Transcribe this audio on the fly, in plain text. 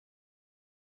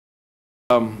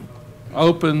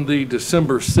Open the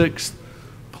December 6th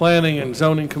Planning and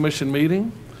Zoning Commission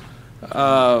meeting.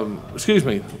 The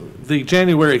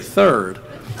January 3rd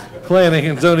Planning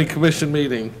and Zoning Commission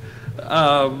meeting.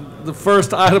 The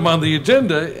first item on the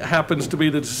agenda happens to be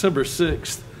the December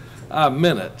 6th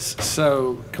minutes.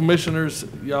 So commissioners,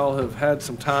 y'all have had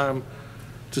some time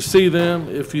to see them.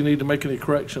 If you need to make any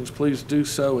corrections, please do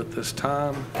so at this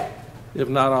time. If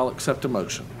not, I'll accept a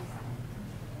motion.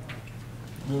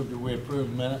 Move that we approve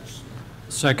minutes.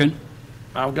 Second.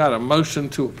 I've got a motion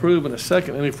to approve and a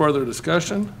second. Any further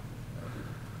discussion?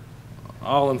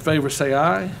 All in favor say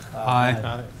aye.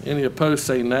 Aye. Any opposed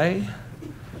say nay.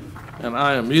 And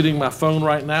I am muting my phone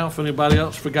right now. If anybody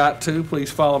else forgot to, please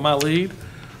follow my lead.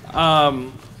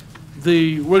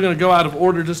 We're going to go out of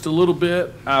order just a little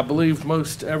bit. I believe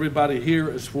most everybody here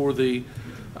is for the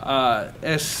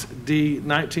SD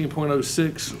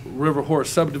 19.06 River Horse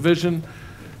subdivision.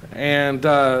 And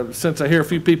since I hear a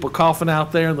few people coughing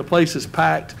out there and the place is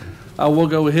packed, we'll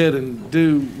go ahead and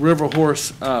do River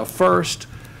Horse first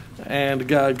and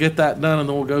get that done, and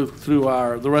then we'll go through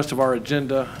the rest of our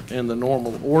agenda in the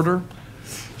normal order.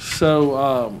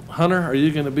 So, Hunter, are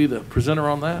you going to be the presenter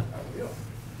on that?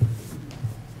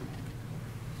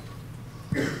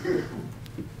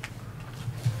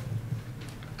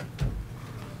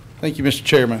 Thank you, Mr.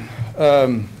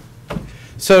 Chairman.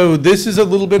 So this is a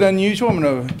little bit unusual. I'm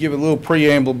going to give a little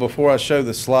preamble before I show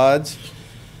the slides.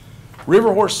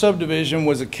 River Horse subdivision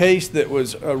was a case that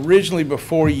was originally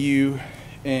before you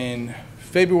in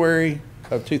February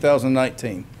of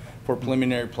 2019 for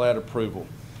preliminary plat approval.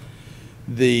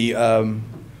 That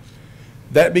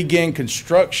began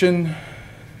construction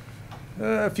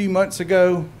a few months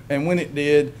ago, and when it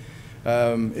did,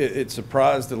 it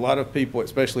surprised a lot of people,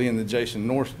 especially in the adjacent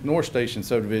North Station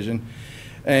subdivision.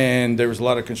 And there was a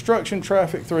lot of construction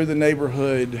traffic through the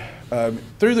neighborhood.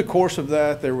 Through the course of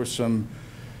that, there was some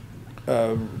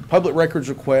public records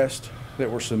requests that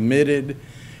were submitted,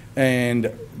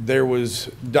 and there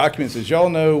was documents. As y'all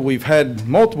know, we've had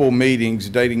multiple meetings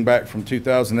dating back from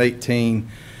 2018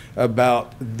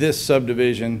 about this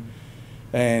subdivision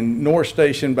and North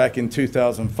Station back in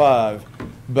 2005.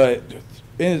 But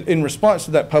in response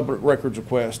to that public records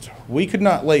request, we could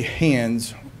not lay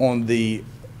hands on the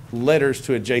letters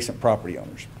to adjacent property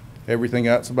owners. Everything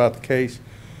else about the case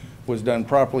was done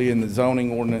properly in the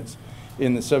zoning ordinance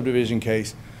in the subdivision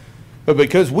case. But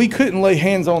because we couldn't lay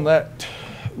hands on that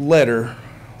letter,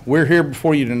 we're here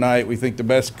before you tonight. We think the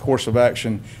best course of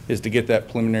action is to get that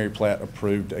preliminary plat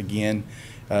approved again.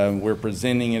 We're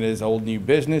presenting it as old new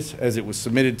business as it was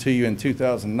submitted to you in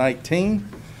 2019.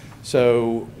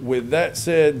 So with that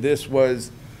said, this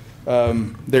was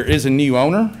there is a new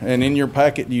owner, and in your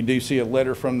packet you do see a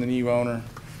letter from the new owner.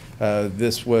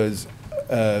 This was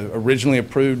originally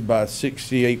approved by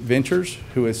 68 Ventures,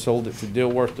 who has sold it to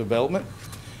Dilworth Development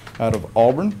out of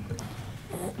Auburn.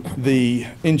 The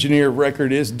engineer of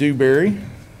record is Dewberry.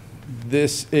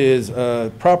 This is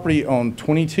a property on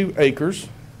 22 acres,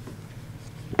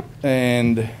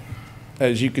 and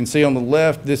as you can see on the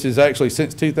left, this is actually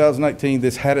since 2019,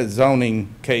 this had a zoning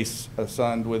case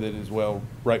assigned with it as well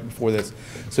right before this.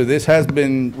 So this has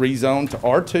been rezoned to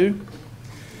R2.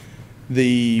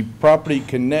 The property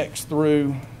connects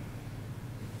through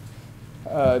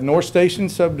North Station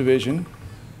subdivision,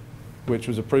 which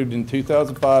was approved in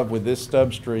 2005 with this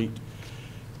stub street,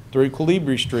 through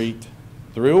Colibri Street,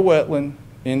 through a wetland,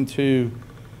 into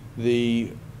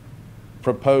the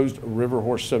proposed River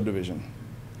Horse subdivision.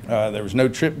 There was no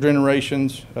trip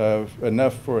generations,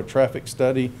 enough for a traffic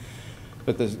study,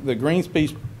 but the green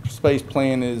space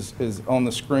plan is on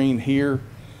the screen here.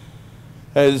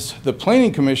 As the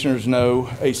planning commissioners know,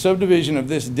 a subdivision of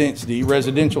this density,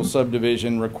 residential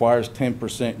subdivision, requires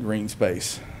 10% green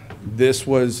space. This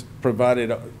was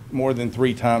provided more than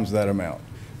 3 times that amount.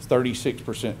 It's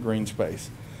 36% green space.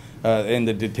 And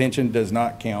the detention does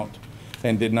not count,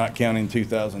 and did not count in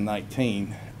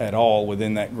 2019 at all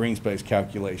within that green space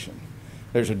calculation.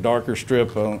 There's a darker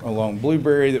strip along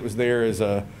Blueberry that was there as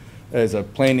a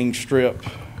planting strip,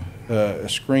 a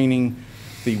screening.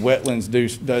 The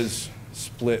wetlands does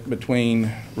split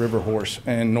between River Horse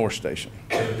and North Station.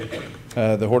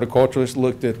 The horticulturist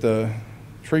looked at the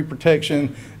tree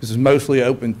protection. This is mostly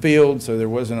open field, so there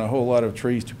wasn't a whole lot of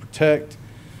trees to protect,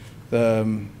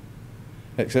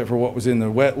 except for what was in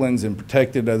the wetlands and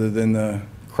protected, other than the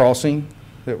crossing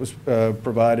that was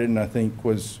provided, and I think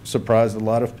was surprised a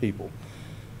lot of people.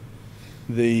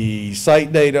 The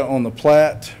site data on the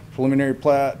plat, preliminary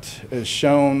plat, is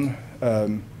shown.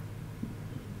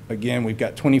 Again, we've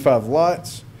got 25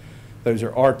 lots. Those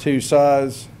are R2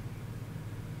 size.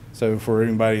 So for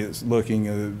anybody that's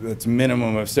looking, that's a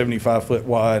minimum of 75 foot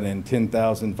wide and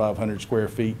 10,500 square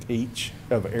feet each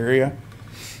of area.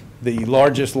 The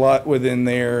largest lot within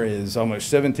there is almost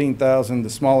 17,000. The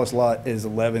smallest lot is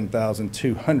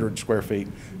 11,200 square feet,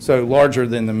 so larger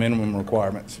than the minimum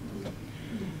requirements.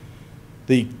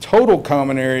 The total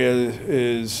common area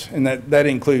is, and that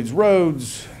includes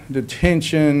roads,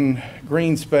 detention,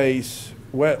 green space,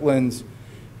 wetlands,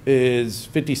 is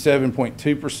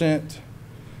 57.2%.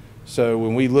 So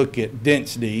when we look at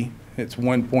density, it's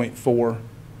 1.4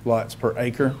 lots per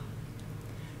acre.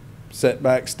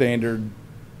 Setback standard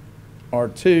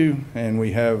R2, and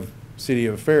we have City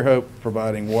of Fairhope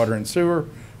providing water and sewer,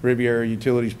 Riviera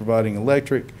Utilities providing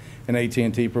electric, and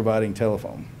AT&T providing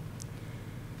telephone.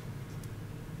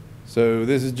 So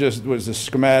this is was a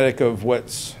schematic of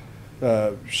what's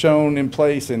shown in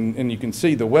place, and you can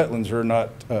see the wetlands are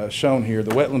not shown here.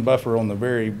 The wetland buffer on the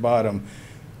very bottom,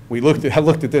 I looked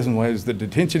at this and was the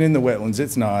detention in the wetlands.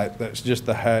 It's not. That's just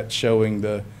the hatch showing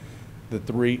the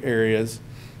three areas.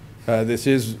 This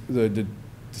is the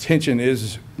detention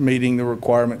is meeting the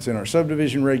requirements in our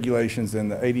subdivision regulations and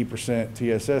the 80%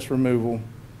 TSS removal.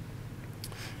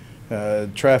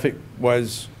 Traffic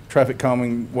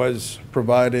calming was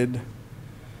provided,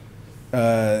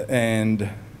 and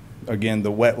again,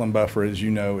 the wetland buffer, as you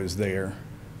know, is there,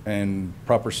 and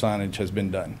proper signage has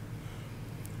been done.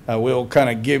 I will kind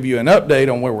of give you an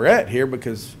update on where we're at here,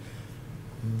 because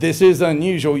this is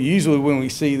unusual. Usually when we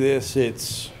see this,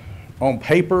 it's on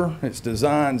paper, it's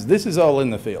designs. This is all in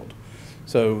the field.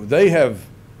 So they have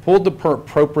pulled the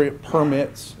appropriate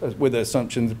permits with the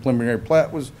assumption the preliminary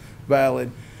plat was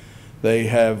valid. They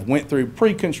have went through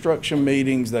pre-construction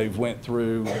meetings. They've went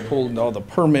through, pulled all the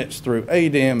permits through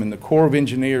ADEM and the Corps of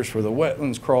Engineers for the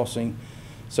wetlands crossing.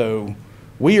 So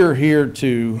we are here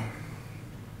to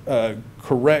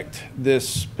correct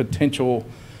this potential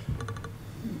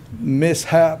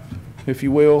mishap, if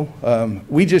you will.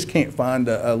 We just can't find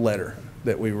a letter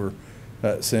that we were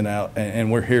sent out,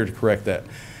 and we're here to correct that.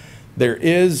 There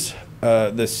is,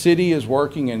 the city is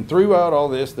working, and throughout all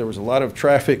this, there was a lot of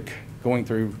traffic going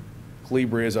through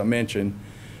Calibri, as I mentioned,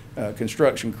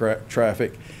 construction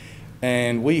traffic,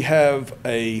 and we have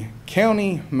a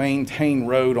county-maintained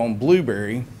road on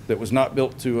Blueberry that was not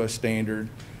built to a standard,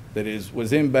 that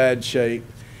was in bad shape,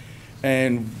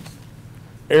 and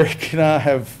Eric and I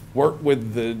have worked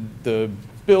with the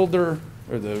builder,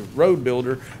 or the road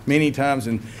builder, many times,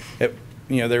 and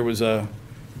there was a,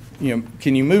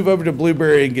 can you move over to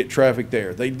Blueberry and get traffic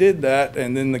there? They did that,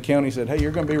 and then the county said, hey,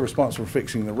 you're going to be responsible for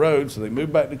fixing the road, so they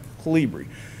moved back to Calibri.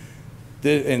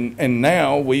 And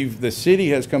now the city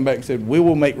has come back and said, we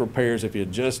will make repairs if you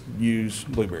just use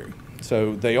Blueberry.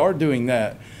 So they are doing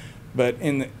that, but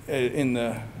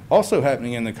also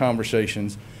happening in the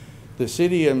conversations, the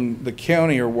city and the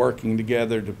county are working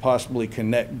together to possibly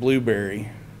connect Blueberry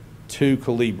to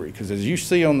Calibri, because as you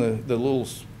see on the little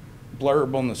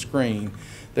blurb on the screen,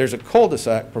 there's a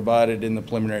cul-de-sac provided in the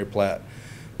preliminary plat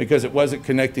because it wasn't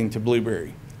connecting to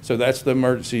Blueberry. So that's the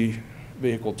emergency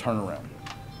vehicle turnaround.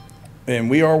 And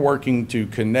we are working to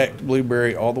connect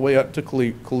Blueberry all the way up to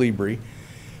Calibri.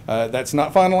 That's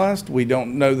not finalized. We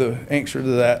don't know the answer to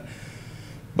that.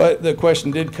 But the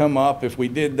question did come up, if we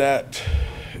did that,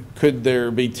 could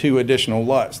there be 2 additional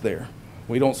lots there?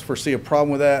 We don't foresee a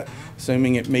problem with that,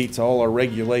 assuming it meets all our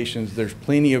regulations. There's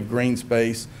plenty of green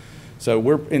space. So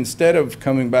instead of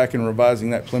coming back and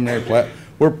revising that preliminary plat,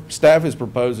 staff is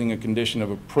proposing a condition of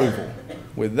approval.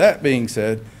 With that being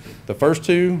said, the first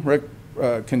 2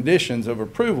 conditions of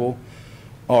approval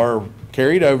are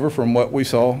carried over from what we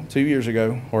saw 2 years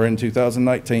ago, or in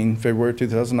 2019, February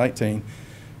 2019.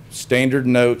 Standard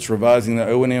notes revising the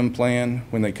O&M plan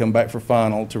when they come back for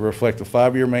final to reflect a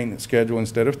 5-year maintenance schedule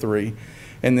instead of 3.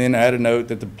 And then add a note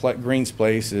that the green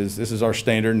space this is our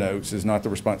standard notes, is not the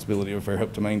responsibility of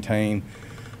Fairhope to maintain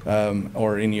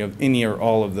or any or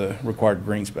all of the required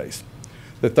green space.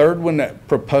 The third one that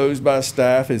proposed by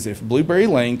staff is if Blueberry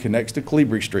Lane connects to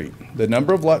Calibri Street, the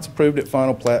number of lots approved at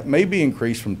final plat may be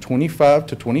increased from 25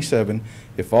 to 27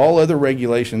 if all other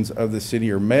regulations of the city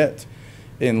are met,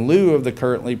 in lieu of the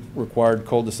currently required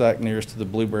cul-de-sac nearest to the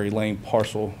Blueberry Lane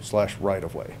parcel /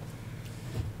 right-of-way.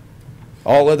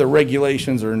 All other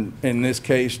regulations are, in this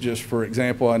case, just for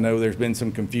example, I know there's been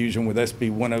some confusion with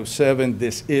SB 107.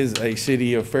 This is a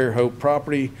City of Fairhope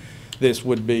property. This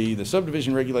would be the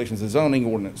subdivision regulations, the zoning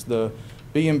ordinance, the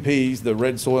BMPs, the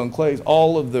red soil and clays,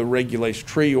 all of the regulations,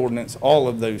 tree ordinance, all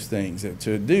of those things. And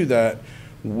to do that,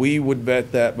 we would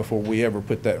vet that before we ever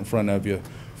put that in front of you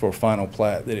for final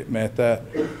plat, that it met that.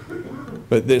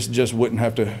 But this just wouldn't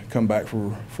have to come back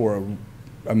for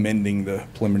amending the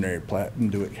preliminary plat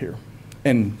and do it here.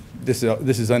 And this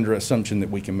is under assumption that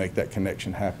we can make that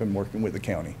connection happen working with the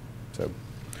county. So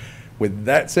with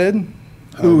that said.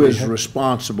 Who is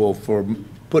responsible for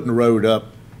putting the road up,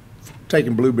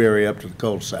 taking Blueberry up to the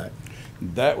cul-de-sac?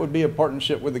 That would be a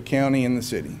partnership with the county and the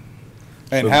city.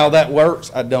 And how that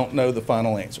works, I don't know the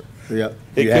final answer. Yeah.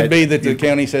 It could be that the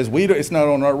county says, it's not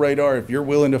on our radar. If you're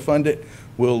willing to fund it,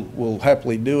 we'll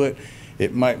happily do it.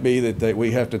 It might be that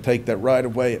we have to take that right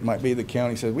of way. It might be the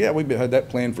county says, yeah, we've had that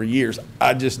plan for years.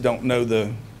 I just don't know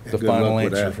the final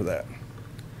answer for that.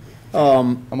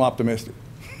 I'm optimistic.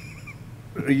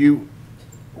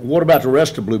 What about the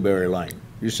rest of Blueberry Lane?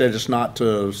 You said it's not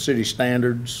to city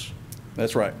standards.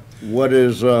 That's right. What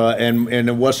is,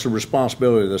 and what's the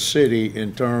responsibility of the city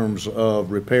in terms of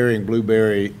repairing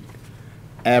Blueberry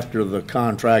after the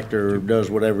contractor does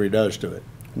whatever he does to it?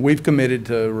 We've committed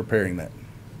to repairing that.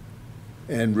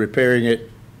 And repairing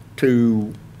it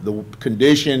to the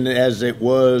condition as it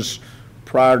was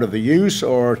prior to the use,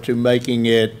 or to making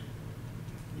it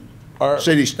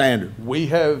city standard? We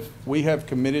have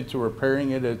committed to repairing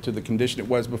it to the condition it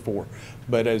was before.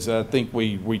 But as I think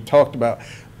we talked about,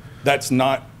 that's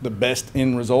not the best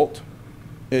end result.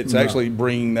 It's actually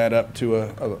bringing that up to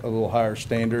a little higher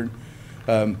standard.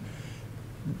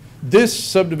 This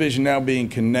subdivision now being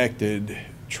connected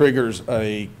triggers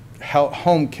a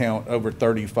home count over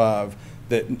 35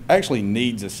 that actually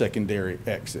needs a secondary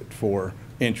exit for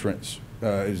entrance,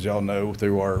 as y'all know,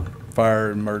 through our fire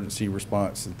emergency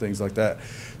response and things like that.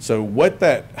 So what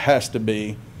that has to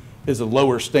be is a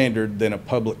lower standard than a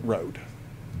public road.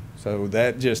 So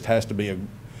that just has to be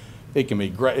it can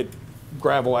be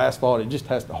gravel, asphalt, it just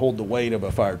has to hold the weight of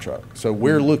a fire truck. So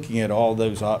we're looking at all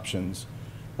those options.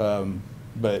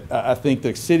 But I think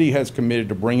the city has committed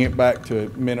to bring it back to a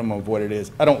minimum of what it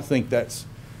is. I don't think it's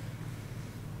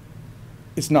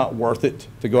not worth it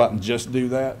to go out and just do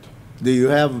that. Do you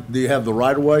have the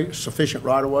right of way, sufficient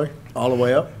right of way, all the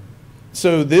way up?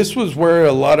 So this was where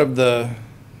a lot of I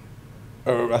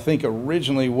think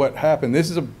originally what happened, this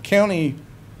is a county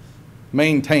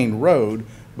maintained road,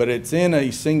 but it's in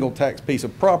a single tax piece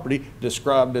of property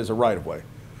described as a right of way.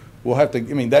 We'll have to,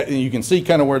 that you can see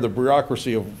kind of where the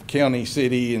bureaucracy of county,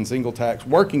 city, and single tax,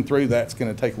 working through that's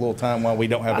going to take a little time while we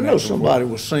don't have. I know somebody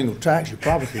with single tax, you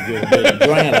probably could get a bit of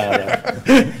grant out of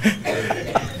it.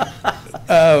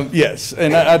 Yes,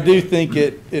 and I do think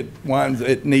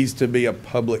it needs to be a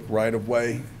public right of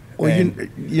way. Well, I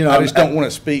just don't want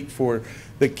to speak for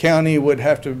the county. Would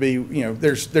have to be,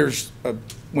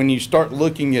 when you start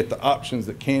looking at the options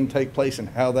that can take place and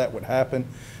how that would happen,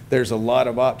 there's a lot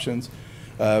of options.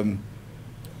 And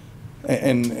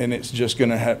it's just going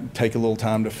to take a little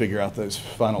time to figure out those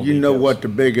final details. You know what the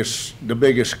biggest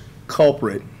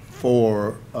culprit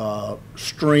for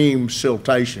stream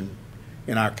siltation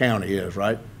in our county is,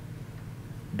 right?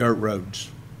 Dirt roads.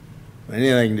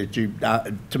 Anything that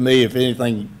to me, if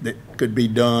anything that could be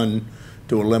done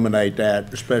to eliminate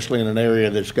that, especially in an area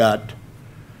that's got.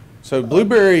 So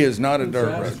Blueberry is not a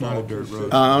dirt road. It's not a dirt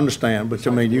road. I understand, but I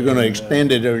mean, you're going to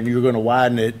extend it or you're going to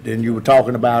widen it, and you were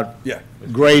talking about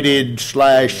graded /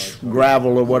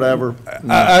 gravel or whatever.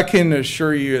 I can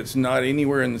assure you it's not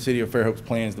anywhere in the city of Fairhope's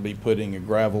plans to be putting a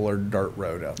gravel or dirt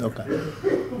road out there.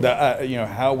 Okay.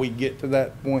 How we get to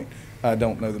that point, I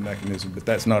don't know the mechanism, but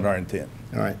that's not our intent.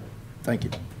 All right. Thank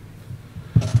you.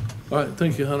 All right,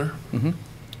 thank you, Hunter.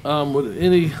 Would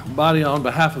anybody on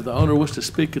behalf of the owner wish to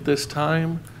speak at this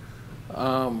time?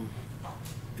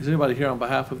 Is anybody here on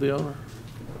behalf of the owner?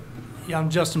 Yeah,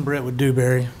 I'm Justin Brett with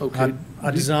Dewberry. Okay.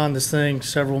 I designed this thing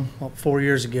 4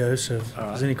 years ago, so if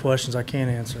there's any questions I can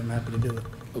answer, I'm happy to do it.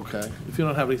 Okay. If you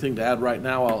don't have anything to add right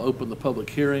now, I'll open the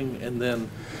public hearing, and then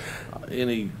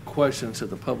any questions that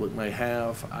the public may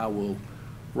have, I will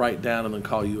write down and then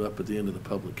call you up at the end of the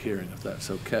public hearing, if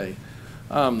that's okay.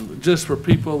 Just for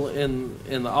people in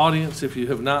the audience, if you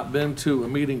have not been to a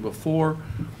meeting before,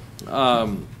 we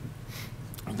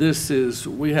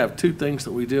have two things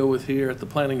that we deal with here at the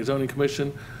Planning and Zoning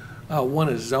Commission. One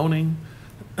is zoning,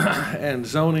 and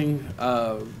zoning's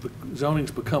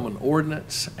become an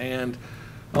ordinance, and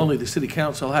only the city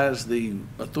council has the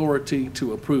authority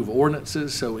to approve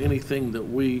ordinances. So anything that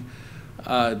we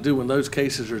do in those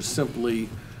cases are simply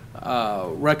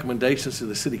recommendations to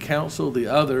the city council. The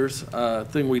others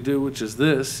thing we do, which is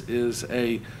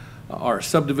our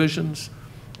subdivisions.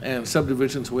 And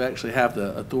subdivisions, we actually have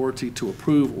the authority to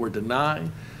approve or deny.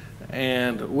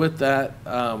 And with that,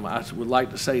 I would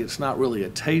like to say it's not really a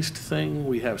taste thing.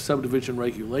 We have subdivision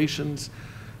regulations,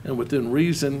 and within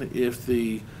reason, if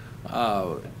the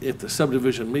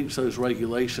subdivision meets those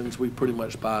regulations, we pretty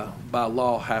much by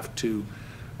law have to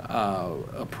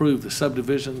approve the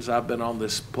subdivisions. I've been on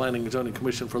this Planning and Zoning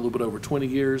Commission for a little bit over 20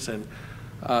 years, and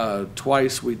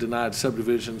twice we denied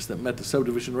subdivisions that met the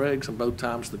subdivision regs, and both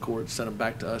times the court sent them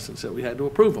back to us and said we had to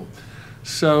approve them.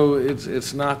 So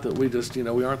it's not that we just,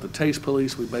 we aren't the taste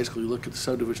police. We basically look at the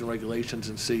subdivision regulations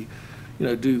and see,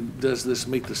 does this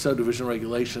meet the subdivision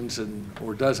regulations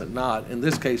or does it not? In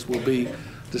this case, we'll be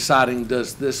deciding,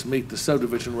 does this meet the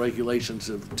subdivision regulations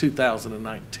of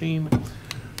 2019?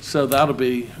 So that'll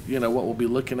be, what we'll be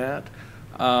looking at.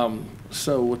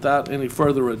 So without any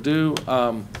further ado,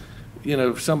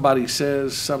 if somebody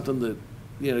says something that,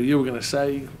 you were going to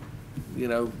say,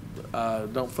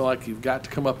 don't feel like you've got to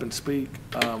come up and speak.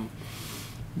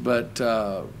 But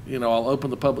I'll open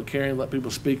the public hearing, let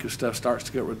people speak. If stuff starts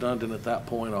to get redundant at that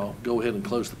point, I'll go ahead and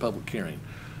close the public hearing.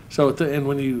 So at the end,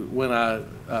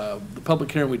 the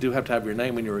public hearing, we do have to have your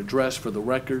name and your address for the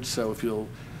record. So if you'll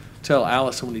tell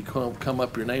Allison when you come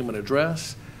up your name and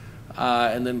address,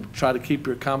 and then try to keep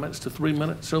your comments to 3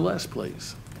 minutes or less,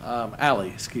 please. Allie,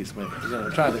 excuse me. I'm going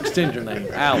to try to extend your name,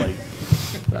 Allie.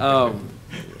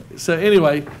 So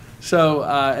anyway,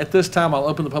 at this time, I'll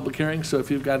open the public hearing. So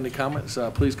if you've got any comments,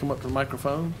 please come up to the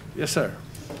microphone. Yes, sir.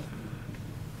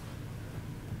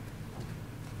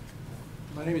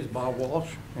 My name is Bob Walsh.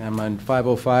 I'm on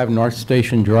 505 North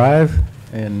Station Drive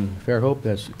in Fairhope.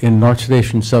 That's in North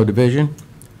Station subdivision.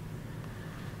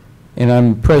 And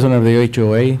I'm president of the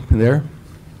HOA there.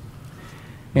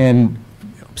 And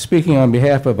speaking on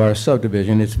behalf of our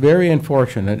subdivision, it's very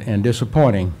unfortunate and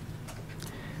disappointing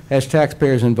as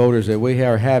taxpayers and voters that we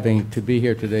are having to be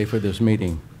here today for this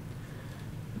meeting.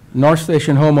 North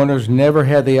Station homeowners never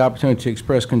had the opportunity to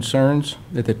express concerns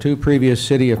at the two previous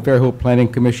City of Fairhope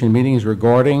Planning Commission meetings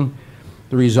regarding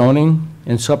the rezoning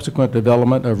and subsequent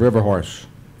development of River Horse.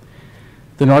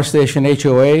 The North Station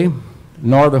HOA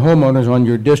nor the homeowners on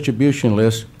your distribution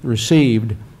list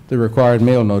received the required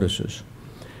mail notices.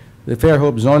 The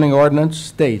Fairhope zoning ordinance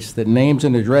states that names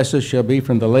and addresses shall be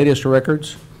from the latest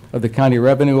records of the County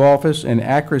Revenue Office, and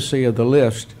accuracy of the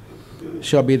list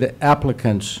shall be the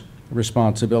applicant's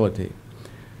responsibility.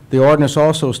 The ordinance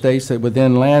also states that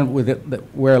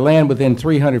where land within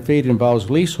 300 feet involves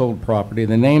leasehold property,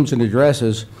 the names and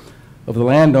addresses of the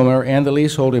landowner and the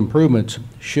leasehold improvements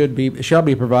shall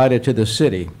be provided to the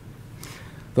city.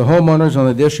 The homeowners on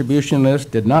the distribution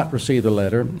list did not receive the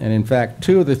letter, and in fact,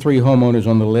 2 of the 3 homeowners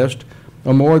on the list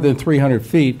are more than 300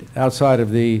 feet outside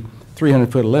of the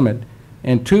 300-foot limit,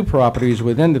 and 2 properties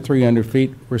within the 300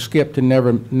 feet were skipped and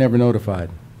never notified.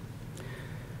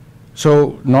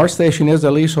 So North Station is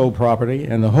a leasehold property,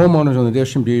 and the homeowners on the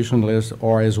distribution list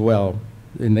are as well,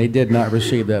 and they did not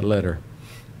receive that letter.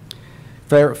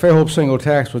 Fairhope Single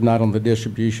Tax was not on the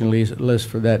distribution list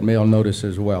for that mail notice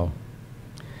as well.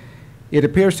 It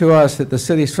appears to us that the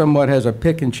city somewhat has a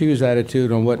pick-and-choose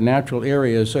attitude on what natural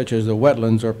areas such as the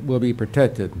wetlands will be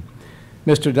protected.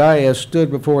 Mr. Diaz stood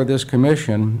before this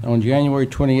commission on January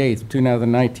 28,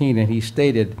 2019, and he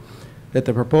stated that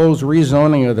the proposed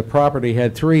rezoning of the property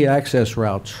had 3 access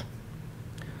routes: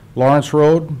 Lawrence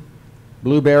Road,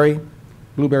 Blueberry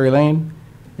Lane,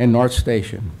 and North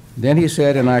Station. Then he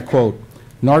said, and I quote,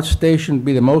 "North Station would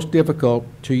be the most difficult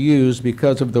to use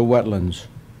because of the wetlands."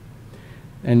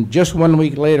 And just 1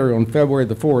 week later, on February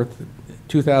the 4th,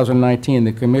 2019,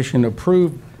 the commission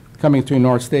approved coming through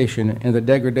North Station and the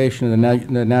degradation of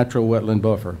the natural wetland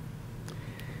buffer.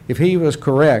 If he was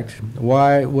correct,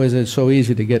 why was it so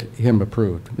easy to get him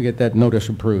approved, to get that notice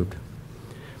approved?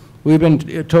 We've been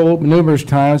told numerous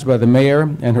times by the mayor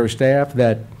and her staff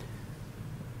that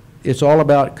it's all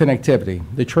about connectivity.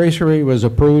 The tracery was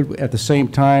approved at the same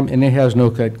time, and it has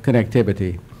no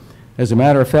connectivity. As a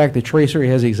matter of fact, the tracery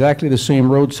has exactly the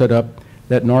same road setup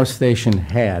that North Station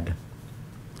had.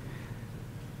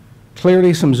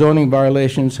 Clearly, some zoning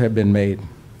violations have been made,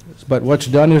 but what's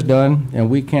done is done, and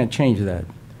we can't change that.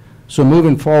 So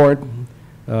moving forward,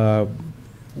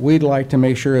 we'd like to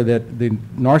make sure that the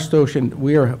North Station,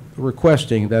 we are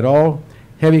requesting that all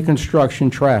heavy construction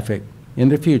traffic in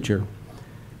the future,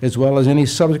 as well as any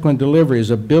subsequent deliveries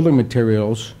of building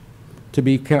materials, to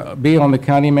be on the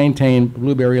county-maintained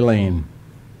Blueberry Lane.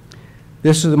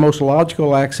 This is the most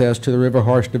logical access to the River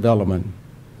Horse development.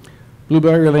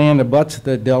 Blueberry Lane abuts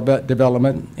the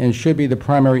development and should be the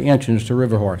primary entrance to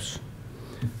River Horse.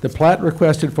 The plat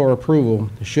requested for approval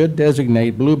should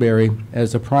designate Blueberry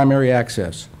as the primary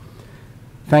access.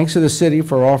 Thanks to the city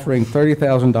for offering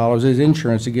 $30,000 as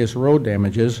insurance against road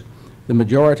damages, the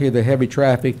majority of the heavy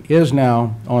traffic is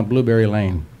now on Blueberry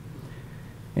Lane.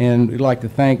 And we'd like to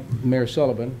thank Mayor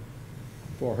Sullivan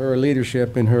for her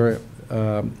leadership in her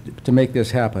to make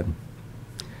this happen.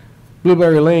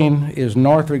 Blueberry Lane is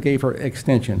north of Gayfer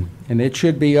Extension, and it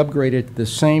should be upgraded to the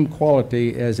same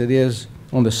quality as it is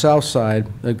on the south side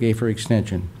of Gayfer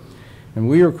Extension. And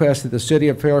we request that the City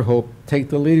of Fairhope take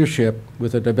the leadership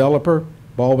with the developer,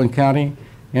 Baldwin County,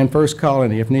 and First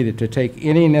Colony, if needed, to take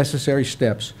any necessary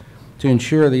steps to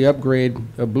ensure the upgrade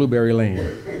of Blueberry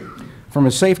Lane. From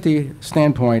a safety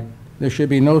standpoint, there should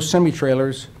be no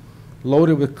semi-trailers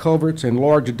loaded with culverts and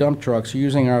large dump trucks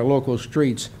using our local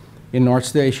streets in North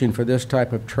Station for this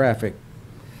type of traffic.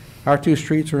 Our two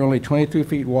streets are only 22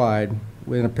 feet wide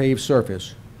with a paved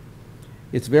surface.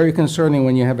 It's very concerning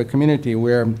when you have a community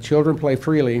where children play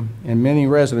freely and many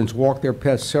residents walk their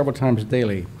pets several times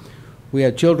daily. We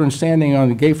had children standing on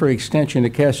the Gayfer Extension to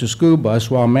catch a school bus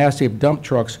while massive dump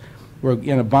trucks were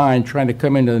in a bind trying to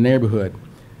come into the neighborhood.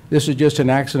 This is just an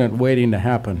accident waiting to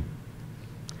happen.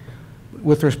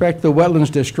 With respect to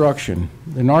wetlands destruction,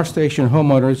 the North Station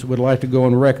homeowners would like to go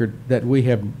on record that we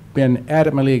have been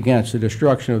adamantly against the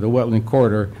destruction of the wetland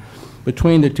corridor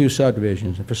between the two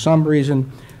subdivisions. And for some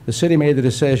reason, the city made the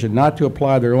decision not to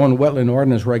apply their own wetland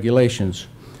ordinance regulations.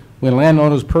 When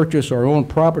landowners purchase or own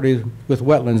properties with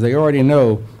wetlands, they already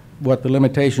know what the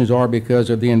limitations are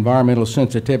because of the environmental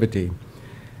sensitivity.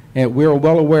 And we're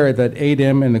well aware that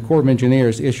ADEM and the Corps of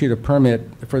Engineers issued a permit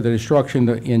for the destruction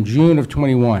in June of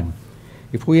 21.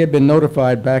 If we had been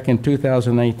notified back in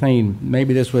 2018,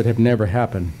 maybe this would have never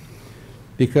happened.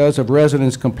 Because of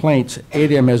residents' complaints,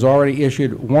 ADEM has already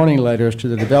issued warning letters to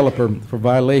the developer for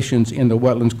violations in the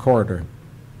wetlands corridor.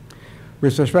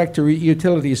 With respect to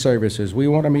utility services, we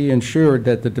want to be ensured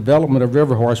that the development of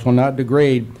River Horse will not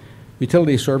degrade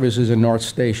utility services in North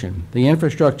Station. The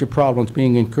infrastructure problems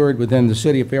being incurred within the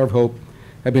city of Fairhope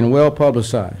have been well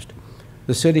publicized.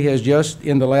 The city has just,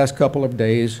 in the last couple of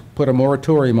days, put a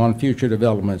moratorium on future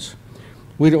developments.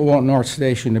 We don't want North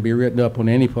Station to be written up on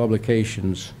any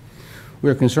publications.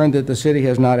 We are concerned that the city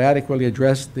has not adequately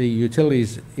addressed the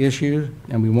utilities issue,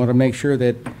 and we want to make sure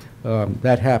that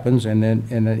that happens, and then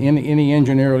any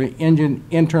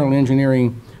internal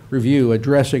engineering review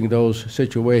addressing those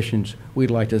situations,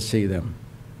 we'd like to see them.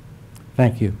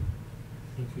 Thank you.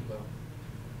 Thank you, Bob.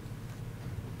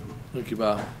 Thank you,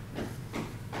 Bob.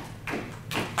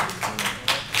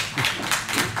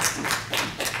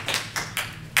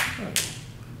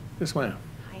 Yes, ma'am.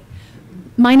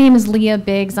 My name is Leah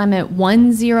Biggs. I'm at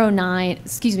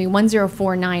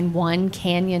 10491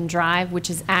 Canyon Drive,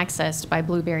 which is accessed by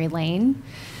Blueberry Lane.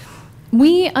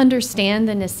 We understand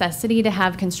the necessity to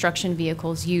have construction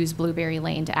vehicles use Blueberry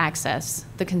Lane to access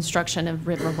the construction of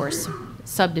River Horse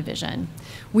subdivision.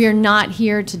 We are not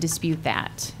here to dispute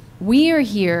that. We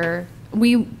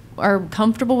are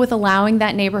comfortable with allowing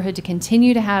that neighborhood to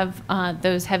continue to have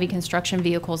those heavy construction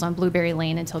vehicles on Blueberry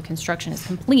Lane until construction is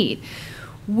complete.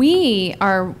 We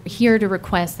are here to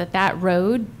request that that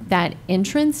road, that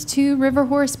entrance to River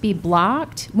Horse, be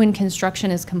blocked when construction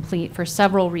is complete for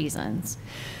several reasons.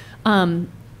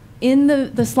 In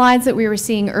the slides that we were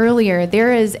seeing earlier,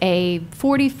 there is a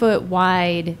 40-foot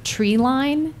wide tree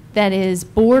line that is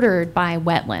bordered by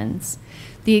wetlands.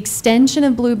 The extension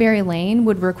of Blueberry Lane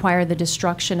would require the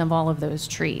destruction of all of those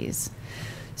trees.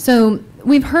 So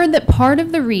we've heard that part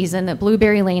of the reason that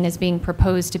Blueberry Lane is being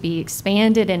proposed to be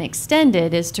expanded and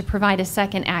extended is to provide a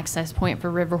second access point for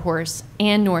River Horse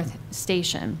and North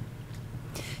Station.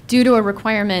 Due to a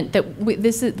requirement that,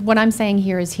 this is what I'm saying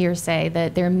here is hearsay,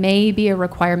 that there may be a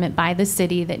requirement by the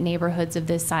city that neighborhoods of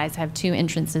this size have 2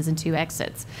 entrances and 2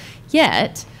 exits.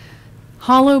 Yet,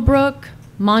 Hollowbrook,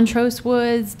 Montrose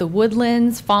Woods, the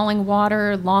Woodlands, Falling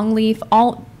Water, Longleaf,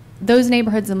 all those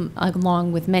neighborhoods,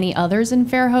 along with many others in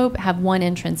Fairhope, have 1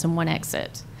 entrance and 1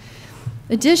 exit.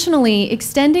 Additionally,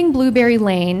 extending Blueberry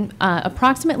Lane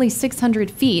approximately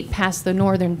 600 feet past the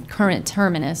northern current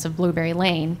terminus of Blueberry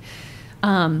Lane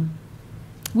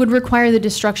would require the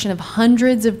destruction of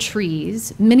hundreds of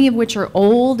trees, many of which are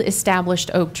old,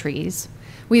 established oak trees.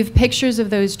 We have pictures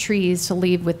of those trees to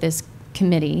leave with this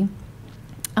committee.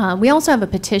 We also have a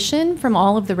petition from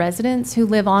all of the residents who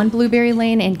live on Blueberry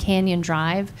Lane and Canyon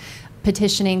Drive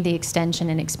petitioning the extension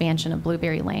and expansion of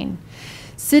Blueberry Lane.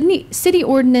 City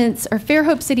Ordinance, or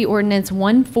Fairhope City Ordinance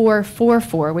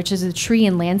 1444, which is a tree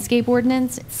and landscape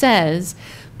ordinance, says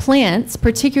plants,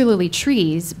 particularly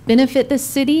trees, benefit the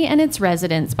city and its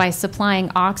residents by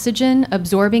supplying oxygen,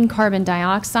 absorbing carbon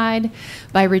dioxide,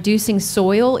 by reducing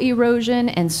soil erosion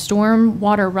and storm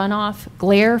water runoff,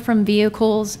 glare from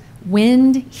vehicles,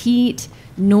 wind, heat,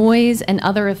 noise, and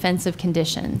other offensive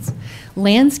conditions.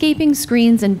 Landscaping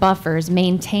screens and buffers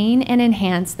maintain and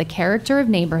enhance the character of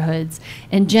neighborhoods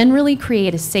and generally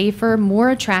create a safer,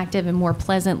 more attractive, and more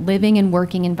pleasant living and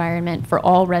working environment for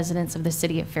all residents of the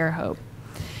city of Fairhope.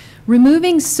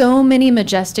 Removing so many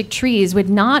majestic trees would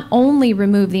not only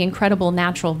remove the incredible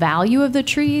natural value of the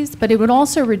trees, but it would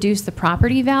also reduce the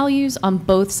property values on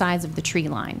both sides of the tree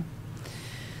line.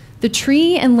 The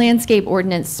tree and landscape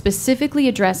ordinance specifically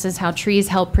addresses how trees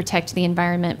help protect the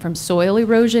environment from soil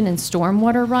erosion and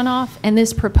stormwater runoff, and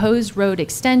this proposed road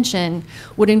extension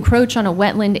would encroach on a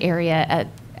wetland area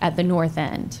at the north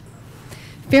end.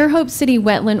 Fairhope City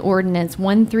Wetland Ordinance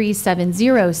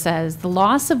 1370 says the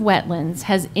loss of wetlands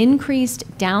has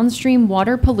increased downstream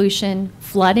water pollution,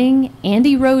 flooding, and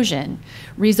erosion,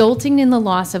 resulting in the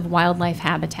loss of wildlife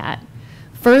habitat.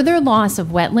 Further loss of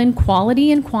wetland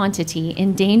quality and quantity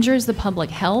endangers the public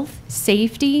health,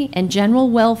 safety, and general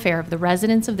welfare of the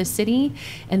residents of the city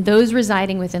and those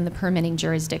residing within the permitting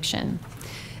jurisdiction.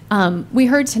 We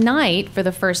heard tonight for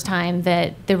the first time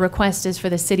that the request is for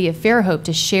the city of Fairhope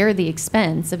to share the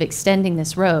expense of extending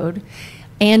this road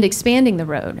and expanding the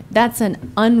road. That's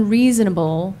an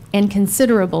unreasonable and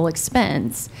considerable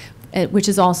expense, which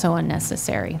is also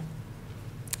unnecessary.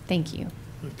 Thank you.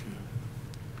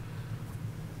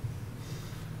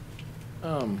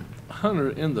 Hunter,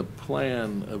 in the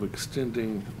plan of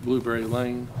extending Blueberry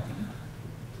Lane,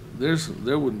 there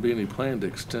wouldn't be any plan to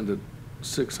extend it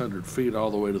 600 feet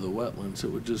all the way to the wetlands. It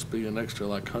would just be an extra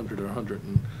like 100 or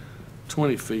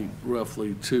 120 feet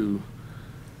roughly to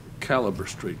Caliber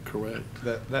Street, correct?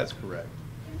 That's correct.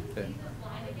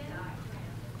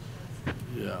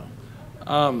 Yeah.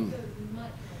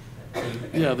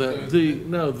 Yeah,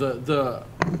 the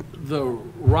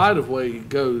right-of-way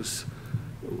goes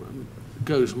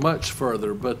much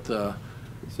further, but So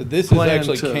this is plan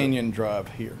actually to- Canyon Drive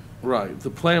here. right, the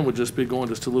plan would just be going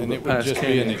just a little And bit it would past just be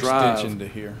an Canyon extension Drive.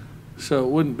 to here. So it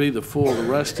wouldn't be the full, the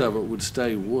rest of it would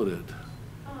stay wooded. If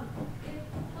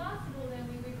possible, then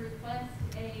we would request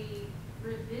a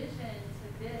revision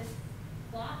to this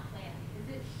plot plan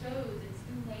because it shows a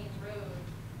two-lane road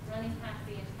running past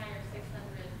the entire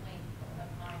 600 length of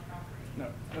my property. No,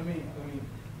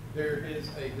 there is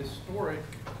a historic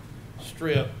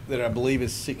strip that I believe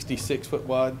is 66 foot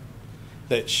wide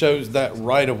that shows that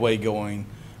right-of-way going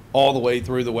all the way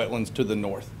through the wetlands to the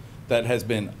north. That has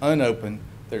been unopened.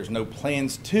 There's no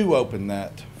plans to open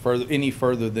that any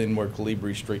further than where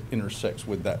Calibri Street intersects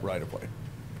with that right-of-way.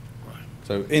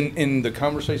 So in the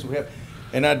conversation we have,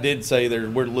 and I did say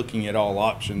we're looking at all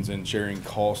options and sharing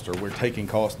cost, or we're taking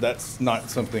cost. That's not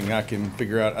something I can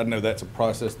figure out. I know that's a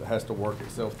process that has to work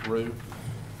itself through.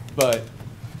 But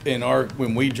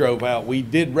when we drove out, we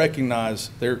did recognize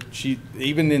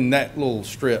even in that little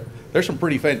strip, there's some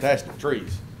pretty fantastic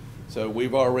trees. So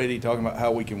we've already talking about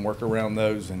how we can work around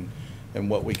those and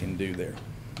what we can do there.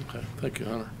 Okay, thank you,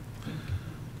 Hunter.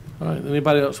 All right,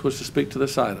 anybody else wish to speak to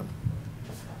this item?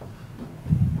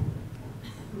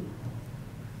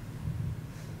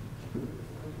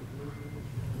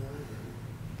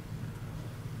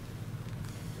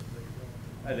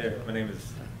 Hi there, my name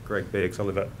is Greg Biggs. I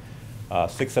live at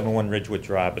 671 Ridgewood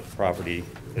Drive, but the property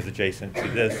is adjacent to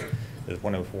this, is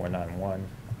 10491.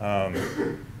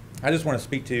 I just want to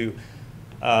speak to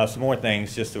some more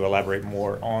things, just to elaborate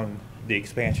more on the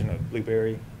expansion of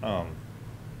Blueberry.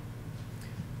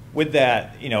 With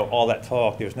that, all that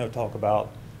talk, there's no talk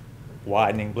about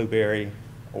widening Blueberry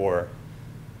or,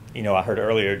 I heard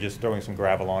earlier just throwing some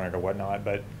gravel on it or whatnot,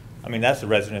 but that's a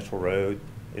residential road.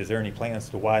 Is there any plans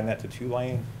to widen that to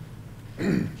 2-lane?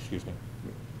 Excuse me.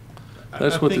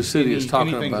 That's what the city is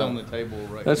talking Anything's about. on the table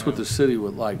right That's now. what the city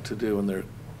would like to do, and they're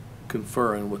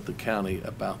conferring with the county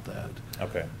about that.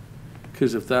 Okay.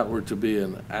 Because if that were to be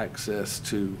an access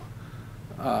to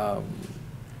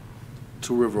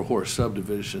River Horse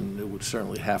subdivision, it would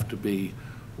certainly have to be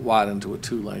widened to a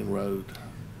 2-lane road.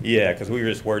 Yeah, because we were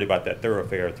just worried about that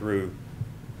thoroughfare through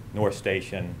North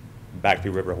Station, back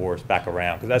through River Horse, back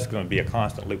around, because that's going to be a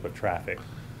constant loop of traffic.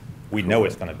 We know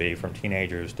it's going to be, from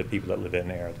teenagers to people that live in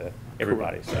there to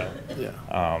everybody. So,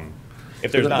 Yeah.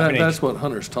 if there's not many, That's what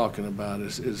Hunter's talking about,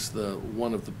 is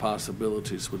one of the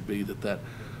possibilities would be that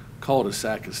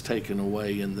cul-de-sac is taken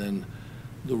away and then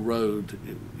the road,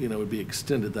 would be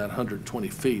extended that 120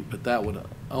 feet, but that would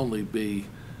only be,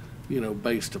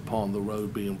 based upon the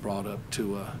road being brought up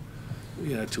to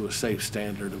a safe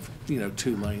standard of,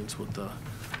 2 lanes with the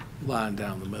line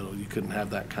down the middle. You couldn't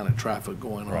have that kind of traffic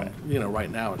going on. Right.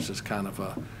 Right now it's just kind of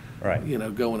a, right.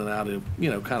 Going and out of,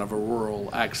 kind of a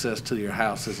rural access to your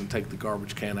houses and take the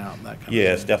garbage can out and that kind of thing.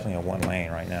 Yeah, it's definitely a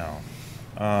 1-lane right now.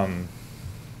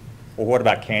 Well, what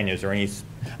about Canyon? Is there any,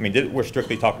 we're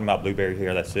strictly talking about Blueberry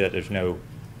here, that's it. There's no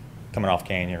coming off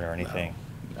Canyon or anything?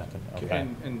 Nothing, okay.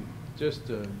 And just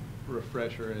a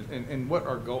refresher, and what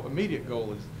our immediate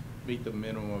goal is, meet the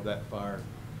minimum of that fire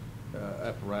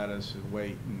apparatus and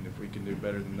weight, and if we can do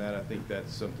better than that, I think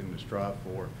that's something to strive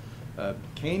for.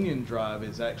 Canyon Drive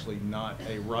is actually not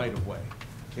a right-of-way.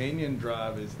 Canyon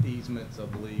Drive is easements, I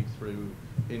believe, through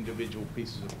individual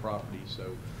pieces of property, so,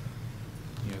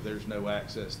 you know, there's no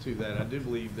access to that. I do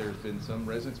believe there's been some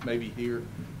residents, maybe here,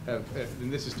 and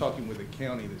this is talking with the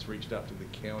county that's reached out to the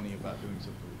county about doing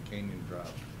something with Canyon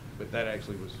Drive, but that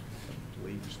actually was, I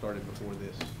believe, started before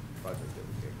this project that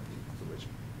we came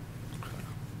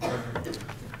to fruition.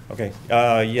 Okay,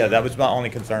 yeah, that was my only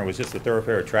concern, was just the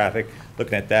thoroughfare of traffic,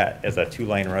 looking at that as a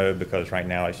 2-lane road, because right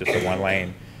now it's just a 1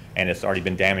 lane, and it's already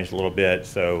been damaged a little bit,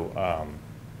 so,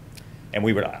 and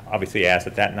we would obviously ask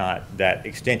that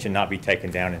extension not be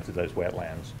taken down into those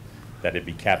wetlands, that it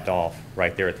be capped off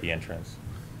right there at the entrance.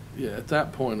 Yeah, at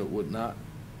that point, it would not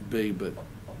be, but,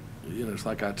 you know, it's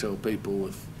like I tell people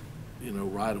with, you know,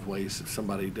 right-of-ways, if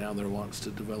somebody down there wants to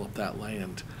develop that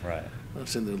land, Right.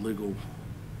 that's in their legal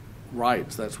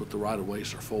rights, that's what the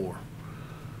right-of-ways are for.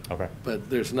 Okay. But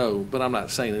but I'm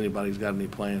not saying anybody's got any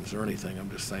plans or anything,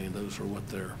 I'm just saying those are what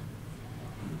they're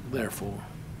there for.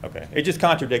 Okay. It just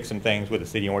contradicts some things with the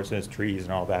city ordinance, trees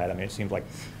and all that. I mean, it seems like,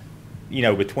 you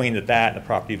know, between that and the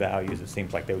property values, it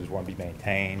seems like those want to be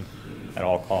maintained at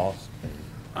all costs,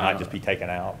 not just be taken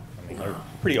out. I mean, they're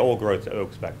pretty old growth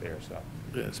oaks back there, so.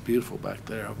 Yeah, it's beautiful back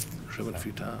there, I've driven a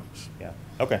few times. Yeah.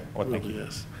 Okay. Well, thank Really you.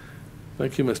 is.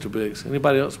 Thank you, Mr. Biggs.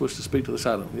 Anybody else wish to speak to this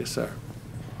item? Yes, sir.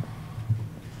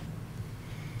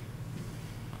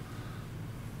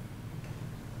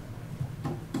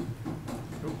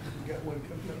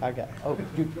 I got, oh,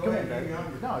 come in, Barry.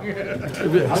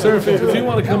 No, Sir, if you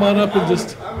want to come on up and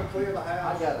just,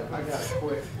 I got it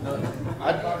quick.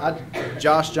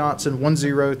 Josh Johnson,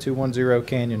 10210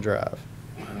 Canyon Drive.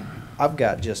 I've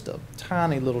got just a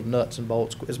tiny little nuts and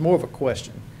bolts. It's more of a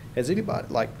question. Has anybody,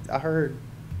 like, I heard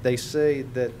they say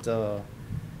that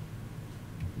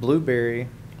Blueberry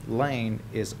Lane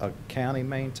is a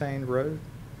county-maintained road.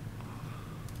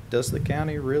 Does the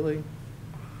county really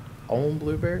own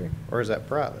Blueberry, or is that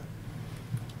private?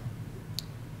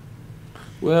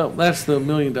 well, that's the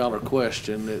 $1,000,000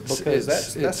 question. Because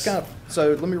that's kind of,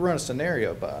 so let me run a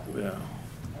scenario by. Yeah,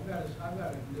 I've got a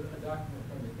document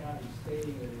from the county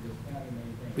stating that it is county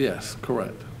maintained. yes,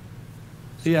 correct.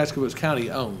 He asked if it was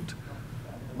county-owned.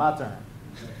 My turn.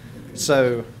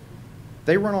 So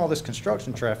they run all this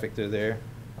construction traffic through there.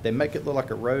 They make it look like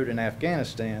a road in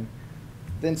Afghanistan.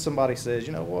 Then somebody says,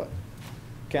 you know what?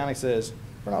 County says,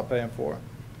 we're not paying for it.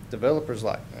 Developer's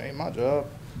like, ain't my job.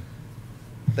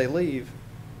 They leave,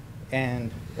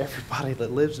 and everybody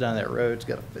that lives down that road's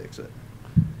got to fix it.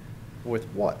 With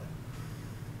what?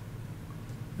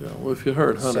 Yeah, well, if you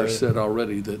heard Hunter So- said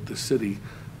already that the city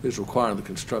is requiring the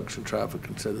construction traffic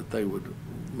and said that they would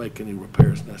make any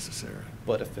repairs necessary.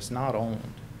 But if it's not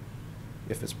owned,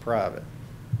 if it's private,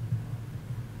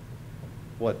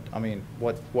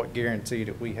 what guarantee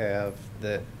do we have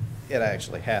that it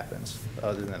actually happens,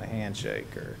 other than a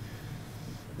handshake, or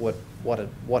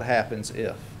what happens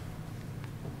if?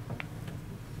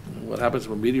 What happens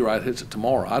when a meteorite hits it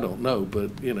tomorrow, I don't know,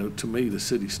 but, you know, to me, the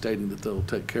city stating that they'll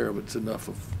take care of it's enough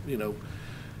of, you know,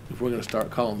 if we're gonna start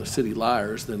calling the city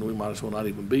liars, then we might as well not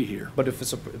even be here. But if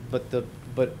it's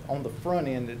but on the front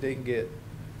end, it didn't get,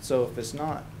 so if it's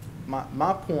not,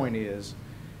 my point is,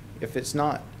 if it's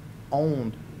not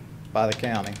owned by the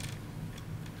county,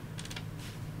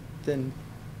 then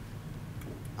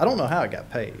I don't know how it got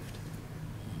paved.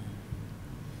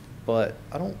 But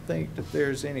I don't think that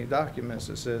there's any documents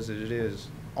that says that it is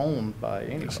owned by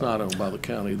anybody. It's not owned by the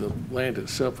county. The land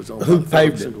itself is owned by Who the federal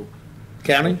paved it? single.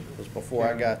 County? It was before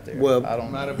I got there. Well, I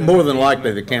don't know. more than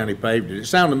likely the county paved it. It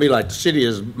sounded to me like the city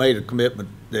has made a commitment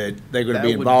that they're gonna That be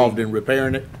would involved be- in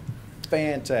repairing it.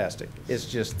 Fantastic. It's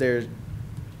just there's,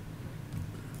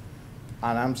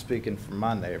 and I'm speaking for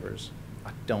my neighbors,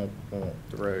 I don't want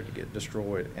the road to get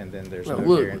destroyed, and then there's no Well,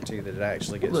 look- guarantee that it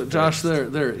actually gets Look, fixed. Josh, there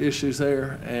are issues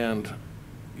there, and,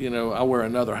 you know, I wear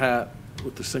another hat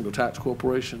with the Single Tax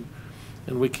Corporation,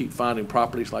 and we keep finding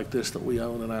properties like this that we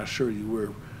own, and I assure you, we're,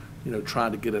 you know,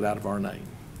 trying to get it out of our name.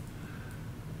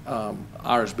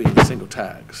 Ours being a single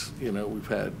tax, you know, we've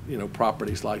had, you know,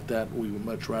 properties like that, we would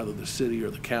much rather the city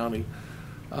or the county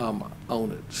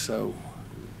own it. So,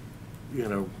 you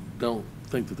know, don't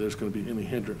think that there's gonna be any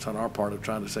hindrance on our part of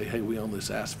trying to say, hey, we own this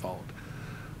asphalt.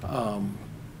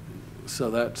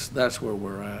 So that's where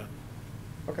we're at.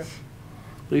 Okay.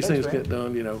 These Thanks, things Randy. get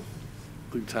done, you know,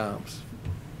 through times.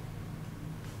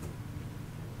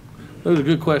 Those are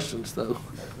good questions, though,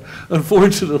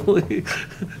 unfortunately.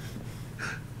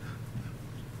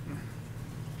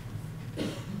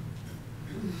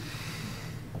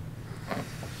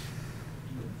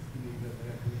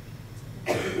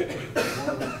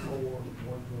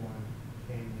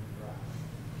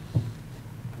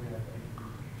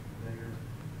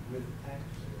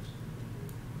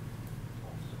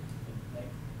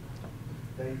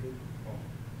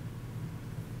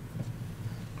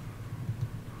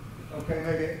 Okay,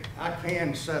 maybe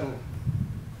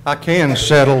I can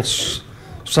settle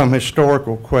some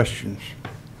historical questions.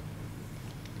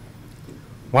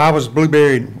 Why was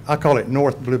Blueberry, I call it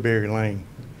North Blueberry Lane.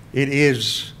 It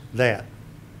is that.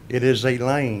 It is a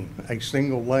lane, a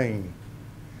single lane.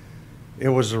 It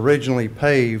was originally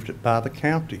paved by the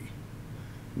county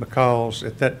because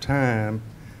at that time,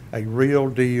 a real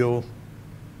deal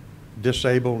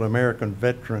disabled American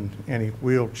veteran in a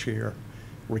wheelchair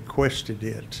requested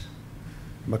it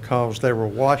because there were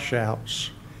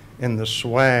washouts in the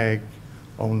swag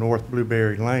on North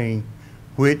Blueberry Lane,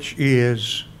 which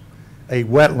is a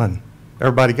wetland.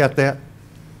 Everybody got that?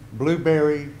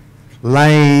 Blueberry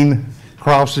Lane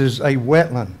crosses a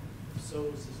wetland. So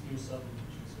is this new subdivision,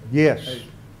 sir? Yes,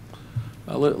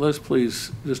 Let's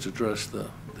please just address the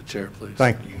chair, please.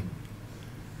 thank you.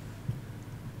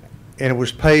 And it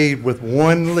was paved with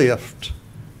one lift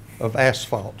of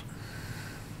asphalt.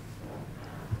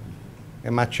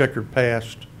 In my checkered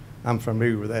past, I'm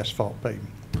familiar with asphalt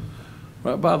paving.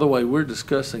 Right, by the way, we're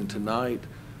discussing tonight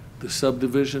the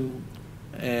subdivision,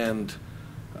 and,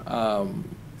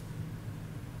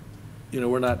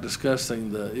 we're not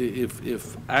discussing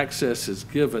if access is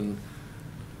given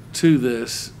to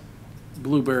this,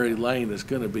 Blueberry Lane is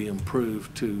going to be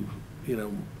improved to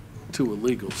a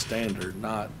legal standard,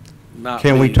 not.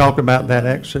 Can we be- talk about that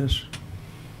access?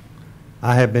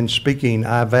 I have been speaking,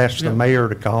 I've asked the Yeah. mayor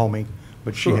to call me,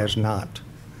 but she Sure. has not.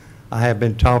 I have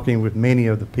been talking with many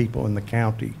of the people in the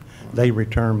county. They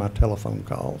return my telephone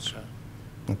calls.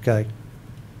 Okay?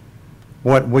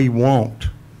 What we want,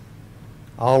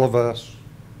 all of us,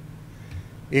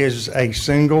 is a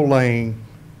single lane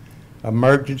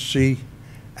emergency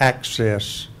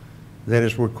access that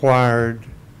is required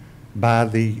by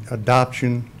the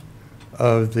adoption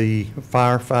of the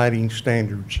firefighting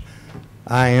standards.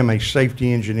 I am a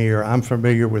safety engineer. I'm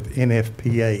familiar with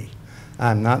NFPA.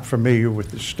 I'm not familiar with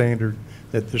the standard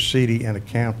that the city and the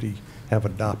county have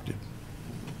adopted.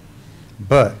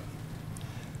 But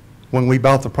when we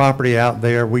bought the property out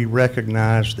there, we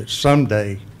recognized that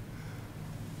someday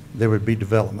there would be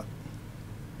development.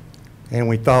 And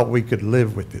we thought we could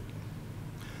live with it.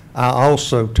 I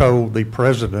also told the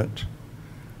president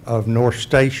of North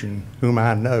Station, whom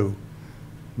I know,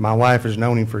 my wife has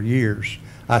known him for years,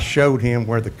 I showed him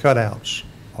where the cutouts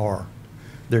are.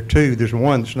 There are two, there's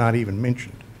one that's not even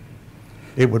mentioned.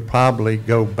 It would probably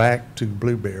go back to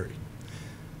Blueberry.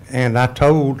 And I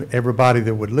told everybody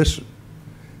that would listen,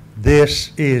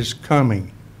 this is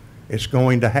coming. It's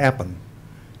going to happen.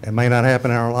 It may not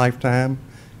happen in our lifetime,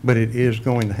 but it is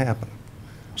going to happen.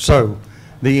 So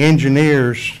the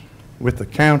engineers with the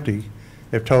county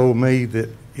have told me that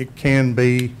it can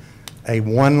be a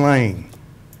one lane.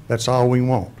 That's all we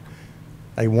want.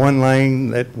 A one lane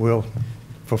that will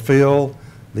fulfill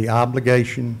the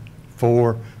obligation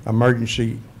for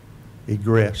emergency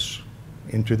egress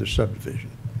into the subdivision.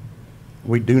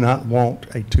 We do not want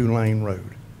a two-lane road.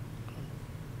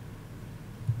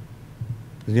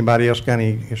 Does anybody else got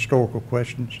any historical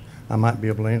questions I might be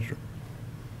able to answer?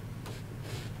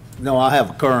 No, I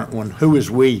have a current one. Who is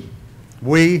we?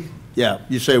 We, Yeah,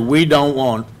 you say we don't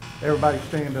want, everybody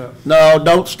stand up. no,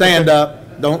 don't stand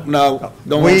up. Don't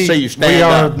want to see you stand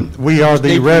up. We are Just need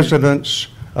the you- residents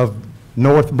of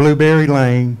North Blueberry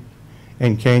Lane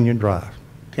and Canyon Drive.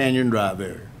 Canyon Drive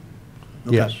area.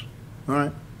 Okay. Yes. All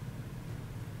right.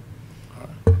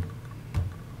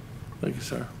 Thank you,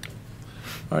 sir.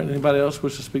 All right, anybody else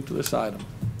wish to speak to this item?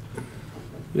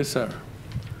 Yes, sir.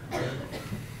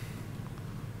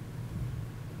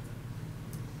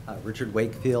 Richard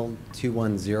Wakefield,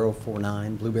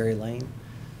 21049 Blueberry Lane.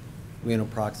 We own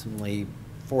approximately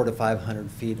 400 to 500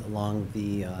 feet along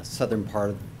the southern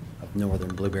part of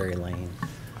northern Blueberry Lane.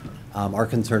 Our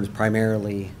concern is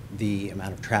primarily the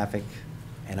amount of traffic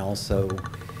and also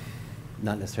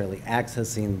not necessarily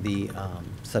accessing the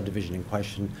subdivision in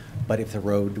question, but if the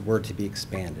road were to be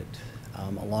expanded.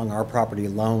 Along our property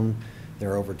alone,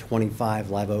 there are over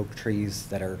 25 live oak trees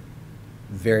that are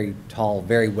very tall,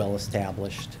 very well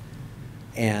established,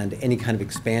 and any kind of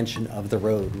expansion of the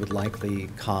road would likely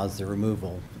cause the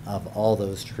removal of all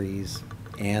those trees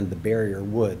and the barrier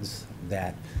woods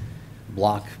that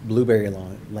block Blueberry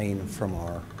Lane from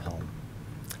our home.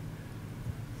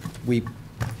 We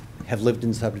have lived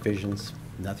in subdivisions,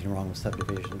 nothing wrong with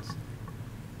subdivisions.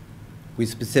 We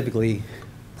specifically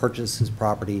purchased this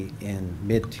property in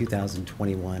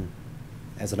mid-2021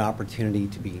 as an opportunity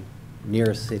to be near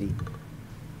a city,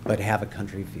 but have a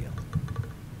country feel.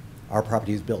 Our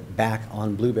property is built back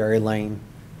on Blueberry Lane.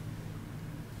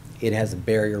 It has a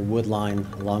barrier wood line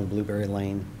along Blueberry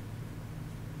Lane.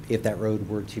 If that road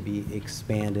were to be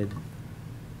expanded,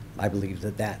 I believe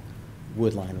that that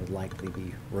wood line would likely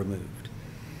be removed,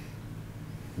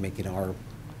 making our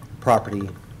property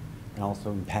and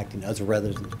also impacting other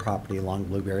residents' property along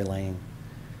Blueberry Lane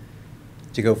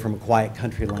to go from a quiet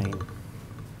country lane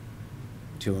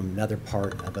to another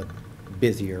part of a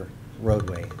busier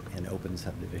roadway and open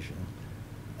subdivision,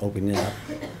 opening up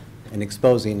and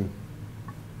exposing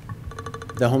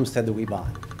the homestead that we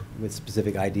bought with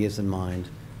specific ideas in mind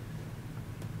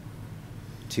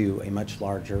to a much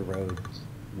larger road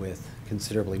with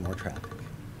considerably more traffic.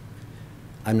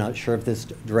 I'm not sure if this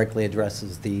directly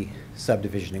addresses the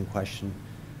subdivision in question,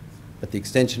 but the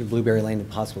extension of Blueberry Lane and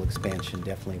possible expansion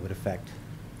definitely would affect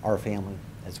our family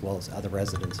as well as other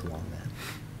residents along that.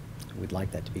 We'd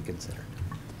like that to be considered.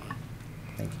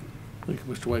 Thank you. Thank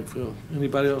you, Mr. Wakefield.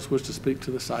 Anybody else wish to speak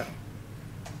to this item?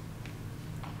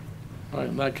 All right,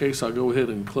 in that case, I'll go ahead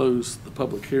and close the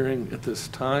public hearing at this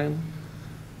time.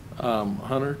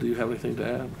 Hunter, do you have anything to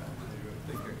add?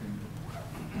 I think I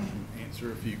can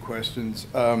answer a few questions.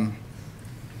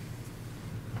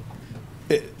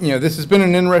 This has been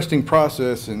an interesting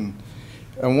process, and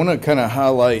I want to kind of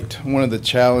highlight one of the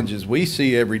challenges we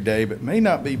see every day, but may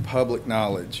not be public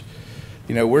knowledge.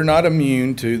 We're not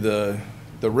immune to the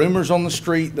rumors on the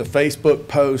street, the Facebook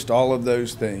post, all of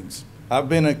those things. I've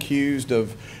been accused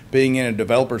of being in a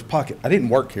developer's pocket. I didn't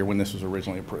work here when this was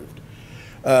originally approved.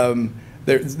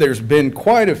 There's been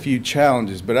quite a few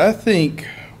challenges, but I think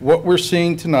what we're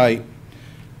seeing tonight,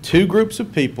 two groups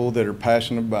of people that are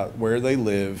passionate about where they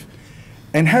live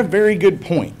and have very good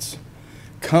points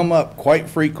come up quite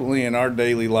frequently in our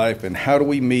daily life, and how do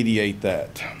we mediate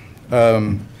that?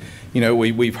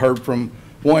 We've heard from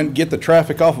one, get the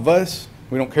traffic off of us.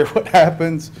 We don't care what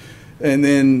happens. And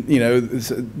then,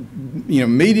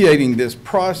 mediating this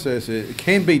process, it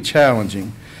can be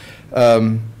challenging.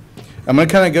 I'm going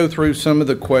to kind of go through some of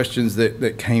the questions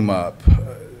that came up.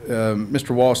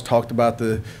 Mr. Walsh talked about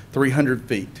the 300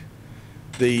 feet.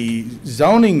 The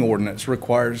zoning ordinance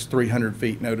requires 300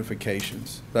 feet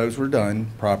notifications. Those were done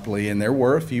properly, and there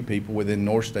were a few people within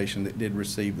North Station that did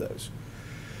receive those.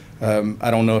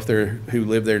 I don't know if they're who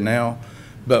live there now,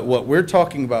 but what we're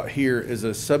talking about here is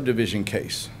a subdivision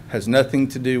case. Has nothing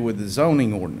to do with the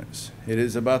zoning ordinance. It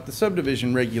is about the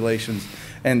subdivision regulations,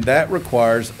 and that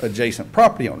requires adjacent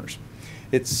property owners.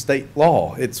 It's state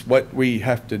law. It's what we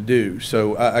have to do.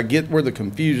 So I get where the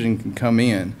confusion can come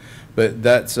in, but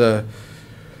that's a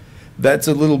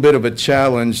little bit of a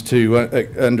challenge to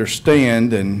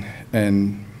understand,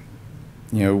 and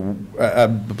I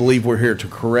believe we're here to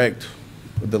correct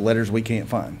the letters we can't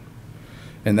find,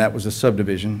 and that was a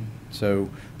subdivision. So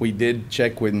we did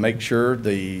check with and make sure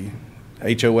the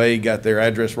HOA got their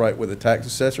address right with the tax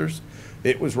assessors.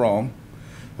 It was wrong,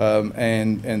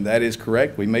 and that is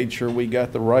correct. We made sure we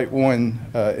got the right one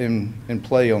in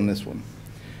play on this one.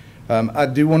 I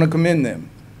do want to commend them.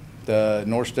 The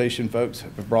North Station folks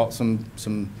have brought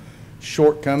some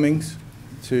shortcomings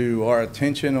to our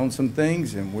attention on some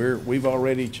things, and we've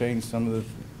already changed some of the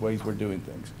ways we're doing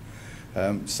things.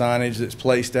 Signage that's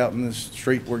placed out in the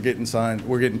street, we're getting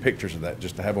pictures of that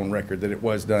just to have on record that it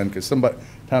was done, because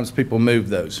sometimes people move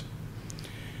those.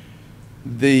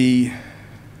 The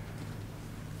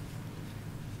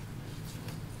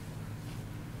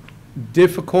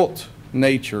difficult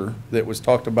nature that was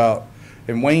talked about,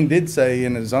 and Wayne did say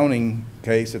in a zoning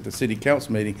case at the city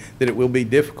council meeting that it will be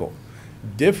difficult.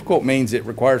 Difficult means it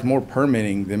requires more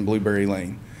permitting than Blueberry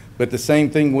Lane, but the same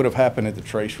thing would have happened at the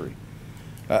Tracery.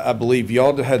 I believe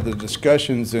y'all had the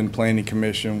discussions in Planning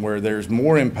Commission where there's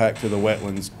more impact to the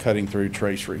wetlands cutting through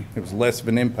Tracery. It was less of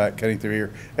an impact cutting through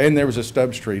here, and there was a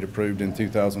stub street approved in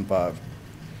 2005.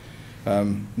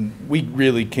 We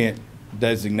really can't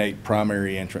designate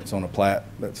primary entrance on a plat.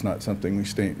 That's not something we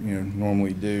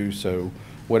normally do. So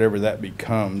whatever that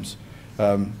becomes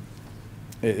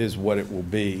is what it will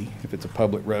be. If it's a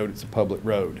public road, it's a public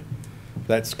road.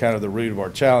 That's kind of the root of our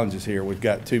challenges here. We've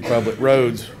got two public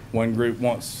roads. One group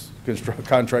wants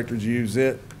contractors to use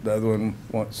it. The other one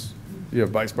wants,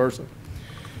 vice versa.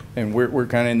 And we're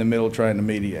kind of in the middle trying to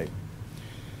mediate.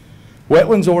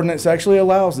 Wetlands ordinance actually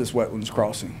allows this wetlands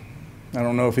crossing. I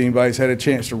don't know if anybody's had a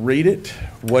chance to read it.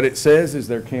 What it says is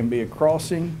there can be a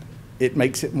crossing. It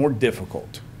makes it more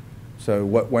difficult. So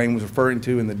what Wayne was referring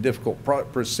to in the difficult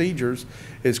procedures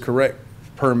is correct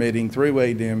permitting through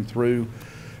ADEM, through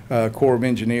Corps of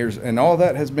Engineers, and all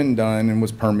that has been done and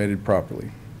was permitted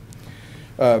properly.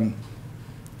 I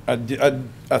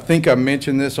think I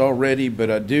mentioned this already, but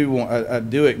I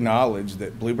do acknowledge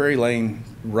that Blueberry Lane,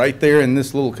 right there in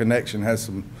this little connection, has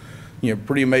some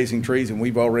pretty amazing trees, and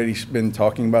we've already been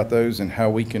talking about those and how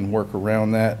we can work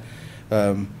around that.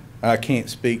 I can't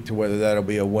speak to whether that'll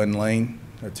be a 1 lane,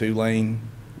 a 2 lane,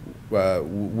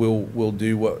 we'll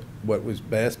do what was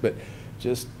best. But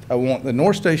just, I want the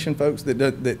North Station folks that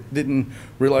didn't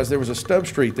realize there was a stub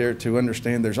street there to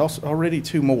understand there's also already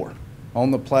 2 more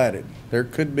on the platted. There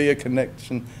could be a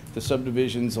connection to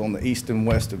subdivisions on the east and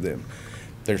west of them.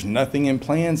 There's nothing in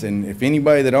plans, and if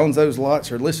anybody that owns those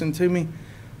lots are listening to me,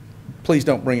 please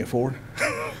don't bring it forward.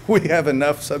 We have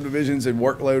enough subdivisions and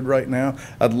workload right now.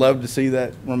 I'd love to see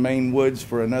that remain woods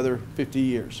for another 50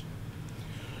 years.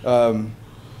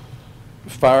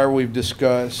 Fire we've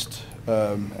discussed,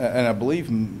 and I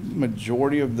believe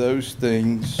majority of those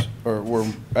things were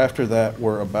after that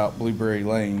were about Blueberry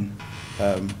Lane.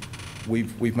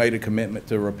 We've made a commitment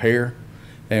to repair,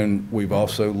 and we've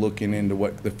also looking into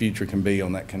what the future can be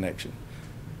on that connection.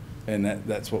 And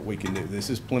that's what we can do.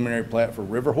 This is preliminary plat for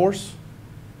River Horse.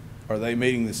 Are they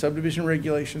meeting the subdivision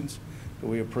regulations? Do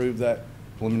we approve that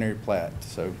preliminary plat?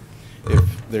 So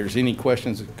if there's any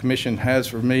questions the commission has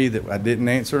for me that I didn't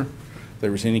answer, if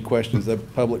there was any questions the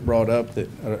public brought up that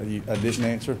I didn't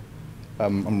answer,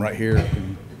 I'm right here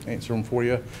and answer them for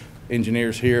you.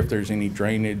 Engineers here, if there's any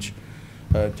drainage,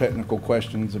 technical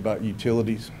questions about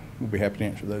utilities, we'll be happy to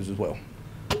answer those as well.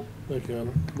 Thank you,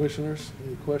 Hunter. Commissioners,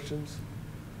 any questions,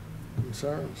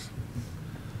 concerns?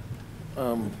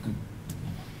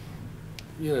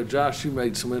 You know, Josh, you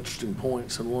made some interesting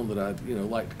points, and one that I'd,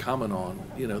 like to comment on,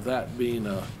 that being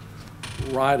a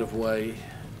right-of-way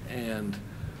and,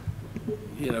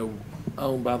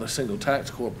 owned by the single tax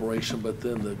corporation, but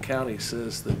then the county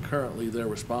says that currently they're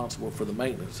responsible for the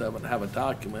maintenance of it and have a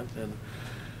document. And,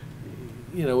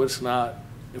 it's not,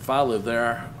 if I live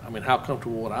there, how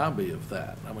comfortable would I be of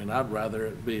that? I'd rather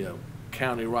it be a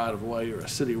county right-of-way or a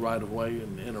city right-of-way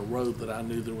and a road that I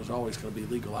knew there was always going to be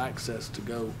legal access to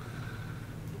go,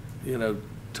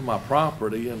 to my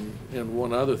property. And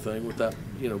one other thing with that,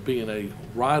 being a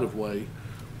right-of-way,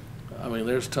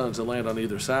 there's tons of land on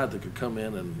either side that could come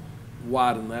in and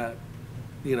widen that,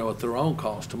 at their own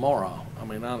cost tomorrow.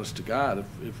 Honest to God,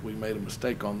 if we made a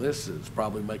mistake on this, it's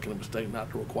probably making a mistake not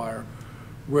to require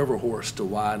River Horse to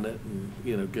widen it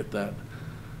and, get that,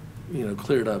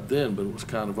 cleared up then, but it was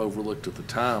kind of overlooked at the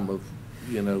time of,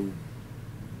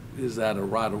 is that a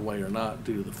right-of-way or not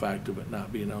due to the fact of it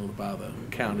not being owned by the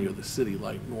county or the city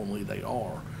like normally they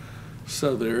are.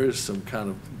 So there is some kind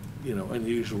of,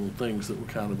 unusual things that were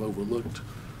kind of overlooked,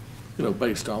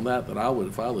 based on that I would,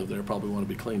 if I lived there, probably want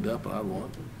to be cleaned up, and I'd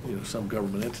want, some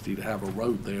government entity to have a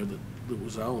road there that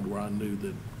was owned where I knew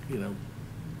that,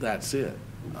 that's it.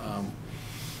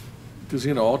 Because,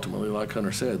 ultimately, like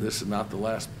Hunter said, this is not the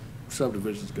last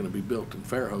subdivision that's going to be built in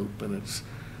Fairhope,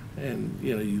 and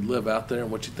you live out there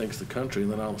and what you think is the country,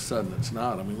 and then all of a sudden it's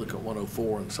not. Look at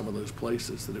 104 and some of those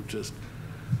places that have just,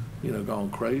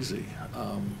 gone crazy.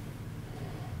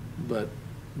 But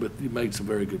you made some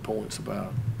very good points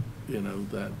about,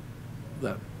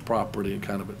 that property and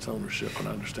kind of its ownership, and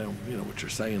I understand, what you're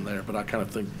saying there, but I kind of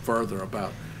think further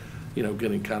about,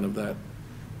 getting kind of that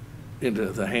into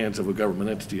the hands of a government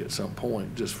entity at some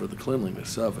point, just for the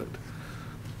cleanliness of it.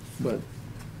 But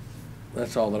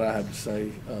that's all that I have to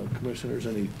say. Commissioners,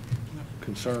 any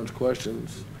concerns,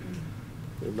 questions?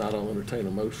 If not, I'll entertain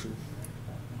a motion.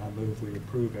 I move we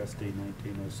approve SD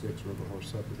 1906 River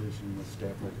Horse subdivision with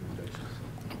staff recommendations.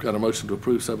 I've got a motion to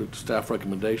approve subject to staff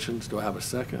recommendations. Do I have a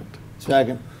second?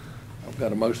 Second. I've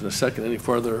got a motion, a second. Any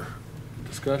further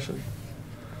discussion?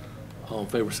 All in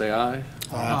favor say aye.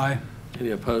 Aye. Any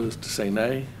opposed say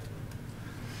nay.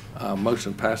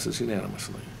 Motion passes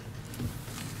unanimously.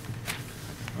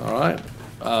 All right,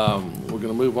 we're going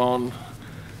to move on.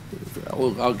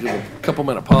 I'll give a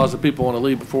couple-minute pause if people want to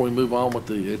leave before we move on with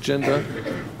the agenda.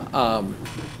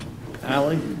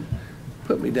 Allie,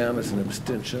 put me down as an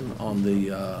abstention on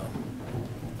the, I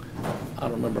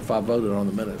don't remember if I voted on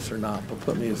the minutes or not, but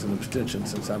put me as an abstention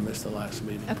since I missed the last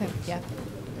meeting. Okay, yeah,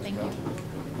 thank you.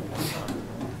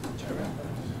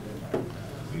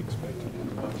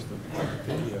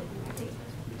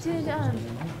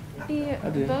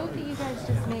 Did the vote that you guys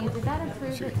just made, did that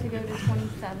approve it to go to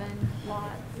 27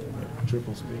 lots?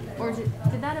 Triple speed. Or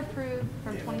did that approve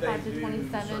from 25 to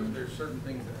 27? There's certain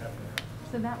things that have to happen.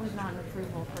 So that was not an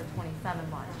approval for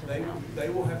 27 lots just now? They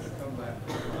will have to come back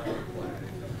for the final plat.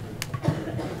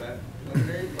 That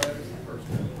preliminary plat is the first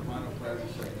one, the final plat is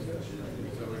the second.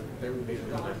 So there will be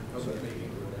another public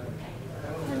meeting.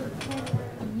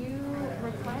 Can you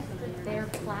request that their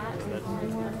plat is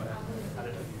more?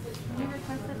 Can you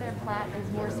request that their plat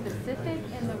is more specific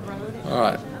in the road? All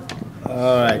right.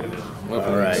 All right.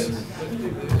 All right.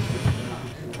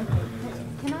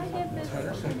 Can I give this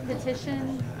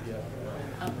petition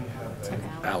to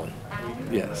Allie.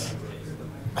 Yes.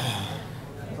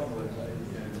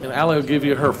 And Allie will give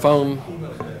you her phone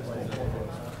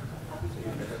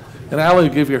And Allie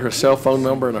will give you her cell phone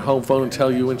number and her home phone and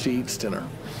tell you when she eats dinner.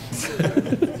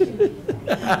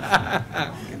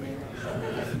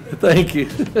 Thank you.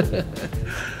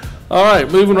 All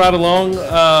right, moving right along.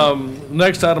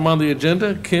 Next item on the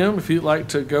agenda, Kim, if you'd like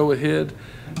to go ahead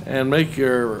and make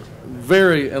your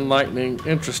very enlightening,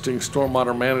 interesting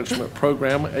stormwater management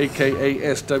program, AKA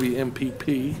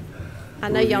SWMPP. I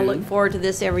know y'all look forward to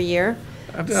this every year.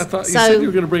 I thought you said you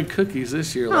were going to bring cookies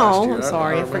this year. Last year. I'm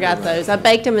sorry, I forgot those. I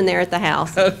baked them in there at the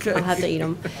house. Okay. I'll have to eat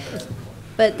them.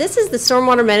 But this is the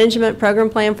Stormwater Management Program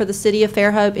Plan for the City of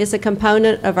Fairhope. It's a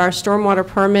component of our stormwater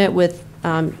permit with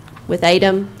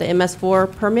ADEM, the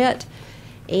MS4 permit.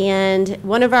 And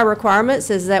one of our requirements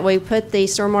is that we put the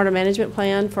Stormwater Management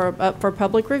Plan up for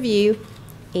public review.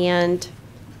 And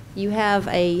you have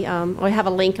we have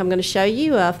a link I'm going to show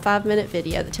you, a 5-minute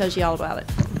video that tells you all about it.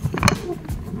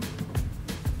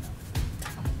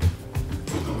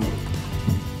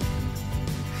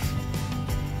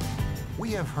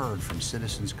 We have heard from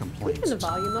citizens' Can we complaints. turn the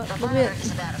volume up a little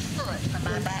bit? About a foot from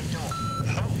my back door.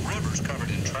 The whole river's covered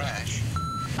in trash.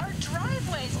 Our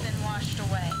driveway's been washed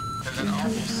away. There's an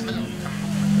awful smell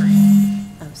coming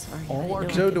Oh, sorry.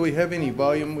 Joe, do we have any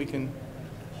volume we can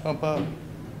pump up?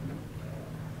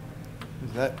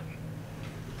 Is that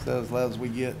as loud as we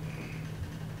get?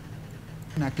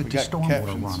 Connected We to got stormwater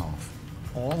captions. runoff.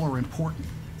 All are important.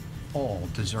 All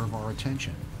deserve our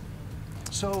attention.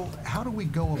 So how do we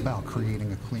go about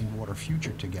creating a clean water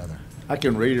future together? I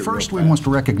can read it. First, real we fast. must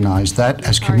recognize that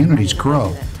as communities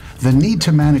grow, the need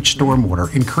to manage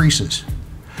stormwater increases.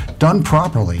 Done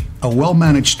properly, a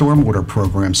well-managed stormwater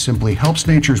program simply helps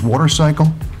nature's water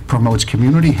cycle, promotes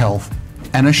community health,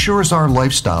 and assures our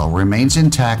lifestyle remains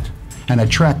intact and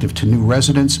attractive to new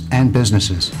residents and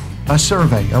businesses. A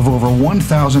survey of over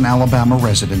 1,000 Alabama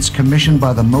residents commissioned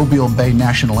by the Mobile Bay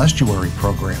National Estuary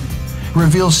Program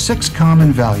reveals 6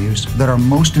 common values that are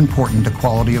most important to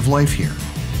quality of life here.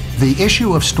 The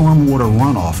issue of stormwater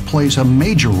runoff plays a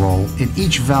major role in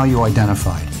each value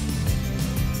identified.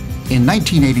 In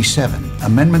 1987,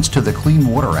 amendments to the Clean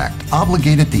Water Act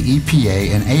obligated the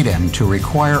EPA and ADEM to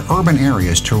require urban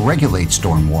areas to regulate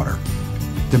stormwater.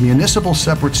 The Municipal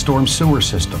Separate Storm Sewer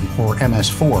System, or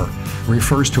MS4,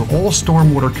 refers to all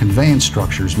stormwater conveyance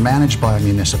structures managed by a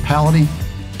municipality,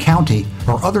 county,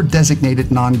 or other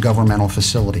designated non-governmental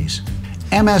facilities.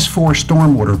 MS4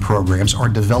 stormwater programs are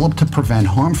developed to prevent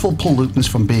harmful pollutants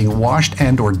from being washed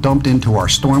and/or dumped into our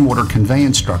stormwater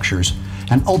conveyance structures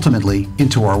and ultimately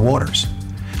into our waters.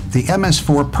 The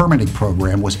MS4 permitting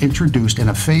program was introduced in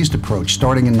a phased approach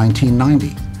starting in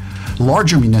 1990.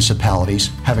 Larger municipalities,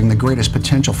 having the greatest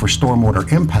potential for stormwater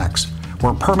impacts,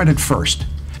 were permitted first.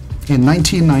 In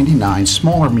 1999,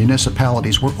 smaller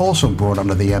municipalities were also brought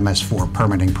under the MS4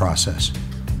 permitting process.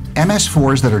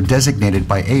 MS4s that are designated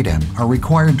by ADEM are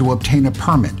required to obtain a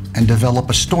permit and develop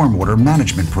a stormwater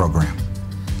management program.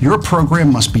 Your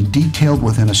program must be detailed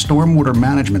within a stormwater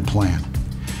management plan.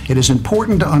 It is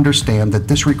important to understand that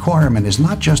this requirement is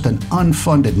not just an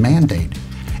unfunded mandate.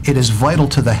 It is vital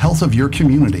to the health of your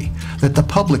community that the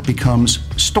public becomes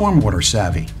stormwater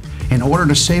savvy in order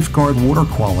to safeguard water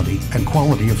quality and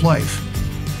quality of life.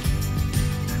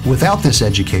 Without this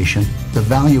education, the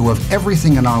value of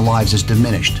everything in our lives is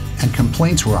diminished and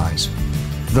complaints rise.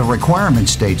 The requirement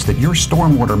states that your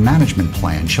stormwater management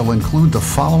plan shall include the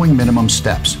following minimum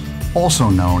steps, also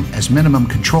known as minimum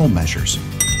control measures.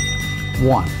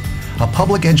 1. A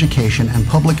public education and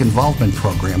public involvement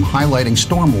program highlighting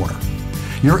stormwater.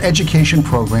 Your education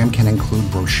program can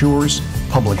include brochures,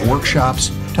 public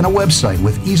workshops, and a website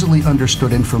with easily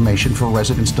understood information for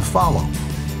residents to follow.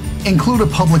 Include a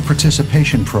public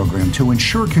participation program to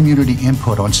ensure community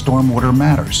input on stormwater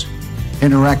matters.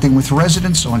 Interacting with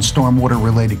residents on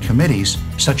stormwater-related committees,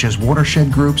 such as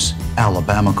watershed groups,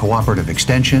 Alabama Cooperative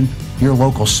Extension, your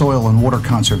local Soil and Water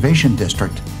Conservation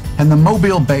District, and the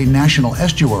Mobile Bay National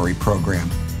Estuary Program,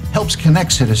 helps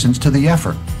connect citizens to the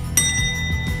effort.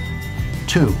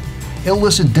 2.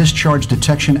 Illicit discharge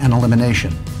detection and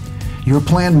elimination. Your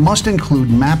plan must include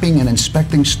mapping and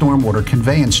inspecting stormwater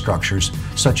conveyance structures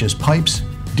such as pipes,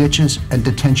 ditches, and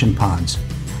detention ponds.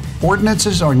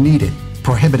 Ordinances are needed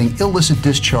prohibiting illicit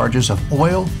discharges of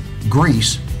oil,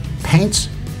 grease, paints,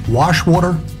 wash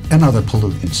water, and other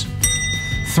pollutants.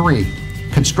 3.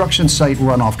 Construction site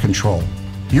runoff control.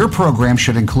 Your program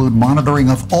should include monitoring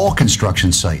of all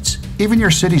construction sites, even your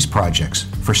city's projects,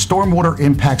 for stormwater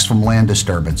impacts from land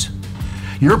disturbance.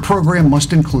 Your program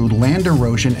must include land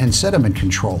erosion and sediment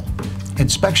control,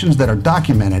 inspections that are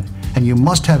documented, and you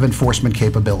must have enforcement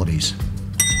capabilities.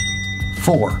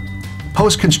 4.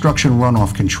 Post-construction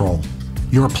runoff control.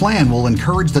 Your plan will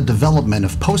encourage the development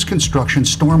of post-construction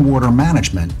stormwater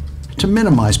management to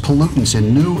minimize pollutants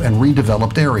in new and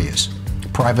redeveloped areas.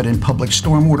 Private and public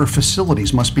stormwater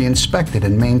facilities must be inspected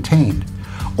and maintained.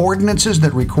 Ordinances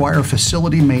that require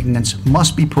facility maintenance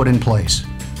must be put in place.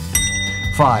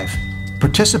 5.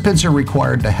 Participants are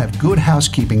required to have good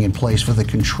housekeeping in place for the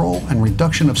control and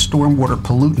reduction of stormwater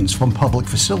pollutants from public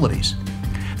facilities.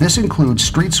 This includes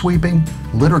street sweeping,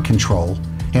 litter control,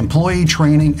 employee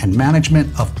training, and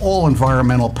management of all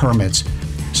environmental permits,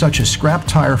 such as scrap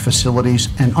tire facilities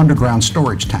and underground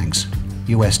storage tanks,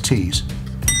 USTs.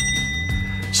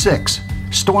 6.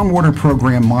 Stormwater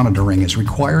program monitoring is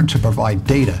required to provide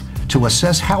data to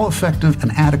assess how effective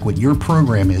and adequate your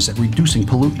program is at reducing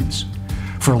pollutants.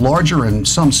 For larger and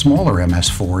some smaller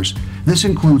MS4s, this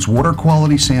includes water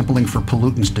quality sampling for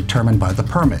pollutants determined by the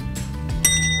permit.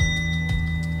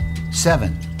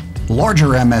 7. Larger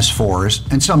MS4s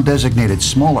and some designated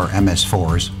smaller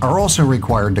MS4s are also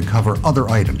required to cover other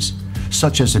items,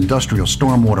 such as industrial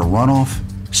stormwater runoff,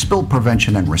 spill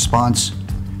prevention and response,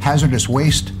 hazardous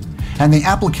waste, and the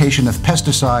application of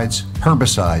pesticides,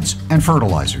 herbicides, and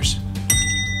fertilizers.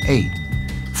 8.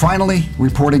 Finally,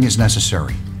 reporting is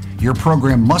necessary. Your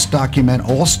program must document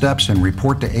all steps and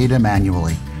report to ADEM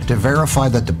annually to verify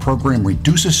that the program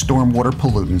reduces stormwater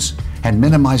pollutants and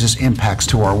minimizes impacts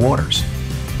to our waters.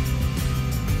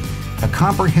 A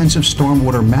comprehensive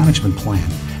stormwater management plan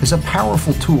is a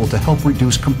powerful tool to help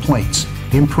reduce complaints,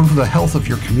 improve the health of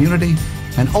your community,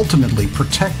 and ultimately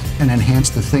protect and enhance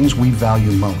the things we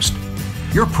value most.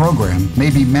 Your program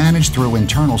may be managed through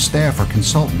internal staff or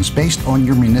consultants based on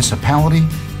your municipality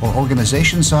or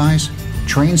organization size,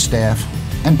 trained staff,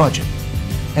 and budget.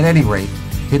 At any rate,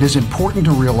 it is important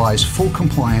to realize full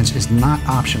compliance is not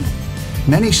optional.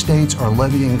 Many states are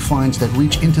levying fines that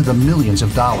reach into the millions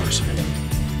of dollars.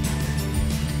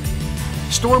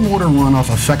 Stormwater runoff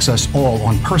affects us all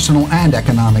on personal and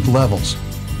economic levels.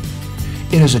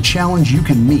 It is a challenge you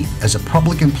can meet as a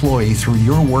public employee through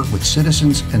your work with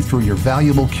citizens and through your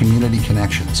valuable community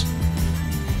connections.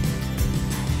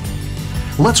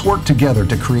 Let's work together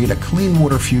to create a clean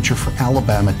water future for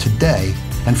Alabama today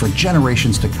and for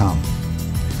generations to come.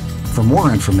 For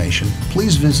more information,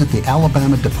 please visit the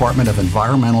Alabama Department of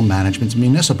Environmental Management's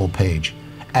municipal page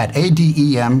at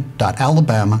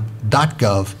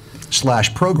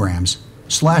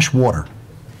adem.alabama.gov/programs/water.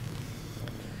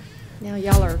 Now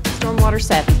y'all are stormwater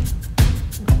savvy.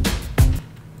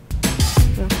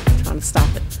 Well, I'm trying to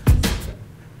stop it.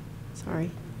 Sorry.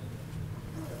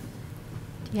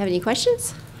 Do you have any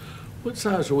questions? What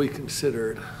size are we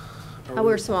considered? Oh,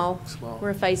 we're small. Small.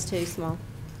 We're a phase 2 small.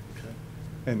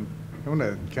 And I want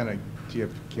to kind of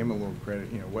give Kim a little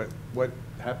credit. You know, what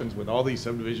happens with all these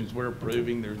subdivisions we're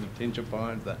approving, there's detention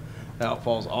ponds, the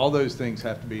outfalls, all those things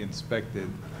have to be inspected.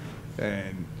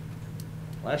 And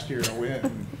last year I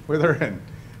went with her, and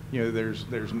you know, there's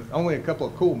only a couple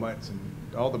of cool months, and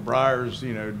all the briars,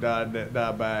 you know, die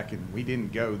back, and we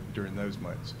didn't go during those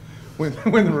months. When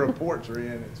the reports are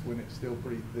in, it's when it's still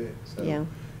pretty thick. So, Yeah.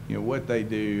 you know, what they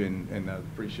do, and I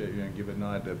appreciate you and give a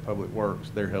nod to Public Works.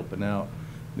 They're helping out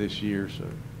this year, so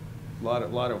a lot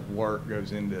of work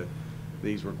goes into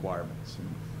these requirements.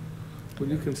 Would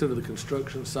you consider the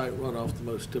construction site runoff the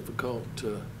most difficult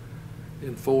to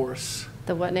enforce?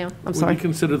 The what now? I'm sorry. Would you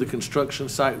consider the construction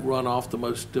site runoff the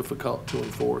most difficult to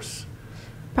enforce?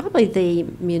 Probably the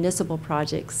municipal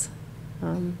projects,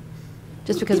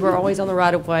 just because we're always on the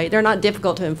right of way. They're not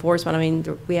difficult to enforce, but I mean,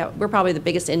 we're probably the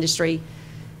biggest industry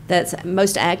that's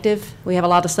most active. We have a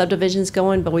lot of subdivisions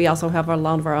going, but we also have a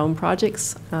lot of our own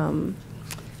projects. Our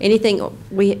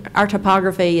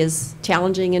topography is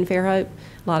challenging in Fairhope,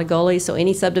 a lot of gullies, so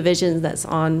any subdivision that's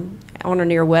on or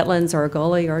near wetlands or a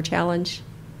gully are a challenge.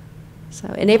 So,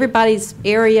 and everybody's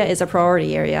area is a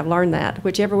priority area. I've learned that.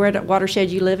 Whichever watershed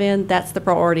you live in, that's the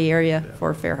priority area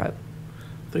for Fairhope.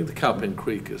 I think the Cowpen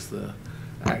Creek is the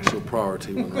actual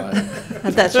priority one, right?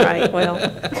 That's right. Well,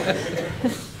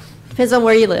 depends on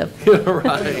where you live. Yeah,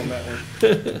 right.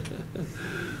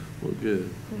 Well, good.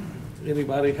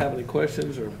 Anybody have any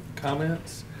questions or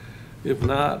comments? If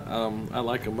not, I'd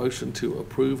like a motion to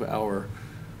approve our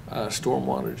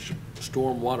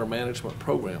stormwater management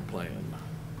program plan.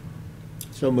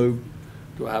 So moved.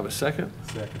 Do I have a second?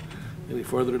 Second. Any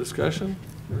further discussion?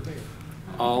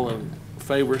 All in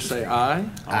favor say aye.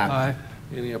 Aye.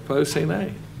 Any opposed say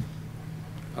nay.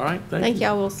 All right, thank you. Thank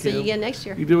y'all. We'll see you Kim. again next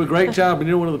year. You do a great job, and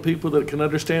you're one of the people that can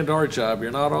understand our job.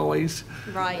 You're not always,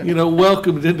 Right. you know,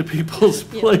 welcomed into people's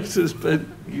Yeah. places, but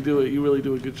you really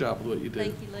do a good job with what you do.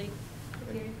 Thank you, Lee.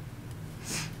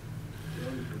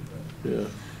 Yeah.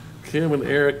 Kim and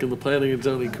Eric and the Planning and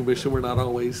Zoning Commission were not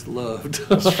always loved.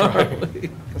 That's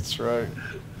right. That's right.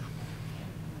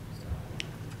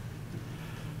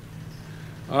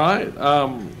 All right,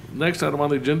 next item on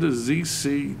the agenda is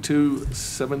ZC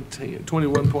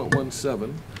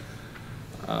 21.17.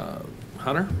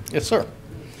 Hunter? Yes, sir.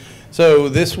 So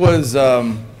this was,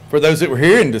 for those that were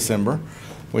here in December,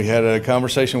 we had a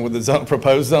conversation with the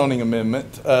proposed zoning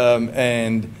amendment,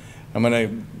 and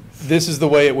this is the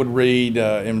way it would read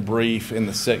in brief in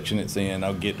the section it's in.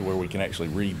 I'll get to where we can actually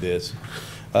read this.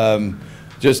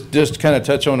 Just kind of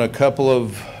touch on a couple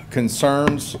of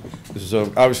concerns. This is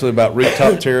obviously about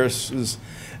rooftop terraces,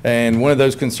 and one of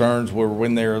those concerns were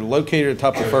when they're located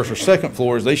atop the first or second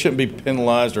floors, they shouldn't be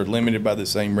penalized or limited by the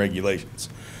same regulations.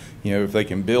 You know, if they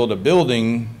can build a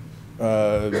building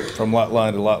from lot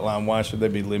line to lot line, why should they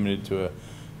be limited to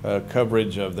a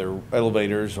coverage of their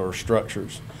elevators or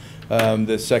structures?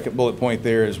 The second bullet point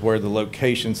there is where the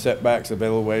location setbacks of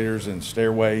elevators and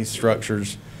stairways,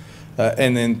 structures.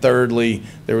 And then thirdly,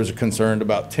 there was a concern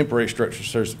about temporary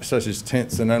structures such as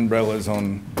tents and umbrellas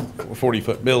on a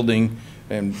 40-foot building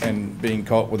and being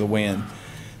caught with the wind.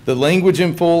 The language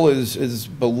in full is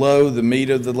below the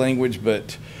meat of the language,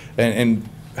 but and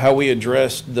how we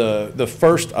addressed the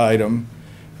first item,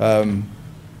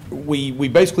 we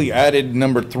basically added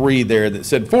number 3 there that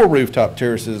said for rooftop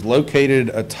terraces located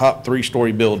atop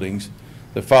 3-story buildings,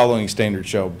 the following standards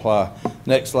shall apply.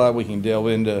 Next slide, we can delve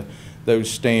into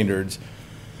those standards.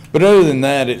 But other than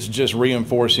that, it's just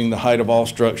reinforcing the height of all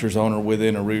structures on or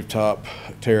within a rooftop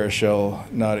terrace shall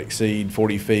not exceed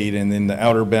 40 feet, and then the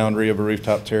outer boundary of a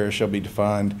rooftop terrace shall be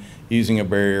defined using a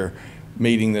barrier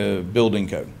meeting the building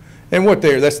code. And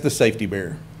that's the safety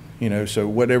barrier. You know, so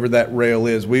whatever that rail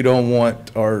is, we don't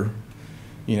want our,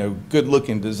 you know,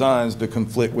 good-looking designs to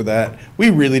conflict with that. We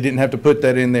really didn't have to put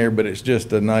that in there, but it's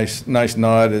just a nice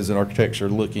nod as an architecture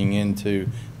looking into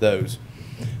those.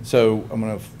 So I'm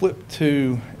going to flip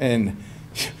to, and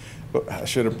I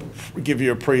should have give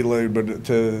you a prelude, but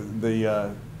to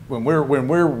the when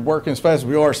we're working as fast as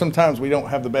we are, sometimes we don't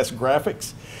have the best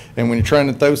graphics, and when you're trying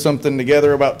to throw something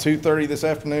together about 2:30 this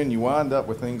afternoon, you wind up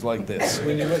with things like this.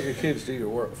 When you let your kids do your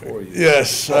work for you.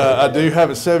 Yes, I do have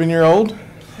a 7-year-old.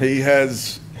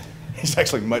 He's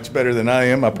actually much better than I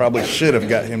am. I probably should have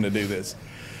got him to do this.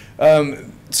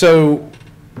 So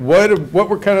what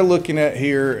we're kind of looking at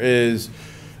here is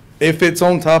if it's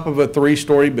on top of a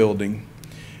 3-story building,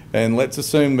 and let's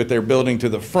assume that they're building to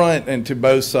the front and to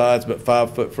both sides, but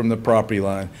 5 foot from the property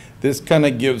line. This kind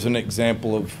of gives an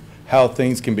example of how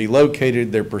things can be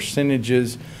located, their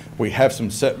percentages. We have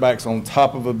some setbacks on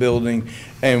top of a building,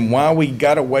 and why we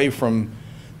got away from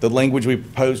the language we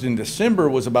proposed in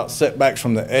December was about setbacks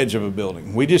from the edge of a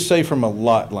building. We just say from a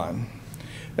lot line.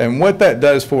 And what that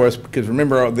does for us, because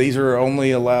remember, these are only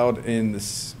allowed in the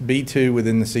B2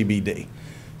 within the CBD.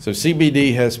 So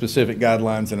CBD has specific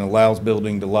guidelines and allows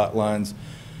building to lot lines.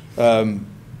 You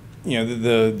know,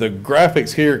 the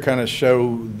graphics here kind of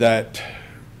show that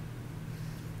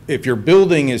if your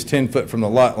building is 10 foot from the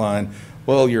lot line,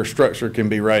 well, your structure can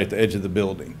be right at the edge of the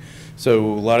building. So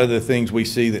a lot of the things we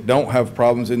see that don't have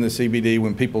problems in the CBD,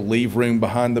 when people leave room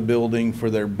behind the building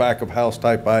for their back of house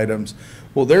type items,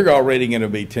 well, they're already going to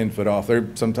be 10 foot off. They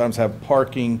sometimes have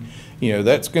parking. You know,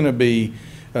 that's going to be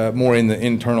more in the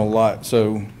internal lot,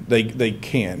 so they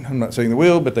can. I'm not saying they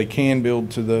will, but they can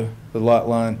build to the lot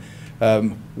line.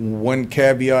 One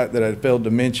caveat that I failed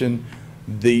to mention,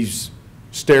 these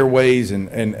stairways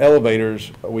and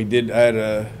elevators, we did add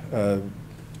a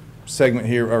segment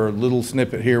here, or a little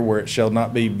snippet here, where it shall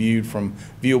not be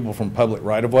viewable from public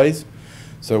right-of-ways.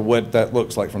 So what that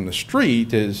looks like from the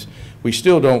street is we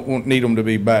still don't need them to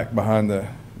be back behind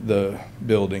the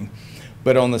building.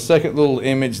 But on the second little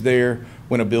image there,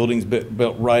 when a building's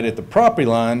built right at the property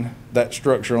line, that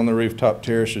structure on the rooftop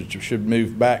terrace should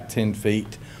move back 10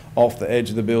 feet off the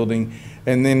edge of the building.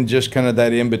 And then just kind of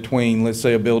that in between, let's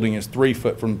say a building is 3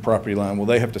 foot from the property line. Well,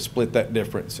 they have to split that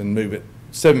difference and move it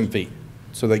 7 feet.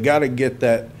 So they got to get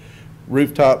that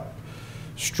rooftop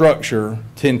structure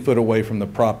 10 foot away from the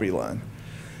property line.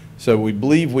 So we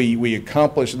believe we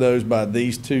accomplished those by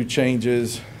these 2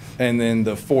 changes. And then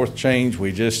the 4th change,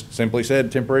 we just simply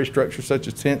said temporary structures such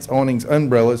as tents, awnings,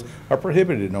 umbrellas are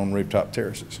prohibited on rooftop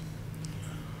terraces.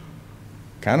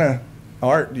 Kind of,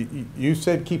 Art, you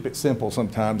said keep it simple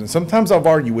sometimes, and sometimes I've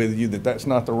argued with you that that's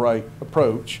not the right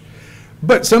approach.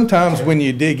 But sometimes when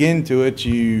you dig into it,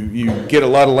 you get a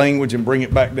lot of language and bring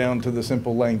it back down to the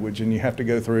simple language, and you have to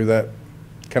go through that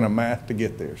kind of math to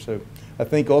get there. So I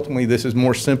think ultimately this is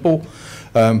more simple.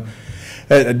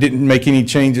 I didn't make any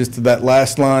changes to that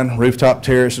last line. Rooftop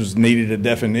terraces needed a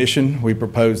definition. We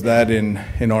proposed that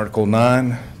in Article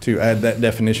 9 to add that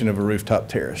definition of a rooftop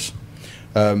terrace.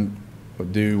 I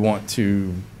do want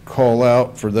to call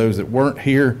out for those that weren't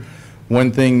here,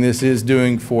 one thing this is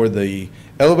doing for the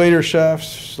elevator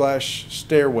shafts /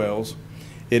 stairwells,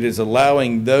 it is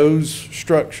allowing those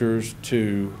structures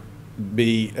to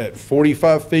be at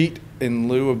 45 feet in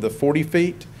lieu of the 40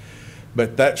 feet,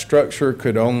 but that structure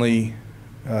could only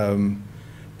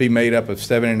be made up of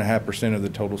 7.5% of the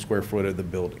total square foot of the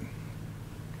building.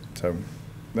 So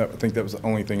I think that was the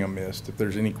only thing I missed. If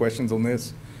there's any questions on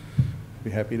this, I'd be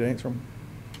happy to answer them.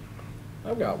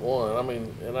 I've got one. I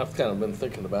mean, and I've kind of been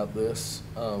thinking about this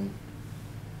a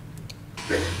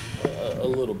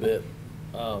little bit.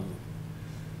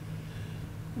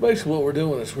 Basically, what we're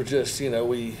doing is we're just,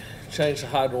 we changed the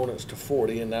height ordinance to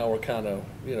 40, and now we're kind of,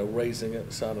 raising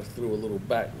it, kind of through a little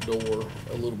back door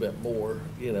a little bit more,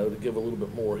 to give a little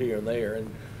bit more here and there,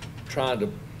 and trying to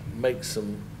make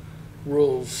some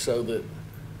rules so that,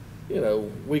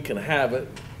 we can have it.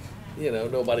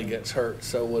 Nobody gets hurt,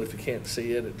 so what if you can't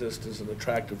see it? It just is an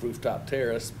attractive rooftop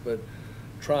terrace, but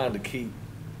trying to keep,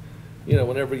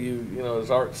 whenever you, as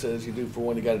Art says, you do for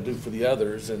one, you got to do for the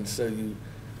others, and so you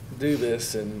do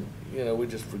this, and, we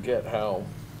just forget how,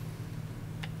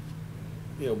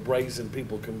 brazen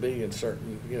people can be in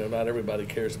certain, not everybody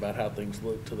cares about how things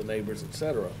look to the neighbors, et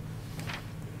cetera.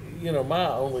 My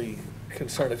only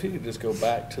concern, if you could just go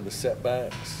back to the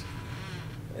setbacks,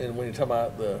 and when you're talking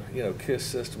about the, KISS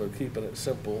system of keeping it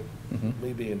simple,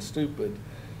 me being stupid,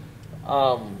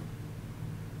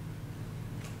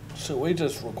 so we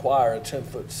just require a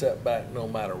 10-foot setback no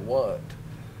matter what,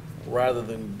 rather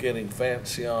than getting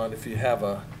fancy on if you have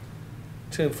a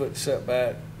 10-foot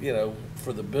setback,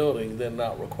 for the building, then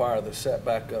not require the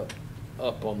setback up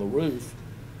on the roof.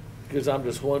 Because I'm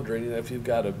just wondering, if you've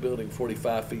got a building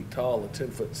 45 feet tall, a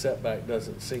 10-foot setback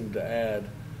doesn't seem to add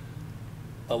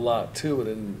a lot to it,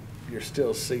 and you're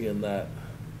still seeing that,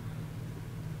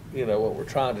 what we're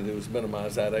trying to do is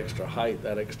minimize that extra height,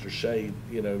 that extra shade,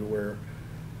 to where,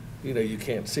 you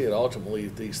can't see it. Ultimately,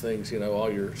 if these things,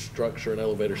 all your structure and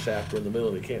elevator shaft are in the middle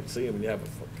and you can't see them, and you have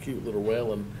a cute little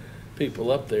railing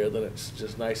people up there, then it's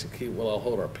just nice and cute. Well, I'll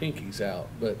hold our pinkies out,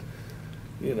 but,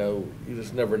 you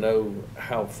just never know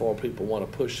how far people want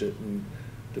to push it, and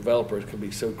developers can be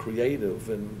so creative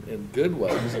in good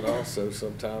ways, and also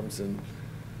sometimes in,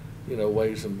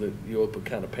 ways in that you open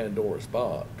kind of Pandora's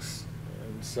box.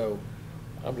 And so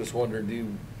I'm just wondering, do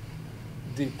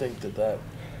you think that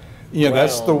Yeah,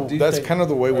 that's kind of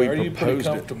the way we are you pretty proposed it.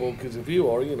 comfortable? Because if you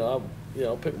are,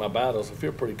 I'll pick my battles. If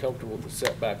you're pretty comfortable with the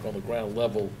setback on the ground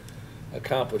level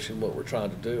accomplishing what we're trying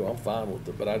to do, I'm fine with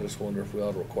it, but I just wonder if we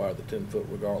ought to require the 10-foot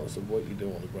regardless of what you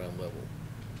do on the ground level.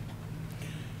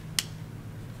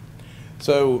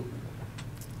 So,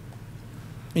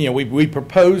 we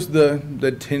proposed the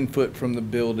 10-foot from the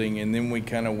building, and then we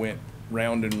kind of went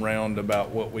round and round about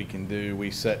what we can do.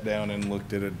 We sat down and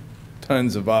looked at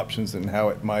tons of options and how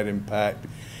it might impact.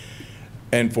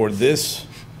 And for this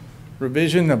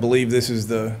revision, I believe this is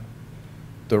the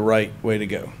right way to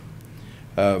go.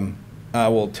 I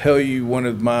will tell you one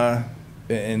of my,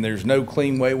 and there's no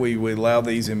clean way we allow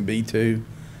these in B2.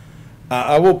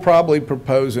 I will probably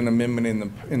propose an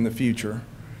amendment in the future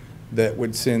that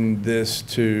would send this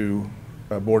to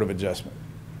a Board of Adjustment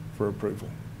for approval.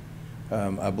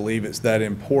 I believe it's that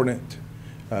important.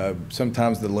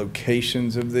 Sometimes the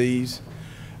locations of these,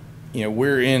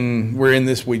 we're in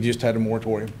this, we just had a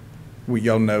moratorium.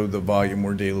 Y'all know the volume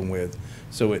we're dealing with.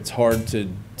 So it's hard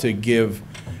to give,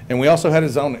 and we also had a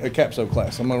CAPSO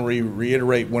class. I'm going to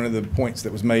reiterate one of the points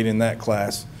that was made in that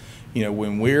class.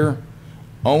 When we're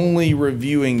only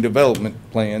reviewing development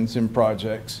plans and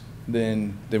projects,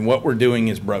 then what we're doing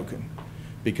is broken.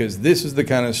 Because this is the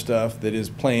kind of stuff that is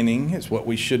planning, it's what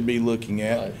we should be looking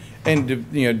at, right. And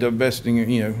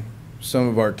divesting, some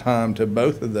of our time to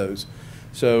both of those.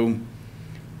 So,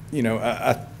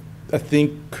 I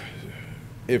think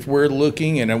if we're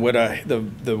looking, and what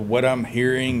I'm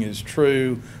hearing is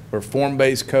true, where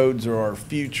form-based codes are our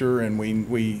future, and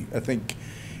I think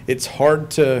it's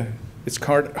hard to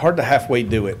halfway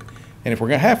do it. And if we're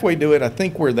going to halfway do it, I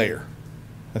think we're there.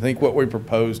 I think what we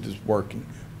proposed is working,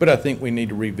 but I think we need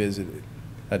to revisit it.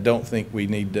 I don't think we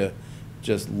need to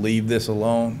just leave this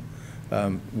alone.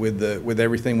 With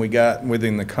everything we got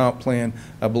within the comp plan,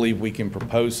 I believe we can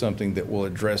propose something that will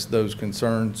address those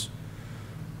concerns.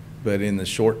 But in the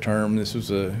short term, this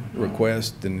was a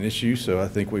request and an issue, so I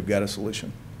think we've got a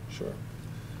solution. Sure.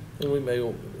 And we may,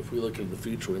 if we look into the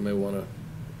future, we may want to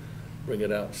bring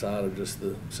it outside of just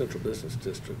the central business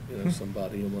district.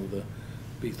 Somebody in one of the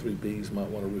B3Bs might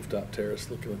want a rooftop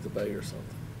terrace looking at the bay or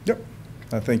something. Yep.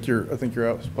 I think you're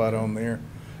out spot on there.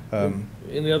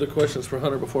 Any other questions for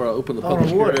Hunter before I open the public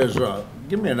hearing? What is,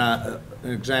 give me an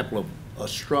example of a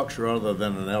structure other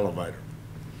than an elevator.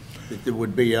 that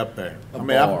would be up there? A I mean,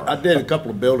 bar. I did a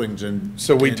couple of buildings and.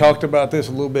 So we and- talked about this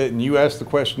a little bit, and you asked the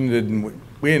question, didn't we?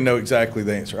 We didn't know exactly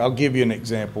the answer. I'll give you an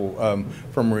example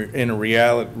in a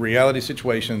reality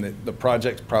situation that the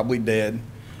project's probably dead.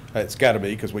 It's got to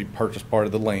be because we purchased part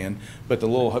of the land. But the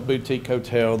little boutique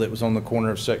hotel that was on the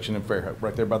corner of Section and Fairhope,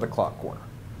 right there by the clock corner.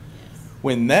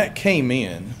 When that came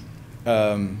in,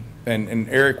 and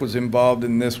Eric was involved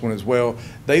in this one as well,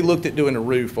 they looked at doing a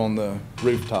roof on the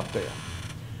rooftop there.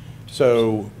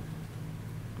 So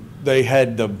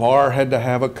the bar had to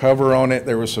have a cover on it.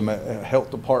 There was some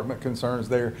health department concerns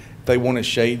there. They want a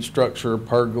shade structure,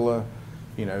 pergola,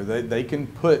 they can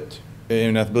put,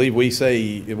 and I believe we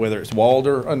say whether it's walled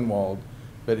or unwalled,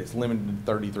 but it's limited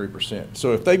to 33%.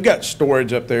 So if they've got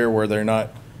storage up there where they're not,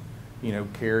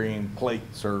 carrying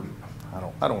plates or,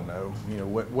 I don't know,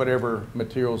 whatever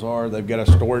materials are, they've got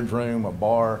a storage room, a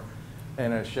bar,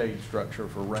 and a shade structure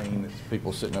for rain that's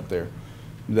people sitting up there,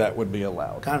 that would be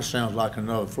allowed. Kind of sounds like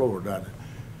another floor, doesn't it?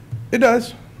 It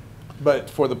does, but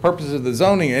for the purposes of the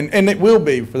zoning, and it will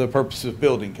be for the purpose of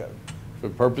building code. For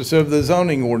the purpose of the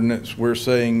zoning ordinance, we're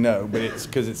saying no, but it's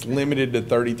because it's limited to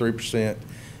 33%.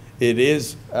 It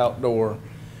is outdoor.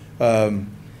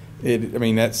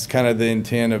 That's kind of the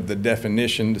intent of the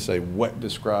definition, to say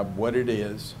describe what it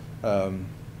is. And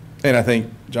I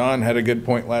think John had a good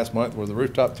point last month where the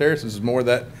rooftop terraces is more of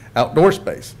that outdoor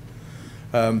space.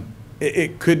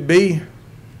 It could be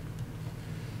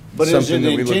But is it something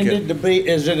that we look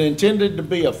at. intended to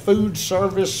be a food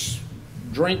service,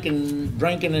 drinking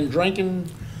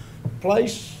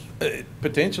place?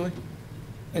 Potentially.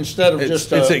 Instead of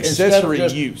just a. It's instead of accessory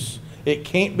just- use. It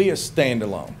can't be a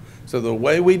standalone. So the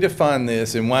way we define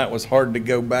this and why it was hard to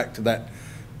go back to that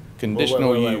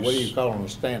conditional Wait, use. what are you calling a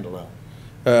standalone?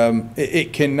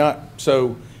 It cannot,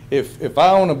 so if I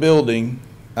own a building,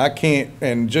 I can't,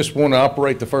 and just want to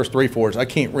operate the first 3 floors, I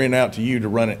can't rent out to you to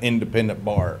run an independent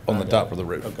bar on the top of the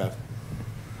roof. Okay.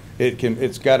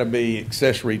 It's got to be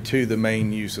accessory to the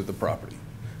main use of the property.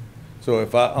 So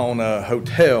if I own a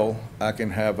hotel, I can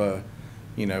have a,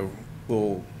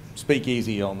 little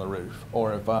speakeasy on the roof.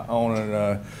 Or if I own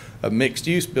a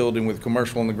mixed-use building with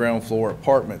commercial on the ground floor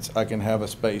apartments, I can have a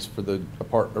space for the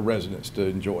residents to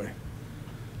enjoy.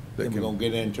 Then we're gonna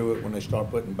get into it when they start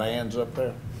putting bands up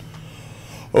there?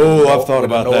 Oh, I've thought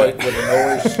about that. With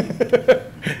the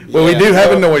noise? Well, we do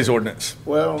have a noise ordinance.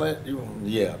 Well,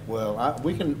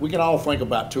 we can all think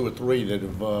about 2 or 3 that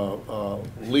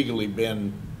have legally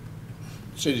been,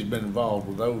 city's been involved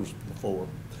with those before.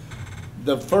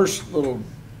 The first little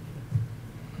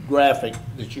graphic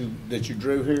that you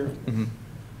drew here, Mm-hmm.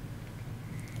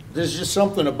 there's just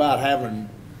something about having,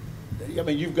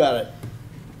 you've got it,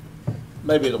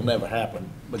 maybe it'll never happen,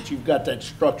 but you've got that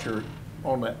structure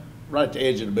on that, right at the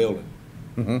edge of the building.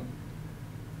 Mm-hmm.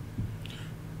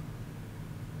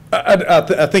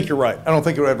 I think you're right. I don't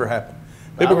think it'll ever happen.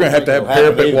 People are going to have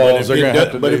parapet walls. They're going to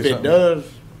have to do something. But if it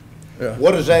does, Yeah.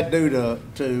 what does that do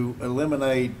to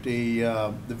eliminate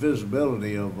the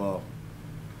visibility of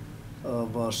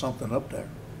something up there?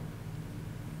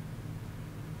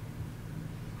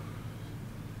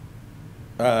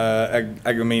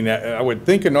 I would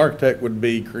think an architect would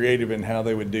be creative in how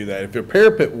they would do that. If a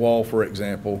parapet wall, for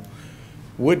example,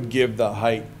 would give the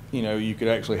height, you could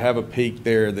actually have a peak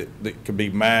there that could be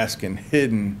masked and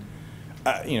hidden.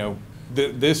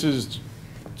 This is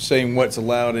saying what's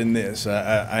allowed in this.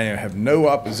 I have no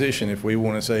opposition if we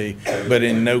want to say, but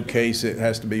in no case it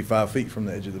has to be 5 feet from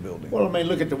the edge of the building. Well,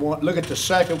 look at the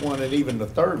second one and even the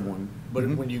third one. But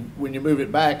Mm-hmm. when you move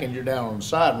it back and you're down on the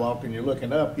sidewalk and you're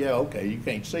looking up, yeah, okay, you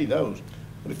can't see those.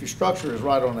 But if your structure is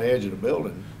right on the edge of the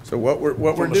building, So what we're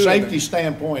from doing a safety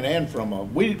standpoint and from a,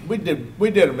 we did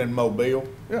them in Mobile.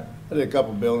 Yeah. I did a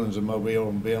couple buildings in Mobile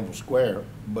and Benville Square,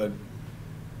 but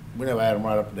we never had them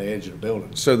right up to the edge of the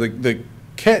building. So the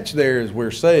catch there is we're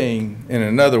saying, in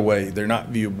another way, they're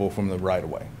not viewable from the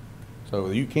right-of-way. So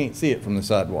you can't see it from the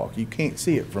sidewalk. You can't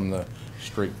see it from the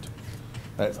street.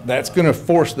 That's going to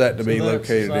force that to be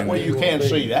located in. Well, you can't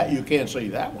see that. You can't see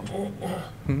that one.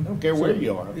 I don't care where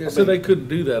you are. Yeah, so they couldn't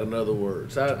do that, in other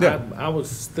words. I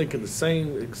was thinking the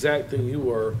same exact thing you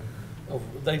were.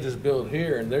 They just build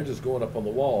here and they're just going up on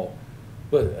the wall.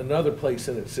 But another place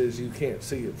in it says you can't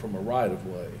see it from a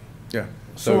right-of-way. Yeah.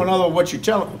 So in other words, what you're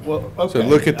telling, well, okay. So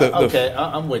look at the. Okay,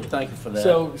 I'm with, thank you for that.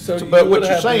 But what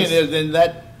you're saying is then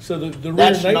that. So the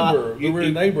that's rear not- neighbor, the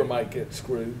rear neighbor might get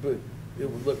screwed, but it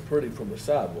would look pretty from the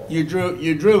sidewalk. You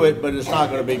drew it, but it's not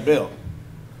gonna be built.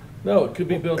 No, it could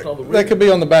be built on the rear. That could be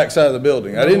on the back side of the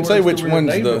building. I didn't say In other which words, one's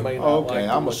rear neighbor the. may not Okay, like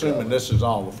to I'm look assuming up. this is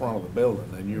all the front of the building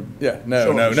and you're. Yeah,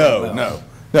 showing us something else.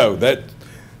 no.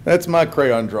 That's my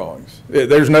crayon drawings.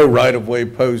 There's no right-of-way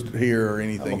post here or I'm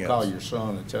anything gonna call else. your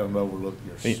son and tell him to overlook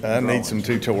your I need some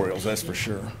drawings. tutorials, that's for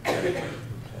sure.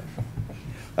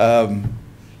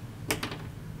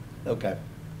 Okay.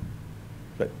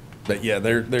 But yeah,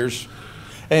 there's,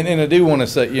 and I do want to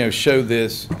say, show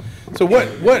this. So what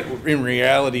in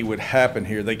reality would happen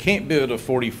here? They can't build a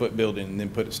 40-foot building and then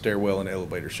put a stairwell and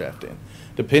elevator shaft in.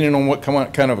 Depending on what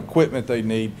kind of equipment they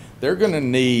need, they're going to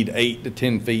need 8 to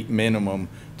 10 feet minimum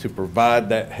to provide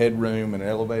that headroom and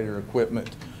elevator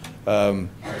equipment.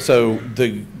 So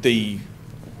the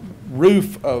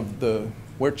roof of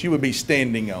what you would be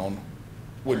standing on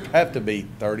would have to be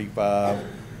 35,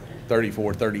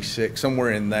 34, 36,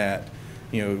 somewhere in that,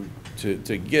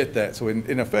 to get that. So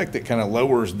in effect, it kind of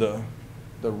lowers the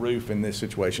roof in this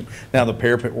situation. Now, the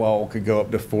parapet wall could go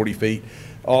up to 40 feet.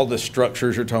 All the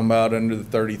structures you're talking about under the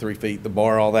 33 feet, the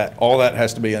bar, all that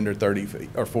has to be under 30 feet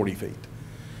or 40 feet.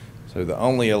 So the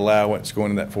only allowance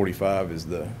going to that 45 is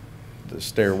the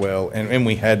stairwell. And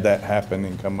we had that happen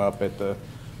and come up at the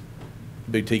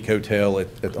boutique hotel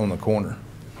on the corner.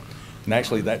 And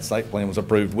actually, that site plan was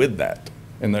approved with that.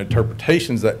 And the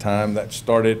interpretations that time, that's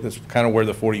kind of where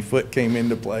the 40-foot came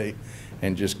into play,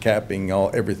 and just capping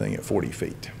everything at 40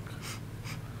 feet.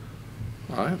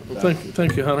 All right, well,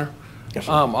 thank you, Hunter. Yes,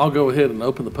 sir. I'll go ahead and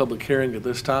open the public hearing at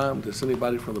this time. Does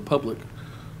anybody from the public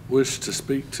wish to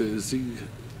speak to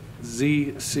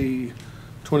ZC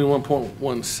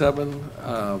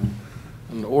 21.17,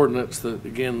 an ordinance that,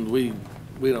 again, we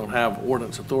don't have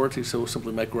ordinance authority, so we'll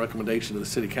simply make a recommendation to the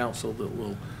city council that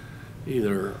will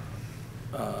either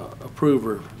approve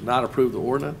or not approve the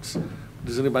ordinance.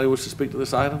 Does anybody wish to speak to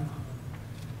this item?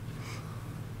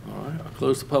 All right, I'll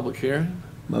close the public hearing.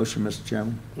 Motion, Mr.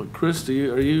 Chairman. Well, Chris,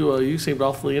 you seemed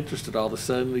awfully interested all of a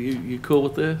sudden. Are you cool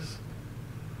with this?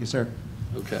 Yes, sir.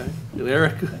 Okay. And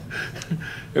Eric,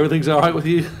 everything's all right with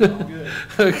you? Good.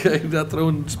 Okay, you're not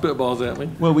throwing spitballs at me.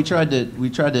 Well, we tried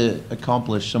to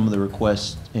accomplish some of the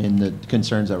requests and the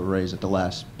concerns that were raised at the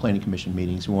last planning commission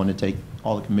meetings. We wanted to take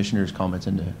all the commissioners' comments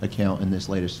into account in this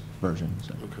latest version.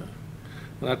 So. Okay.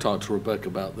 When I talked to Rebecca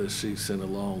about this, she sent a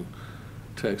long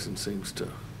text and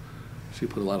she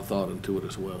put a lot of thought into it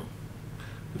as well.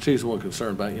 And she's the one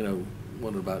concerned about,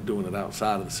 wondering about doing it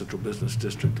outside of the central business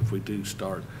district if we do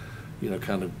start,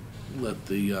 kind of let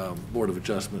the Board of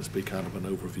Adjustments be kind of an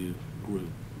overview group.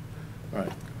 All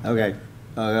right. Okay.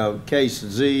 Case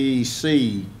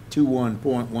ZC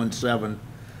 21.17,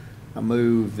 I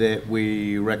move that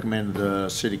we recommend the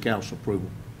city council approval.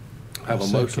 Have a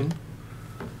motion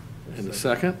and a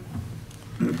second.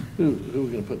 Who are we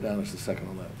going to put down as the second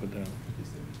on that? Put down.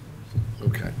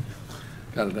 Okay.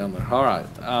 Got it down there. All right.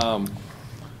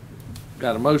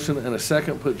 Got a motion and a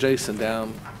second. Put Jason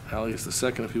down. Allie is the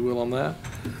second, if you will, on that.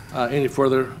 Any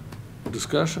further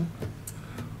discussion?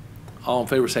 All in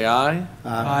favor say aye.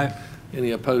 Aye. Any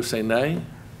opposed say nay.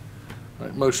 All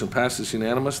right, motion passes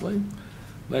unanimously.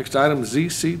 Next item,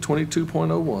 ZC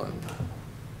 22.01.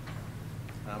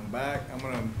 I'm back.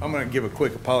 I'm gonna give a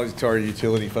quick apology to our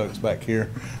utility folks back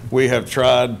here. We have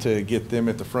tried to get them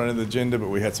at the front of the agenda, but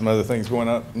we had some other things going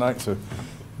on tonight, so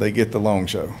they get the long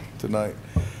show tonight.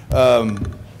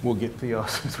 We'll get to y'all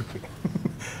since we can.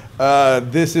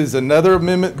 This is another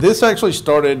amendment. This actually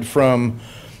started from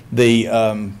the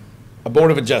a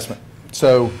Board of Adjustment.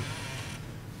 So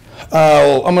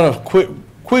I'm going to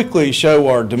quickly show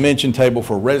our dimension table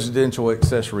for residential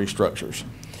accessory structures.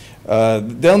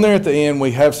 Down there at the end,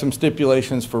 we have some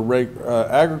stipulations for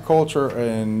agriculture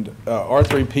and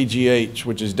R3 PGH,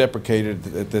 which is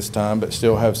deprecated at this time, but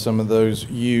still have some of those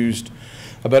used.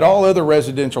 But all other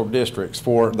residential districts,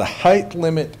 for the height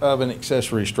limit of an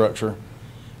accessory structure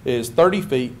is 30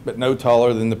 feet, but no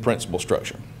taller than the principal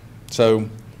structure. So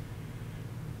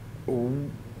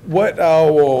what I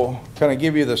will kind of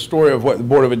give you the story of what the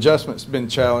Board of Adjustment's been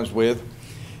challenged with.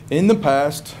 In the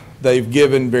past, they've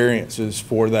given variances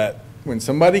for that. When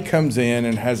somebody comes in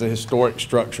and has a historic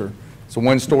structure, it's a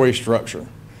one-story structure,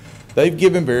 they've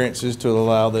given variances to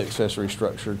allow the accessory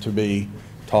structure to be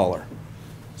taller.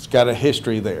 It's got a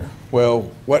history there. Well,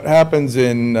 what happens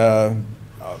in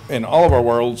all of our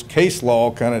worlds, case law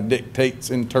kind of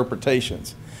dictates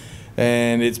interpretations.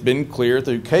 And it's been clear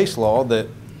through case law that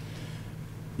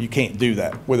you can't do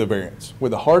that with a variance.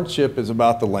 With a hardship is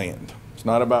about the land. It's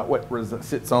not about what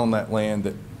sits on that land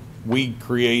that we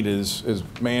create as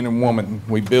man and woman.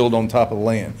 We build on top of the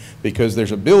land. Because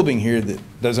there's a building here that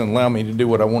doesn't allow me to do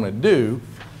what I want to do,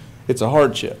 it's a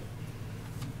hardship.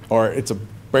 Or it's a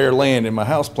bare land and my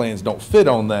house plans don't fit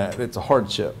on that, it's a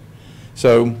hardship.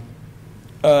 So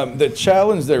the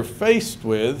challenge they're faced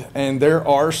with, and there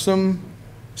are some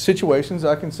situations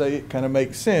I can say it kind of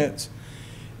makes sense,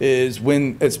 is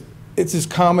when it's as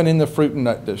common in the fruit and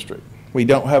nut district. We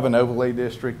don't have an overlay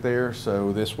district there,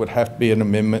 so this would have to be an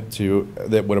amendment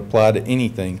that would apply to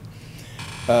anything.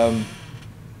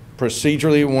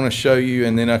 Procedurally, I want to show you,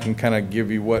 and then I can kind of give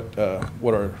you what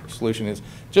our solution is.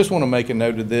 Just want to make a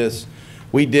note of this.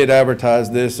 We did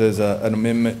advertise this as an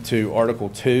amendment to Article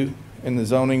 2 in the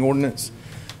zoning ordinance.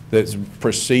 That's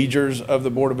procedures of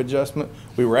the Board of Adjustment.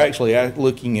 We were actually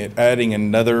looking at adding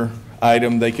another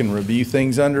item they can review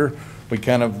things under. We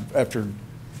kind of, after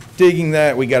digging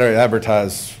that, we got to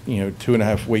advertise,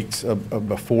 2.5 weeks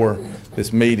before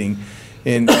this meeting.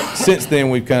 And since then,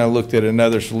 we've kind of looked at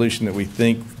another solution that we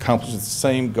think accomplishes the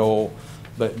same goal,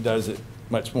 but does it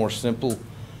much more simple.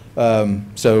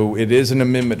 So it is an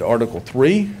amendment to Article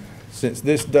 3. Since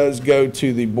this does go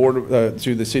to the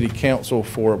to the City Council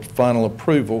for final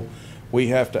approval, we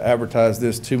have to advertise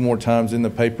this 2 more times in the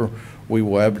paper. We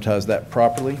will advertise that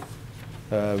properly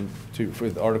for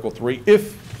Article 3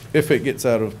 if it gets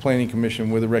out of Planning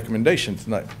Commission with a recommendation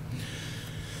tonight.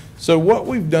 So what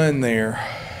we've done there,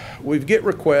 we get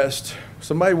requests,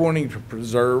 somebody wanting to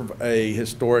preserve a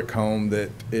historic home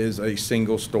that is a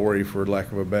single story, for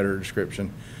lack of a better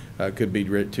description. Could be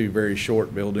 2 very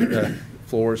short building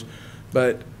floors,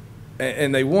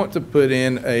 and they want to put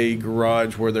in a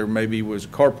garage where there maybe was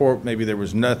carport, maybe there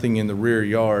was nothing in the rear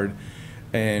yard,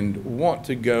 and want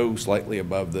to go slightly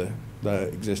above the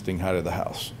existing height of the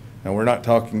house. Now, we're not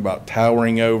talking about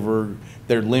towering over.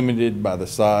 They're limited by the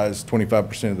size,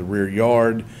 25% of the rear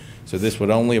yard, so this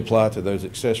would only apply to those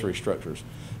accessory structures.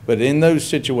 But in those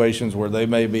situations where they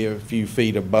may be a few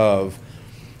feet above,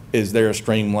 is there a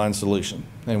streamlined solution?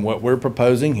 And what we're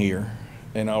proposing here,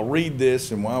 and I'll read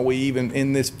this, and why we even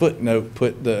in this footnote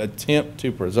put the attempt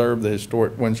to preserve the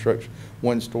historic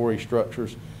one-story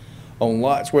structures on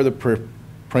lots where the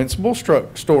principal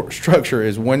structure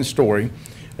is 1 story.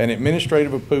 An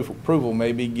administrative approval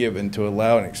may be given to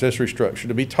allow an accessory structure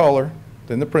to be taller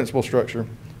than the principal structure,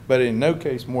 but in no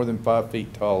case more than 5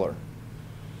 feet taller.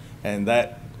 And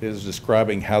that is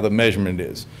describing how the measurement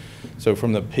is. So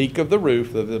from the peak of the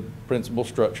roof of the principal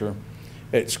structure,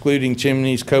 excluding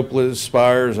chimneys, cupolas,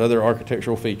 spires, other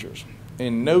architectural features.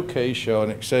 In no case shall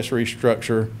an accessory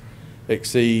structure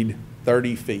exceed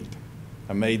 30 feet.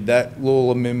 I made that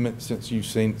little amendment since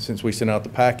we sent out the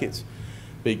packets,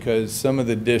 because some of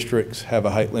the districts have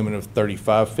a height limit of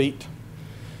 35 feet.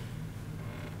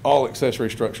 All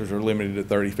accessory structures are limited to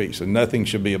 30 feet, so nothing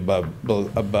should be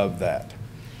above that.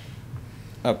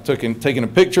 I've taken a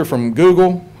picture from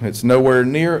Google. It's nowhere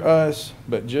near us,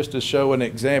 but just to show an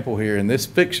example here, in this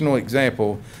fictional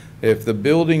example, if the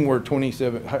building was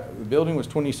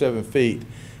 27 feet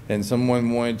and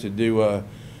someone wanted to do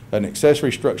an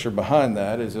accessory structure behind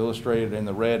that, as illustrated in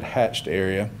the red hatched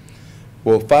area,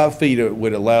 well, 5 feet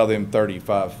would allow them 32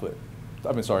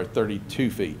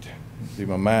 feet. Do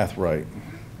my math right.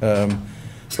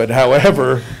 But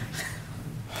however,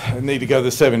 I need to go to the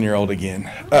 7-year-old again.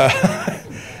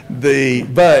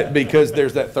 But because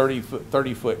there's that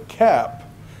 30-foot cap,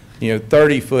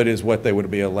 30 foot is what they would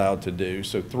be allowed to do,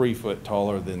 so 3 foot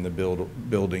taller than the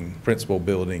principal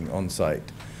building on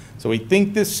site. So we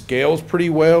think this scales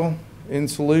pretty well in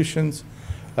solutions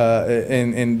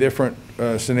in different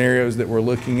scenarios that we're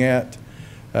looking at.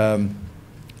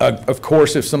 Of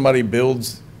course, if somebody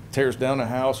tears down a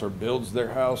house or builds their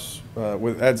house,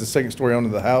 adds a second story onto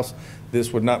the house,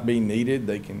 this would not be needed.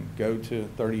 They can go to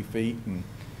 30 feet,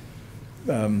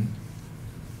 and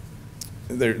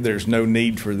there's no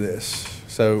need for this.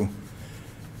 So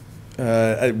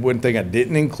one thing I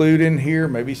didn't include in here,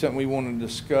 maybe something we want to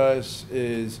discuss,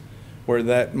 is where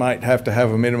that might have to have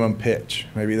a minimum pitch.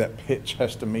 Maybe that pitch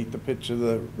has to meet the pitch of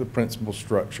the principal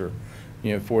structure,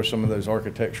 for some of those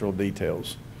architectural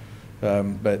details.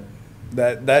 But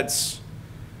that's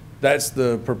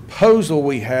the proposal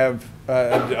we have.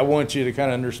 I want you to kind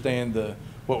of understand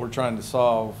what we're trying to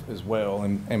solve as well,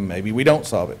 and maybe we don't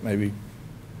solve it. Maybe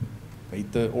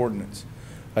meet the ordinance.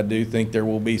 I do think there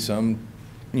will be some,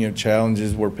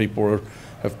 challenges where people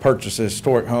have purchased a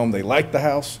historic home. They like the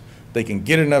house. They can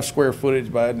get enough square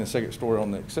footage by adding a second story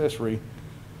on the accessory.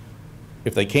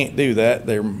 If they can't do that,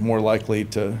 they're more likely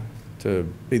to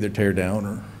either tear down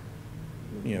or,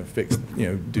 fix,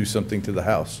 do something to the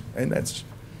house. And that's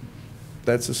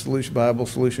a viable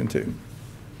solution too.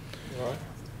 All right.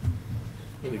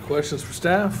 Any questions for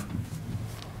staff?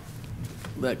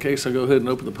 In that case, I'll go ahead and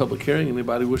open the public hearing.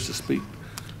 Anybody wish to speak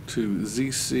to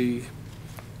ZC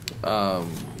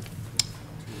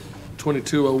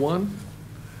 2201?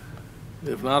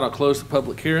 If not, I'll close the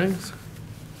public hearings.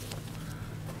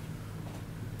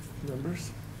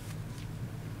 Members?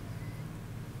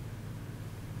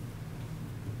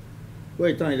 What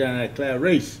do you think down there,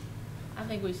 Clarice? I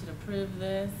think we should approve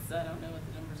this. I don't know what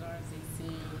the numbers are, ZC.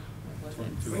 What was it?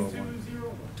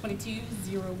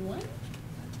 2201.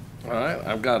 All right,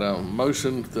 I've got a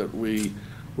motion that we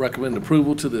recommend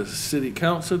approval to the city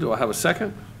council. Do I have a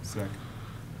second? Second.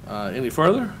 Any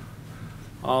further?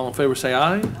 All in favor say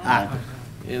aye. Aye.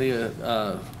 Any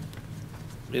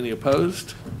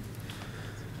opposed?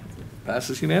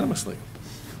 Passes unanimously.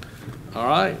 All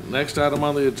right, next item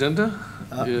on the agenda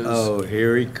is. Oh,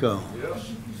 here he comes.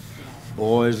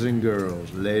 Boys and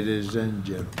girls, ladies and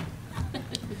gentlemen.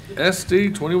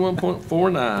 SD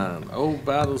 21.49, Old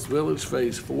Battles Village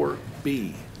Phase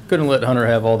 4B. Couldn't let Hunter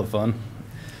have all the fun.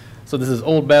 So this is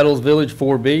Old Battles Village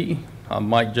 4B. I'm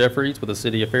Mike Jeffries with the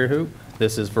City of Fairhope.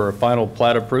 This is for a final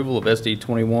plat approval of SD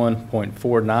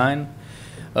 21.49.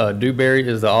 Dewberry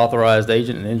is the authorized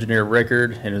agent and engineer of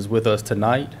record and is with us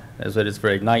tonight. As it is for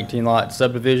a 19-lot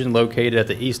subdivision located at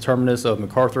the east terminus of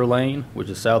MacArthur Lane, which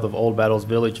is south of Old Battles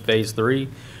Village Phase 3.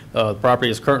 The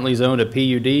property is currently zoned a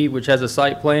PUD, which has a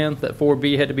site plan that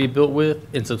 4B had to be built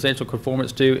with in substantial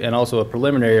conformance to, and also a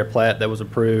preliminary plat that was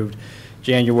approved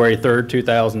January 3rd,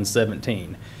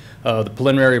 2017. The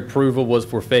preliminary approval was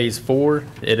for Phase 4.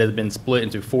 It has been split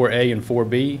into 4A and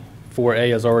 4B.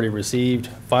 4A has already received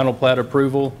final plat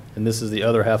approval, and this is the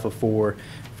other half of 4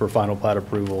 for final plat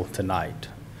approval tonight.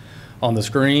 On the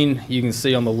screen, you can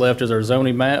see on the left is our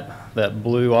zoning map. That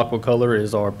blue aqua color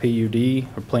is our PUD,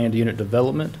 or planned unit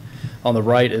development. On the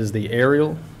right is the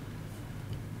aerial.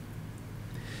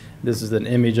 This is an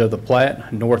image of the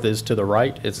plat. North is to the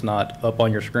right. It's not up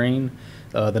on your screen.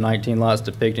 The 19 lots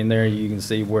depicting there, you can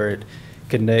see where it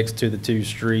connects to the 2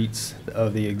 streets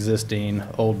of the existing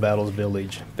Old Battles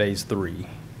Village Phase 3.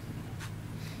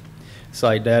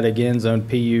 Site data again, zone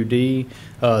PUD,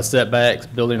 setbacks,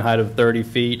 building height of 30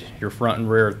 feet, your front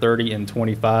and rear 30 and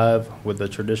 25 with the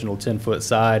traditional 10-foot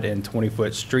side and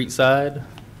 20-foot street side.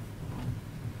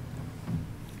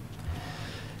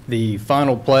 The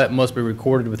final plat must be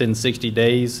recorded within 60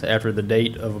 days after the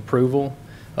date of approval.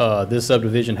 This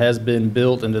subdivision has been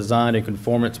built and designed in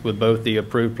conformance with both the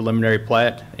approved preliminary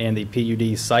plat and the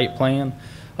PUD site plan.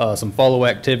 Some follow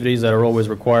activities that are always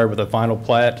required with a final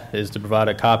plat is to provide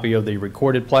a copy of the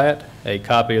recorded plat, a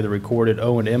copy of the recorded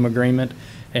O&M agreement,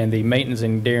 and the maintenance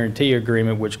and guarantee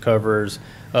agreement, which covers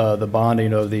the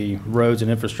bonding of the roads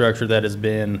and infrastructure that has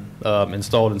been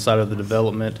installed inside of the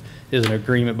development. Is an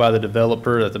agreement by the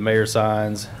developer that the mayor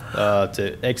signs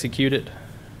to execute it.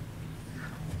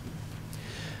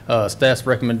 Staff's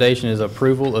recommendation is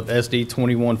approval of SD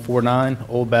 2149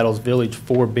 Old Battles Village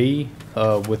 4B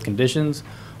with conditions.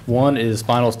 One is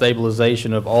final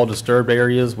stabilization of all disturbed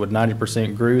areas with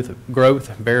 90% growth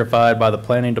verified by the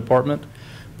planning department.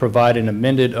 Provide an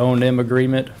amended O&M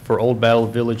agreement for Old Battle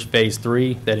Village Phase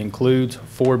 3 that includes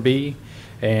 4B.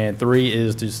 And 3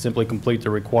 is to simply complete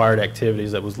the required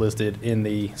activities that was listed in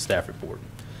the staff report.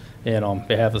 And on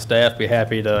behalf of staff, be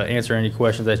happy to answer any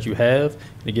questions that you have.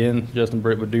 And again, Justin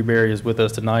Britt with Dewberry is with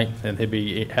us tonight, and he'd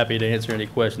be happy to answer any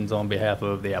questions on behalf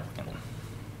of the applicant.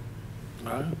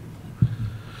 All right.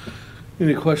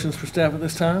 Any questions for staff at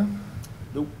this time?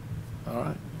 Nope. All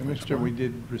right. And Mr. Chair, we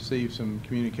did receive some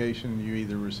communication. You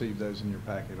either received those in your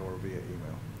packet or via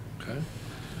email. Okay.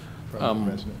 From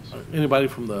the residents. Anybody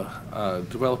from the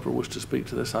developer wish to speak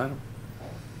to this item?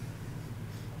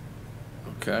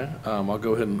 Okay. I'll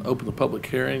go ahead and open the public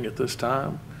hearing at this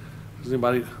time. Does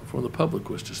anybody from the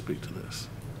public wish to speak to this?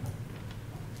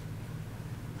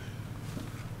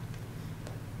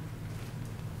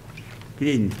 Good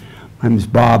evening. My name is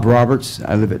Bob Roberts.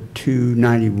 I live at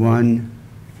 291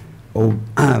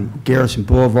 Garrison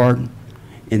Boulevard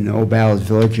in the Old Battles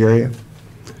Village area.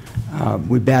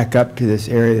 We back up to this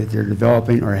area that they're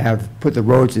developing or have put the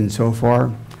roads in so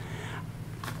far.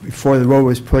 Before the road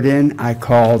was put in, I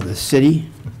called the city,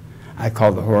 I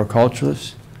called the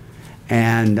horticulturist,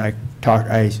 and I talked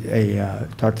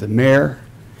to the mayor,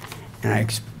 and I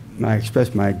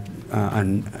expressed my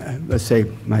let's say,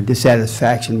 my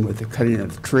dissatisfaction with the cutting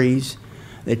of trees.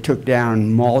 They took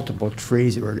down multiple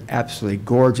trees that were absolutely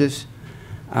gorgeous.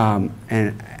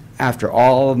 And after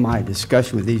all of my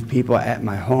discussion with these people at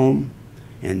my home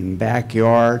and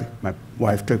backyard, my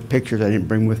wife took pictures I didn't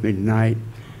bring with me tonight.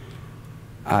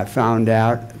 I found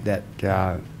out that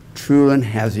Trulin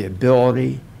has the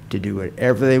ability to do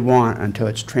whatever they want until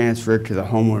it's transferred to the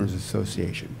homeowners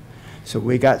association. So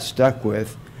we got stuck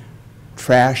with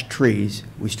trash trees.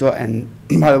 We still, and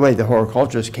by the way, the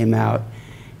horticulturist came out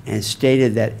and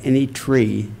stated that any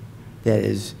tree that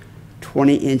is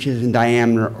 20 inches in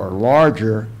diameter or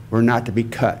larger were not to be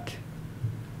cut.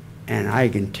 And I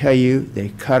can tell you, they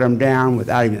cut them down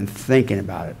without even thinking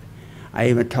about it. I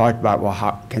even talked about, well,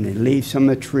 how, can they leave some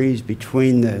of the trees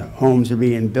between the homes that are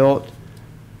being built?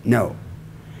 No.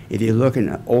 If you look in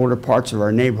the older parts of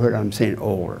our neighborhood, I'm saying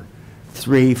older,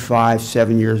 3, 5,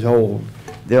 7 years old,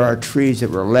 there are trees that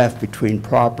were left between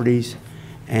properties,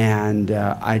 and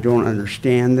I don't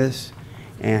understand this.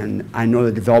 And I know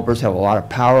the developers have a lot of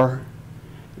power.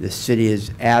 The city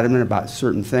is adamant about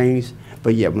certain things,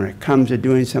 but yet when it comes to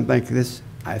doing something like this,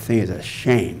 I think it's a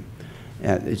shame.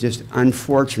 It's just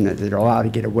unfortunate that they're allowed to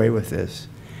get away with this.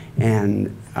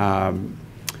 And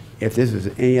if this was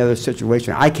any other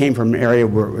situation, I came from an area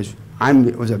where I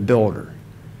was a builder,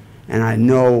 and I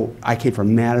know I came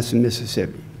from Madison,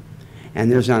 Mississippi,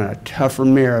 and there's not a tougher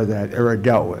mayor that I've ever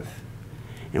dealt with.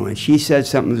 And when she said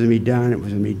something was going to be done, it was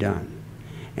going to be done.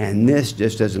 And this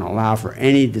just doesn't allow for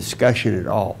any discussion at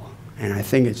all. And I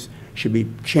think it should be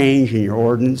changed in your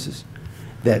ordinances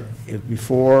that if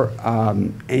before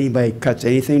anybody cuts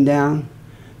anything down,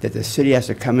 that the city has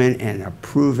to come in and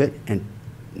approve it and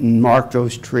mark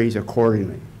those trees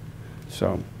accordingly.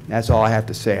 So that's all I have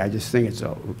to say. I just think it's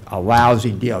a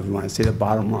lousy deal if you want to see the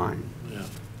bottom line. Yeah.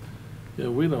 Yeah,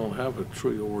 we don't have a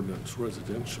tree ordinance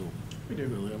residential. We do.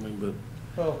 Really, I mean, but.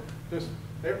 Well, just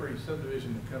every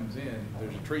subdivision that comes in,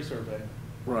 there's a tree survey.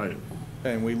 Right.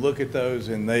 And we look at those,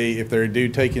 and if they do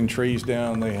taking trees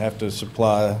down, they have to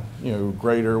supply,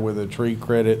 grader with the tree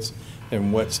credits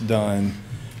and what's done.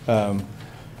 So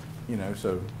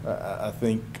I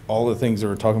think all the things that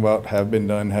we're talking about have been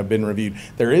done, have been reviewed.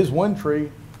 There is one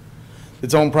tree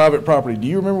that's on private property. Do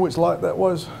you remember which lot that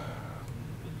was?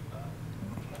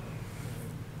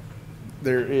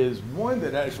 There is one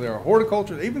that actually our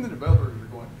horticulture, even the developers are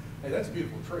going, hey, that's a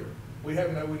beautiful tree. We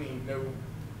have no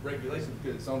regulations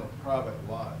because it's on a private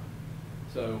lot.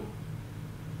 So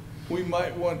we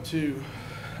might want to,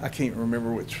 I can't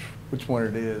remember which one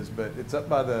it is, but it's up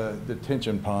by the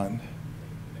detention pond.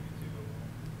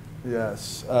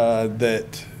 Yes,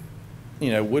 that,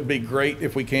 would be great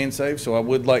if we can save. So I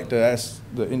would like to ask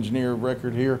the engineer of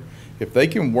record here, if they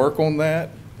can work on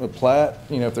that, a plat,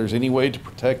 if there's any way to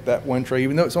protect that one tree,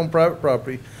 even though it's on private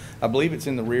property. I believe it's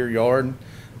in the rear yard,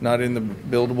 not in the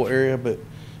buildable area, but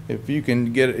if you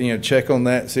can get it, check on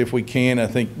that, see if we can. I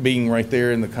think being right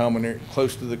there in the common area,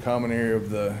 close to the common area of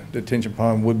the detention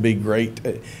pond would be great.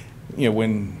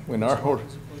 When our,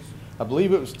 I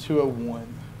believe it was 201.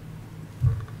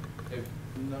 If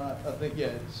not, I think, yeah,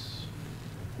 it's.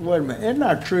 Wait a minute,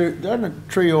 doesn't our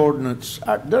tree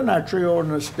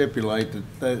ordinance stipulate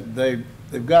that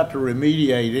they've got to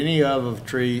remediate any other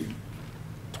tree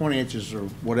 20 inches or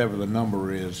whatever the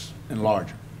number is and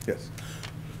larger? Yes.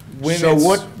 When it's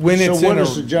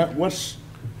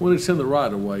in the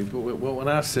right of way, but when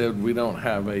I said we don't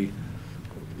have a,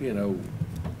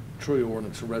 tree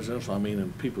ordinance in residential, I mean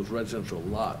in people's residential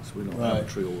lots, we don't have a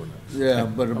tree ordinance. Yeah,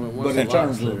 but in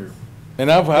terms of. And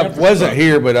I wasn't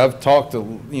here, but I've talked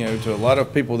to, to a lot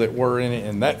of people that were in it,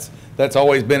 and that's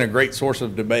always been a great source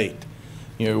of debate.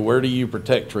 Where do you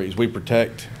protect trees? We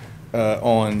protect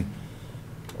on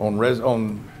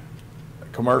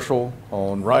commercial,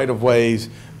 on right-of-ways,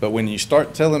 but when you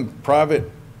start telling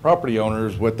private property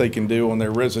owners what they can do on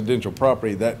their residential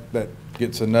property, that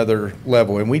gets another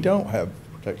level, and we don't have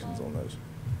protections on those.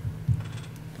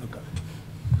 Okay.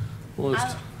 Well,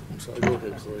 I'm sorry, go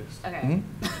ahead, please. Okay.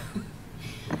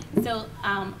 So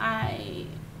I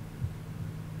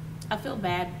feel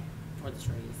bad for the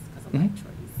trees because I like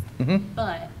trees,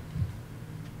 but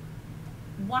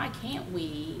why can't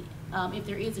we, if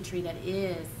there is a tree that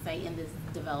is, say, in this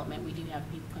development, we do have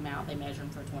people come out, they measure them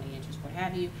for 20 inches, what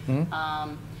have you.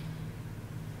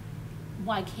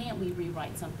 Why can't we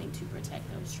rewrite something to protect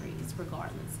those trees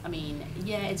regardless? I mean,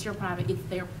 yeah, it's your private,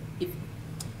 if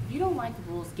you don't like the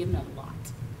rules, get another lot.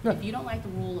 Yeah. If you don't like the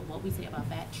rule of what we say about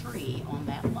that tree on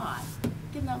that lot,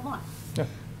 get another lot. Yeah.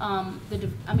 I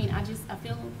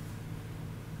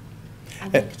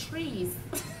like trees.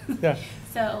 Yeah.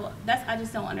 So I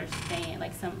just don't understand,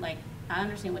 I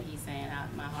understand what he's saying,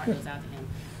 my heart goes out to him.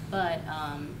 But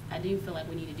I do feel like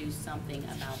we need to do something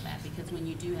about that, because when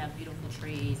you do have beautiful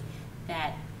trees,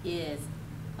 that is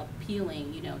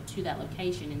appealing, to that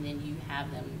location, and then you have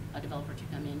a developer to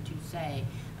come in to say,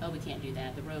 oh, we can't do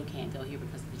that, the road can't go here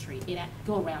because of the tree.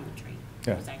 Go around the tree.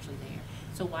 Yeah. It was actually there.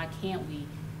 So why can't we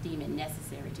deem it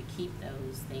necessary to keep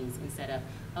those things instead of,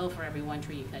 oh, for every one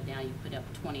tree you cut down, you put up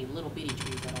 20 little bitty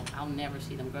trees I'll never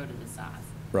see them grow to this size.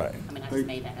 Right. I mean, I just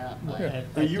made that up. But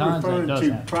are you referring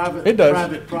to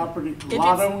private property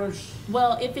lot owners?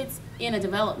 Well, if it's in a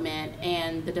development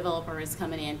and the developer is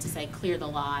coming in to say clear the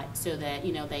lot so that,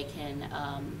 they can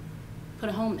put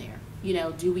a home there. you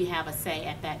know, do we have a say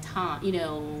at that time, you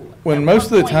know? When at most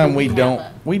of what the point time do we have don't,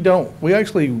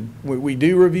 a- we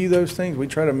do review those things. We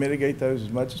try to mitigate those as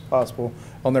much as possible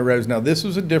on their roads. Now, this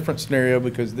was a different scenario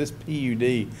because this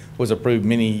PUD was approved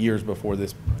many years before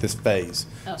this phase.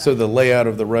 So the layout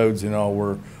of the roads and all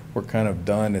were kind of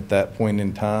done at that point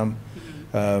in time.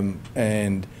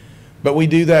 But we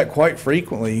do that quite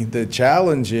frequently. The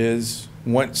challenge is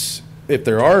if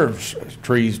there are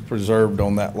trees preserved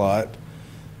on that lot,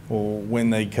 well,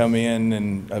 when they come in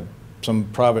and some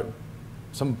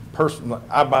person, like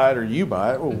I buy it or you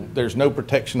buy it, well, there's no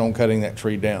protection on cutting that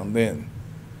tree down then.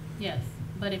 Yes,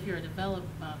 but if you're a developer,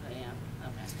 yeah,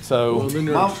 okay. So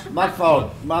My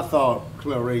thought,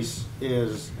 Clarice,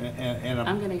 is, and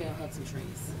I'm gonna go hug some trees.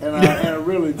 And I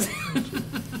really,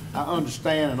 I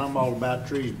understand, and I'm all about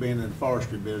trees being in the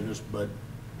forestry business, but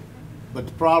the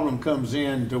problem comes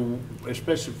in to,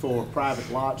 especially for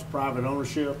private lots, private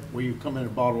ownership, where you come in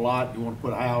and bought a lot, you want to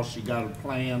put a house, you got a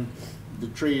plan, the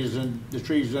tree's in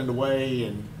the way,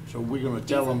 and so we're going to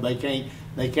tell them they can't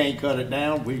cut it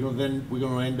down. We're going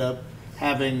to end up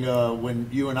having, when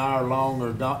you and I are long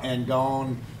or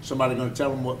gone, somebody going to tell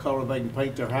them what color they can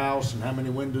paint their house and how many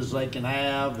windows they can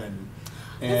have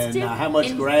and how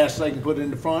much grass they can put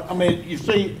in the front. I mean, you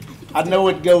see, I know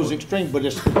it goes extreme, but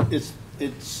it's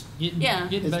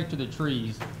Getting back to the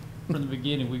trees, from the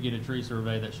beginning, we get a tree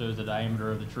survey that shows the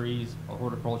diameter of the trees. Our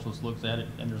horticulturalist looks at it,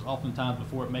 and there's oftentimes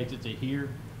before it makes it to here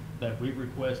that we've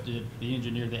requested the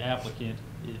engineer, the applicant,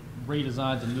 it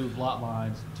redesigns and moves lot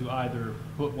lines to either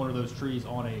put one of those trees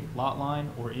on a lot line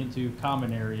or into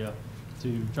common area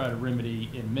to try to remedy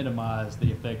and minimize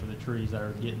the effect of the trees that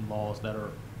are getting lost, that are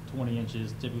 20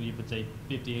 inches. Typically, if it's a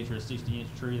 50-inch or a 60-inch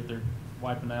tree that they're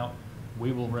wiping out,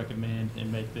 we will recommend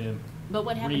and make them But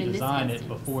what happened in this redesign it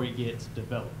instance? before it gets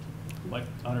developed. Like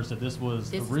Hunter said, this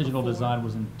This is original before? design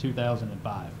was in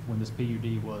 2005 when this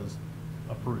PUD was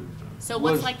approved. So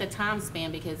what's like the time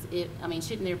span? Because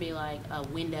shouldn't there be like a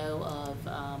window of,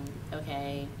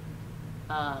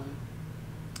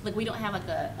 like we don't have like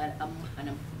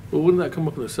Well, wouldn't that come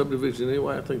up in the subdivision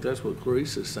anyway? I think that's what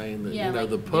Clarice is saying, that, Yeah, you know, like,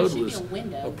 the there PUD should be was a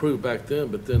window. approved back then,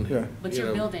 but then, But you you're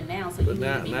know, building now, so you but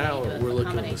need to be now ready to we're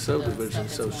looking at accommodate the for the subdivision, stuff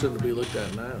so that's shouldn't it be going looked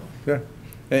at now? Yeah,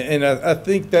 and I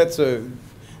think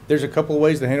there's a couple of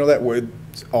ways to handle that, where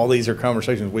all these are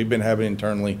conversations we've been having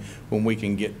internally when we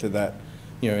can get to that,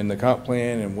 you know, in the comp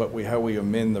plan and how we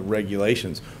amend the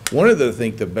regulations. One of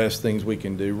the best things we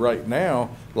can do right now,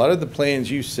 a lot of the plans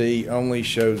you see only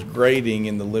shows grading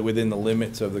within the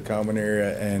limits of the common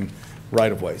area and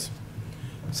right-of-ways.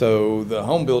 So the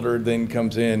home builder then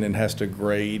comes in and has to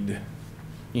grade,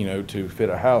 you know, to fit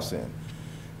a house in.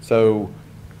 So,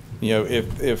 you know,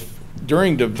 if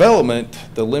during development,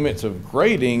 the limits of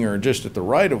grading are just at the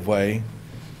right-of-way,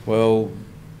 well,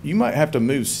 you might have to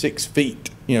move 6 feet,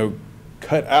 you know,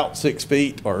 cut out 6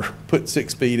 feet or put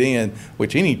 6 feet in,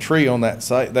 which any tree on that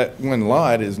site, that one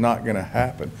lot, is not going to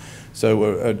happen. So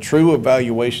a true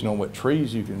evaluation on what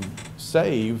trees you can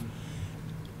save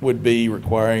would be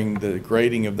requiring the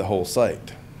grading of the whole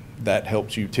site. That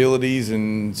helps utilities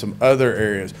and some other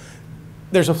areas.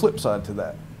 There's a flip side to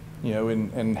that, you know,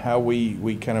 and how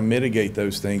we kind of mitigate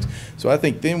those things. So I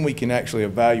think then we can actually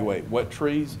evaluate what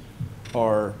trees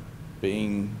are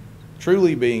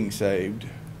truly being saved,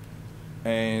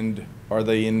 and are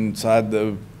they inside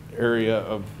the area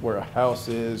of where a house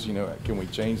is, you know, can we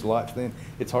change lots then?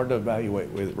 It's hard to evaluate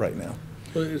with it right now.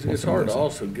 Well, it's hard to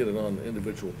also get it on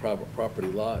individual private property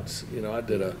lots. You know, I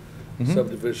did a Mhm.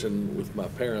 subdivision with my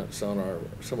parents on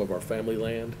some of our family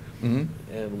land. Mhm.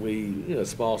 And a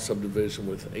small subdivision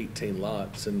with 18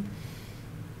 lots, and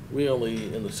we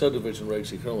only, in the subdivision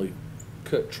regs, you can only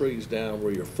cut trees down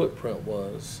where your footprint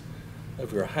was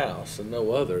of your house and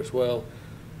no others. Well,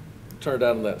 it turned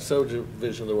out in that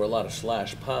subdivision there were a lot of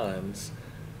slash pines.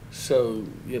 So,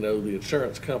 you know, the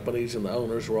insurance companies and the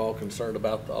owners were all concerned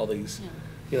about all these,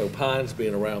 you know, pines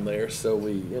being around there. So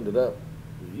we ended up,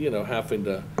 you know, having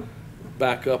to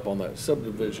back up on that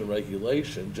subdivision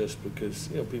regulation just because,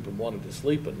 you know, people wanted to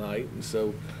sleep at night. And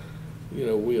so, you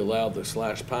know, we allowed the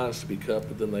slash pines to be cut,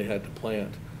 but then they had to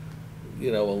plant,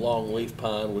 you know, a longleaf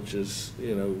pine, which is,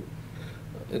 you know,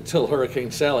 until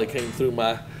Hurricane Sally came through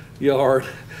my yard.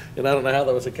 And I don't know how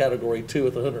that was a Category 2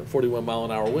 with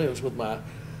 141-mile-an-hour winds with my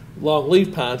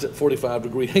longleaf pines at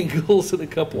 45-degree angles and a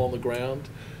couple on the ground,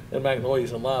 and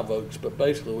magnolias and live oaks. But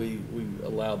basically, we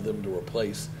allowed them to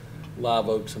replace live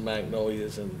oaks and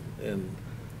magnolias and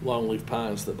longleaf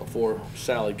pines that before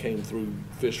Sally came through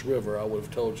Fish River, I would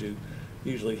have told you,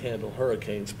 usually handle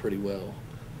hurricanes pretty well.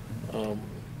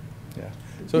 Yeah.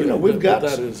 So, you know, we've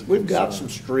got some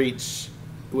streets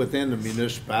within the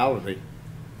municipality.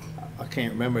 I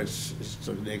can't remember, it's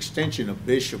the extension of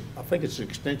Bishop, I think it's the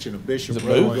extension of Bishop Is it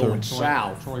Road Booth? going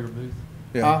south. Troy or Booth?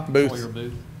 Yeah, Huh? Booth. Troy or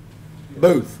Booth?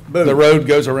 Booth. The road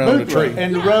goes around the Booth tree. Road.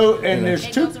 And the road, and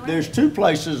Yeah. there's two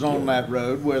places on that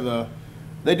road where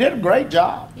they did a great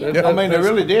job. Yeah. I mean, they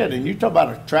really did, and you talk about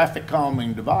a traffic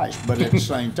calming device, but at the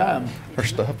same time. Or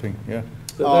stopping, yeah.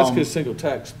 That's because single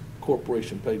tax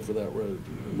corporation paid for that road.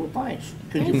 Well, thanks.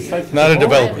 Could you pay for Not a the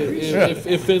developer.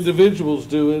 If individuals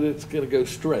do it, it's gonna go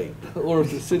straight, or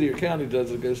if the city or county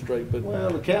does it, goes straight, but.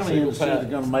 Well, the county single and the city are tax-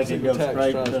 gonna make it single go tax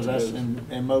straight, tries because to that's, go-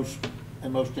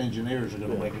 and most engineers are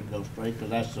gonna make it go straight, because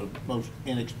that's the most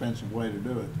inexpensive way to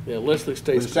do it. Yeah, Leslie But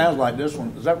stays. it sounds like this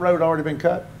one, has that road already been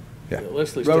cut? Yeah,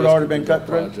 Leslie Road stays already complete been cut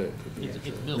through? project.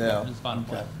 It's built, Yeah. it's final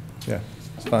plat. Yeah,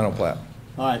 it's final plat.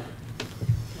 All right.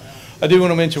 I do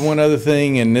want to mention one other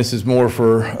thing, and this is more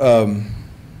for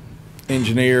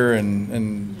engineer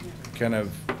and kind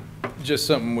of just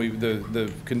something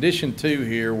the condition 2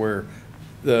 here where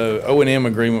the O&M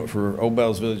agreement for Old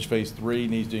Bells Village Phase 3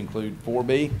 needs to include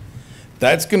 4B.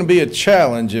 That's going to be a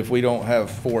challenge if we don't have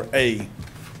 4A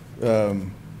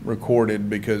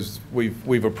recorded, because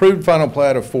we've approved final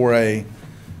plat of 4A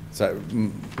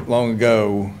long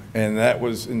ago, and that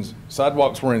was,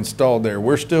 sidewalks were installed there.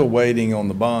 We're still waiting on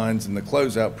the bonds and the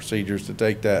closeout procedures to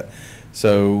take that.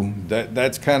 So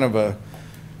that's kind of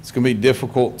it's going to be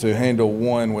difficult to handle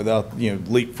one without,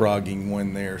 leapfrogging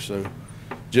one there. So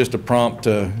just a prompt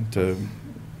to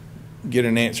get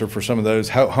an answer for some of those.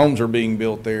 Homes are being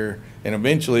built there, and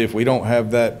eventually, if we don't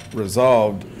have that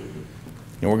resolved,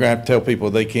 we're going to have to tell people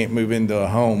they can't move into a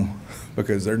home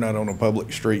because they're not on a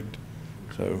public street.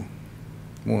 So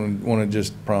want to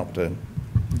just prompt to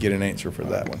get an answer for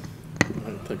that one.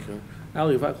 Thank you.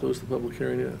 Ally, have I closed the public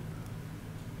hearing yet?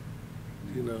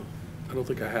 Do you know? I don't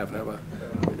think I have I?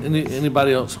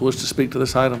 Anybody else wish to speak to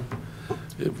this item?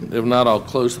 If not, I'll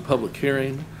close the public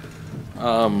hearing.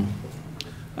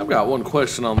 I've got one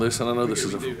question on this, and I know this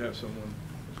is a. We do have someone,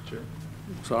 Mr. Chair.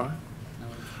 Sorry?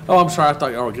 Oh, I'm sorry. I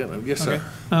thought y'all were getting it. Yes, sir.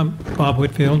 Bob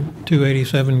Whitfield,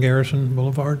 287 Garrison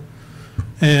Boulevard.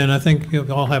 And I think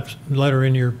you all have a letter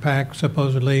in your pack,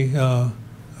 supposedly. I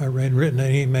read written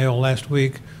an email last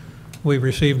week. We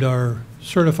received our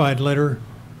certified letter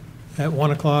at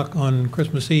 1 o'clock on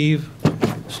Christmas Eve,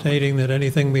 stating that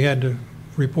anything we had to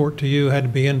report to you had to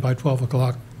be in by 12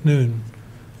 o'clock noon,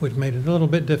 which made it a little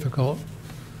bit difficult.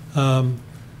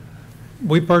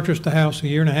 We purchased the house a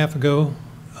year and a half ago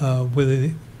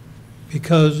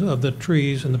because of the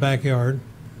trees in the backyard.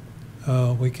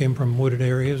 We came from wooded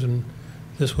areas, and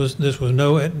this was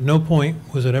at no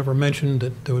point was it ever mentioned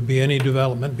that there would be any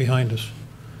development behind us,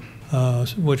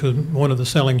 which was one of the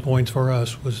selling points for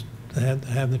us, was to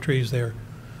have the trees there.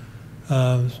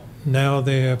 Now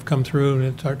they have come through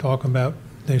and start talking about,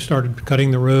 they started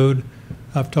cutting the road.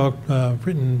 I've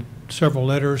written several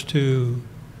letters to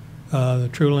the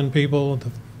Truland people,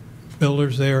 the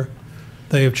builders there.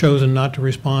 They have chosen not to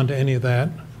respond to any of that.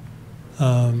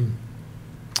 And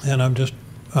I'm just,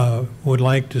 would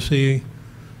like to see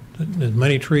as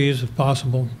many trees as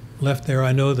possible left there.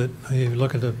 I know that if you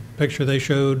look at the picture they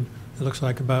showed, it looks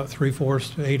like about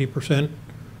 3/4 to 80%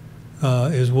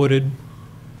 is wooded.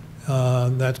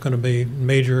 That's going to be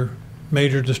major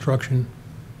destruction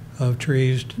of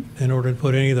trees in order to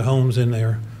put any of the homes in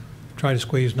there. Try to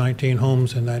squeeze 19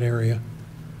 homes in that area.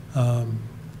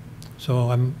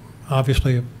 So I'm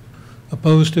obviously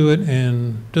opposed to it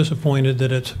and disappointed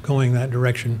that it's going that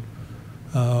direction.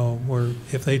 Where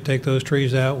if they take those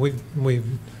trees out,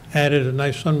 we've added a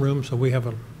nice sunroom, so we have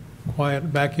a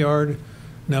quiet backyard.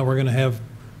 Now we're going to have,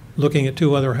 looking at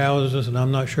 2 other houses, and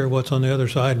I'm not sure what's on the other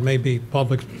side, maybe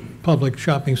public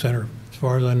shopping center, as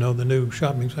far as I know, the new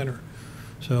shopping center.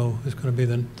 So it's going to be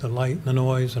the light and the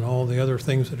noise and all the other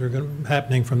things that are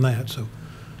happening from that. So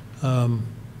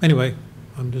anyway,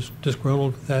 I'm just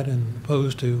disgruntled with that and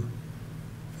opposed to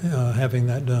having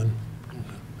that done.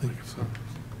 Thank you, sir.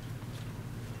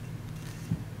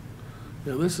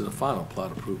 Yeah, this is a final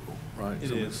plat approval, right? It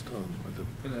So is. it's done.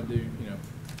 And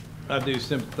I do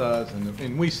sympathize,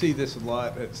 and we see this a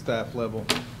lot at staff level,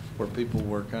 where people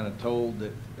were kind of told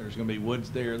that there's going to be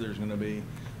woods there, there's going to be,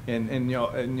 and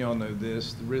y'all know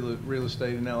this, the real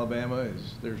estate in Alabama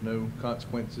is, there's no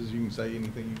consequences. You can say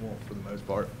anything you want for the most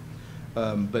part.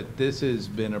 But this has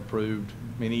been approved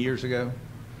many years ago.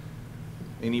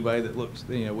 Anybody that looks,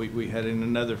 we had in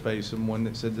another phase someone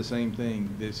that said the same thing.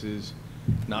 This is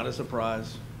not a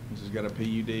surprise. This has got a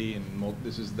PUD, and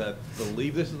this is I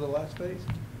believe this is the last phase?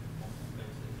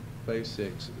 Phase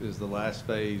 6 is the last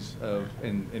phase of,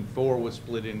 and 4 was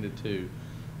split into 2.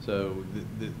 So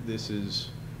this is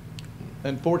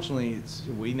unfortunately,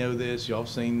 we know this, y'all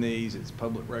seen these, it's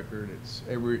public record, it's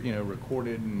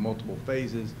recorded in multiple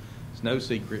phases. It's no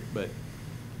secret, but,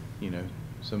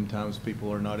 sometimes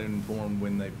people are not informed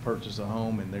when they purchase a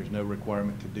home, and there's no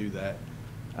requirement to do that.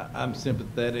 I'm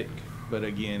sympathetic, but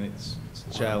again, it's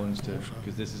a challenge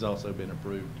because this has also been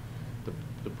approved the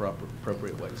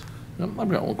appropriate ways. I've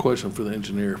got one question for the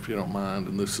engineer, if you don't mind,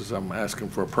 and this is, I'm asking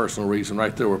for a personal reason,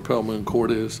 right there where Pell Moon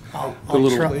Court is.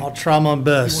 I'll try my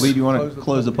best. Lee, do you want to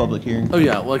close the public hearing? Oh,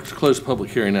 yeah, I'd like to close the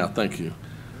public hearing now, thank you.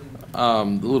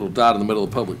 The little dot in the middle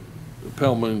of the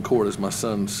Pell Moon Court is my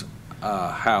son's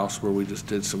house where we just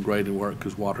did some grading work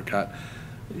because water got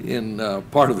in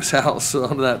part of his house.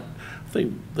 On that, I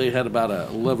think they had about a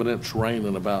 11-inch rain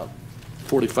in about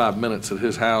 45 minutes at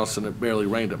his house, and it barely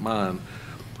rained at mine.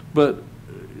 But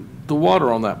the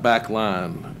water on that back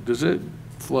line, does it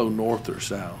flow north or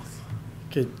south?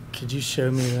 Could you show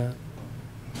me that?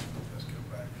 Let's go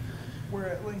back. Where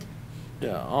at, Lee?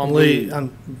 Yeah, on Lee,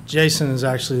 Jason is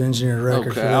actually the engineer of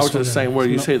record for Okay, this I was one. just saying where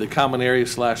you say the common area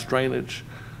 / drainage,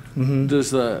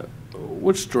 does do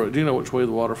you know which way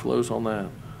the water flows on that?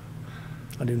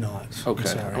 I do not. I'm Okay,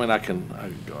 sorry. I mean, I can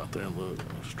go out there and look,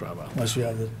 I'll just drive out there. Unless you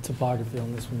have the topography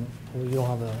on this one. Well, you don't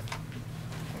have that.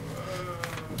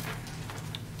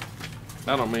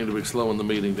 I don't mean to be slowing the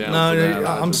meeting down No, for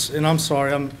that. I'm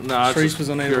sorry. No, I was Trace just was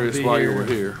unable to curious be why here. you were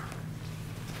here.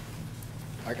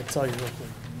 I can tell you real quick.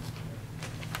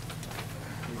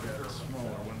 We got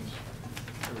smaller ones.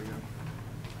 There we go.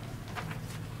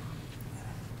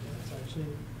 It's actually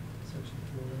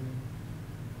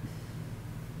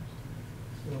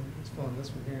it's flowing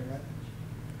this one here, right?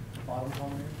 Bottom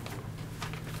common area.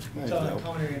 There you So go.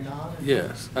 common area 9?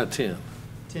 Yes, at 10.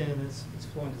 10, it's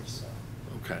flowing to the south.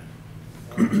 Okay.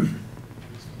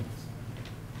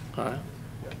 All right.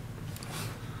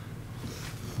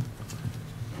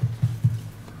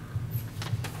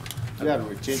 You got a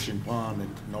retention pond in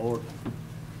the north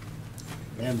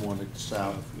and one at the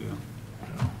south. Yeah.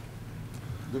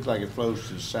 Looks like it flows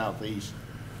to the southeast.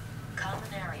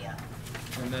 Common area.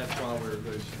 And that's why we're,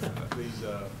 these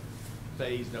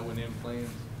phased O&M plans,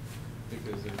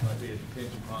 because there might be a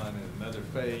detention pond in another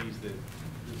phase that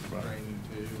this is draining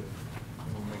to, and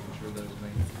we're making sure those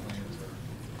maintenance plans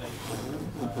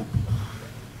are,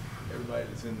 everybody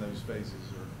that's in those spaces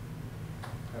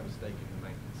have a stake in the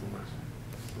maintenance of those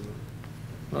facilities.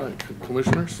 All right,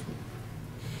 commissioners?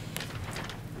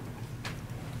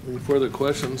 Any further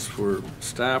questions for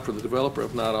staff or the developer?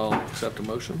 If not, I'll accept a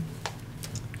motion.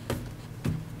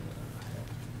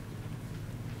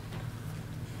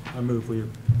 I move we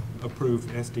approve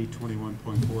SD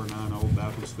 21.49 Old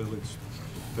Baptist Village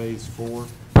Phase 4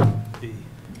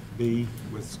 B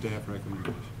with staff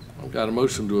recommendations. I've got a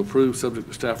motion to approve, subject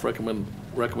to staff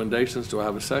recommendations. Do I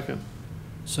have a second?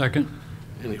 Second.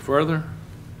 Any further?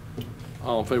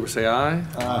 All in favor say aye.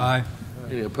 Aye.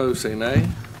 Any opposed say nay.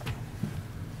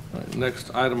 All right,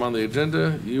 next item on the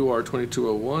agenda, UR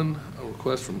 2201, a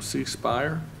request from C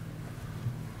Spire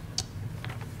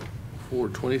for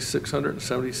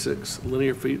 2,676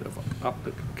 linear feet of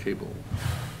optic cable.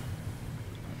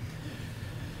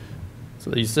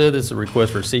 So you said this is a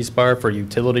request for C-Spire for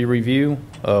utility review.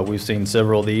 We've seen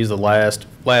several of these the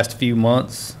last few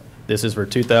months. This is for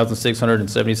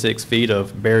 2,676 feet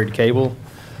of buried cable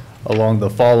along the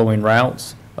following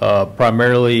routes.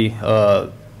 Primarily,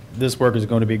 this work is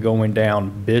going to be going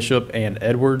down Bishop and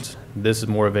Edwards. This is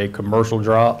more of a commercial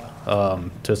drop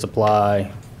to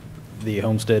supply the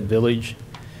Homestead Village.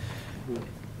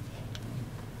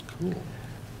 Cool.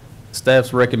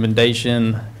 Staff's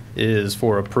recommendation is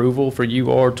for approval for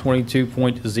UR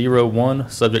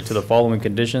 22.01, subject to the following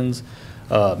conditions.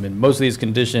 And most of these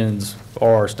conditions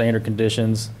are standard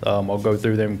conditions. I'll go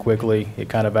through them quickly. It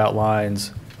kind of outlines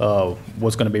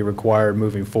what's going to be required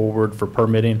moving forward for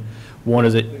permitting. One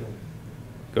is go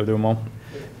through them all.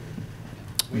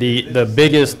 The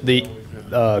biggest,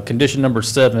 condition number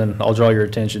 7, I'll draw your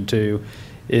attention to,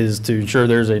 is to ensure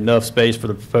there's enough space for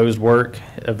the proposed work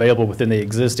available within the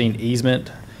existing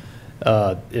easement.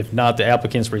 If not, the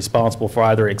applicant's responsible for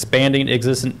either expanding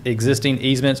existing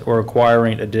easements or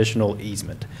acquiring additional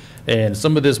easement. And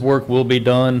some of this work will be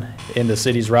done in the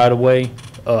city's right-of-way.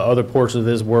 Other portions of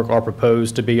this work are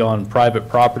proposed to be on private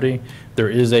property. There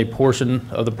is a portion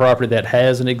of the property that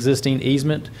has an existing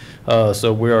easement,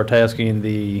 so we are tasking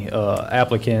the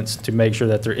applicants to make sure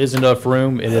that there is enough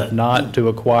room, and if not, to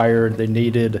acquire the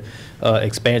needed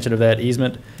expansion of that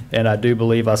easement. And I do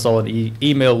believe I saw an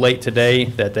email late today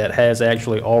that has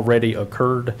actually already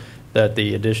occurred, that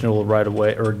the additional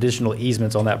right-of-way or additional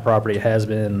easements on that property has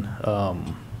been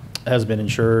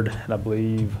insured. And I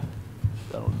believe,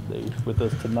 I don't know, Dave's with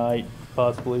us tonight.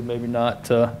 Possibly, maybe not.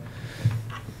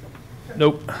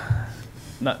 Nope,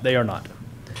 they are not.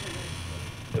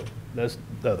 Nope. That's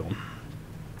the other one.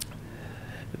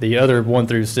 The other 1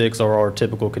 through 6 are our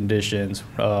typical conditions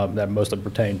that mostly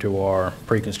pertain to our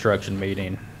pre-construction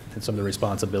meeting and some of the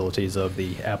responsibilities of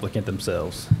the applicant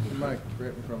themselves. Mike,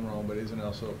 correct me if I'm wrong, but isn't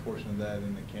also a portion of that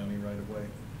in the county right of way?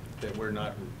 That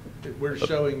we're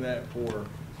showing that for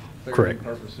Correct.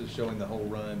 purposes, showing the whole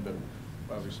run, but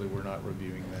obviously we're not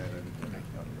reviewing that in the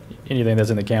county right of way. Anything that's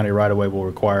in the county right away will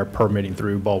require permitting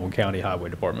through Baldwin County Highway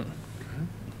Department.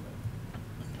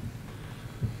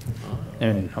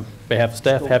 And on behalf of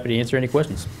staff, happy to answer any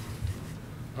questions.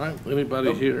 All right,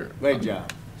 anybody here? Great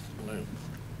job.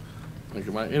 Thank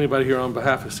you, Mike. Anybody here on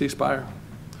behalf of C-Spire?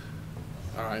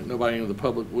 All right, nobody in the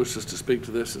public wishes to speak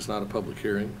to this. It's not a public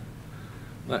hearing.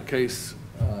 In that case,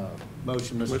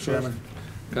 Motion, Mr. Chairman.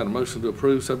 Got a motion to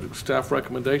approve, subject to staff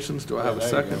recommendations. Do I have a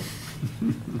second?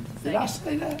 Did I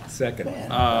say that? Second.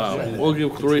 We'll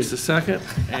give Clarice a second.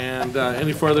 And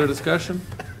any further discussion?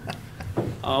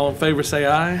 All in favor say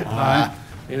aye. Aye.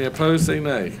 Any opposed say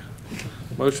nay.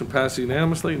 Motion passed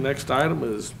unanimously. Next item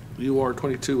is UR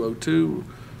 2202,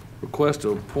 request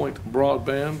to appoint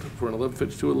broadband for an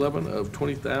 115211 of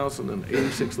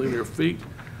 20,086 linear feet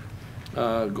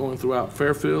going throughout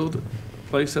Fairfield,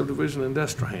 Place subdivision in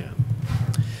Destrehan.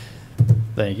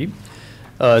 Thank you.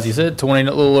 As you said, a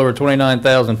little over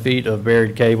 29,000 feet of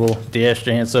buried cable, the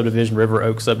Destrehan subdivision, River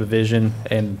Oak subdivision,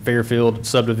 and Fairfield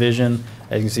subdivision.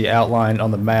 As you can see outlined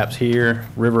on the maps here,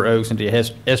 River Oaks and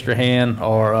Destrehan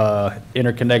are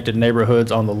interconnected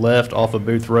neighborhoods on the left off of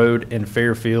Booth Road, and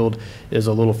Fairfield is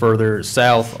a little further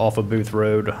south off of Booth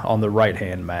Road on the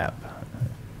right-hand map.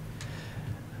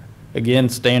 Again,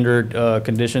 standard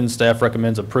conditions, staff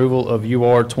recommends approval of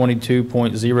UR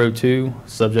 22.02,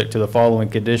 subject to the following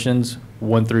conditions,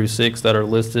 1 through 6 that are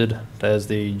listed as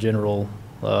the general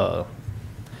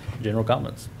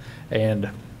comments. And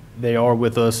they are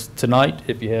with us tonight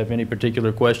if you have any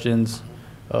particular questions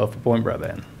for Point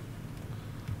Broadband.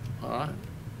 All right,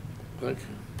 thank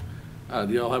you.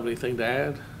 Do y'all have anything to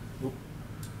add?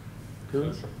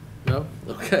 Good. No?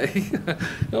 Okay.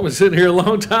 I've been sitting here a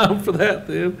long time for that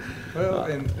then. Well,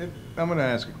 and I'm going to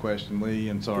ask a question, Lee,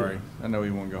 and sorry, I know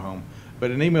you want to go home. But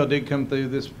an email did come through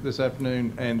this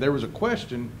afternoon, and there was a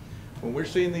question. When we're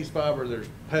seeing these fiber, there's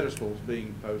pedestals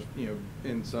being posted,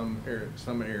 in some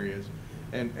areas.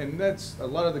 And that's a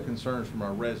lot of the concerns from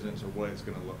our residents of what it's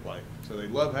going to look like. So they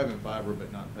love having fiber,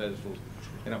 but not pedestals.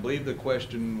 And I believe the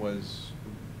question was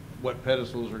what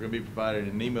pedestals are going to be provided,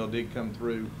 and an email did come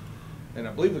through. And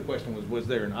I believe the question was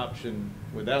there an option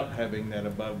without having that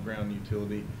above ground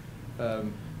utility?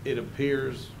 It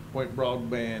appears Point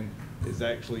Broadband is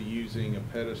actually using a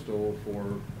pedestal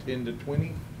for 10 to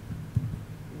 20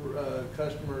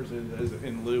 customers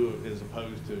in lieu of, as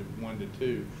opposed to 1 to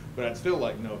 2. But I'd still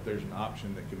like to know if there's an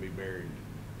option that can be buried.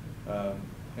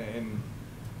 And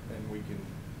we can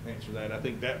answer that. I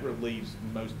think that relieves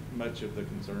much of the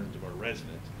concerns of our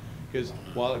residents. Because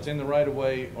while it's in the right of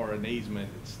way or an easement,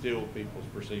 it's still people's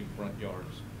perceived front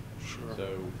yards. Sure.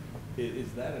 So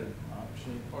is that an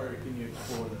option, or can you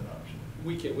explore that option?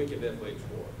 We can definitely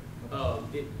explore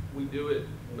it. We do it,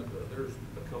 there's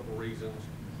a couple reasons.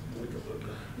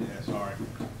 Yeah, sorry.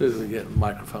 This is getting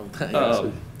microphone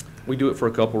thing. We do it for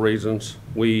a couple reasons.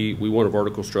 We want a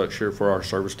vertical structure for our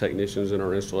service technicians and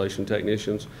our installation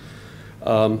technicians.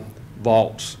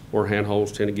 Vaults or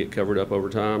handholds tend to get covered up over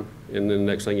time, and then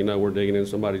the next thing you know, we're digging in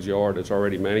somebody's yard that's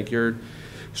already manicured.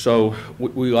 So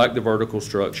we like the vertical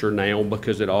structure now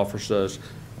because it offers us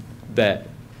that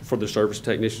for the service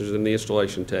technicians and the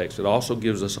installation techs. It also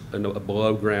gives us a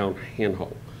below ground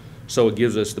handhold. So it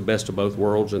gives us the best of both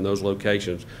worlds in those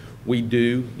locations. We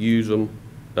do use them,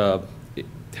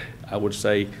 I would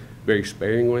say, very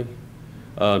sparingly,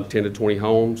 10 to 20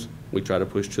 homes. We try to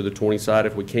push to the 20 side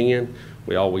if we can.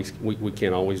 We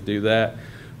can't always do that,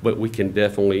 but we can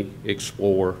definitely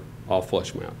explore all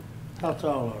flush mount. How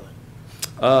tall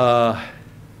are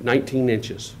they? 19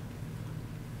 inches.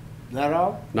 That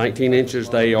all? 19 inches.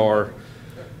 They are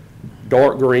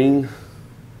dark green.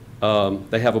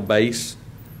 They have a base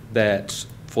that's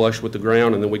flush with the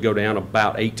ground, and then we go down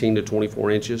about 18 to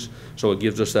 24 inches. So it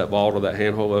gives us that vault or that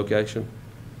handhold location.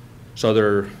 So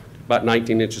they're about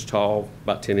 19 inches tall,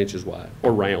 about 10 inches wide,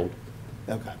 or round.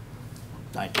 Okay.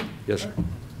 Thank you. Yes, sir.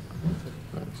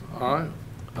 All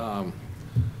right.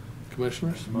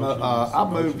 Commissioners? I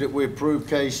move that we approve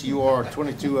case UR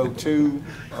 2202,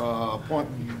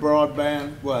 Point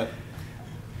Broadband,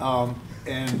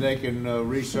 and they can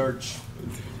research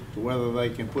whether they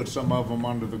can put some of them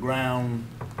under the ground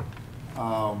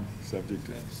Subject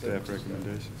to staff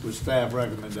recommendations. With staff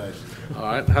recommendations. All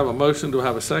right, have a motion. Do I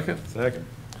have a second? Second.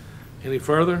 Any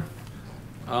further?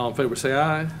 All in favor say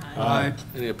aye. Aye.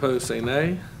 Any opposed say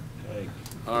nay.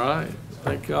 All right,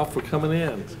 thank y'all for coming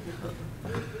in.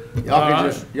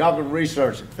 Y'all can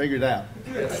research it, figure it out.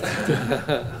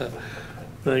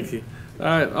 Thank you. All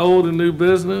right, old and new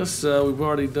business, we've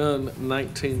already done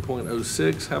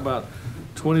 19.06. How about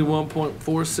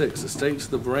 21.46, Estates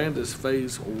of the Verandas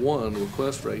Phase 1,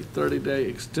 request for a 30-day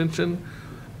extension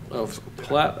of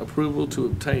plat approval to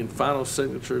obtain final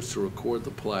signatures to record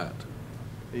the plat.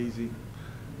 Easy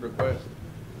request.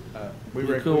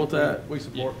 You cool with that? We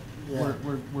support.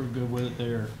 We're good with it.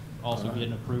 They're also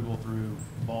getting approval through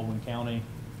Baldwin County,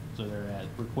 so they're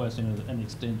requesting an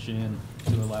extension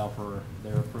to allow for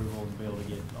their approval and be able to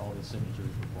get all the signatures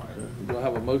required. Do I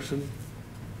have a motion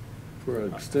for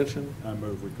an extension? I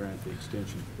move we grant the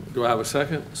extension. Do I have a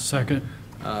second? Second.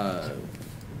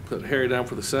 Put Harry down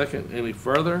for the second. Any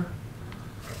further?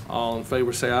 All in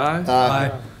favor say aye.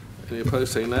 Aye. Any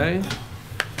opposed say nay.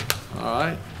 All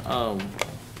right.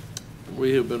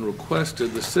 We have been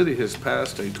requested, the city has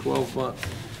passed a 12-month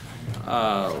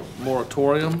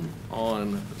moratorium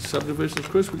on subdivisions.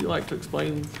 Chris, would you like to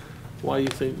explain why you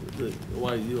think that,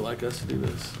 why you like us to do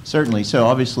this? Certainly. So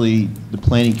obviously, the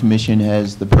Planning Commission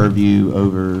has the purview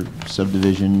over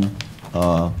subdivision,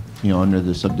 under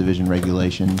the subdivision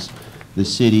regulations. The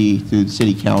city, through the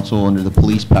city council, under the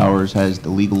police powers, has the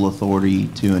legal authority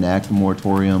to enact a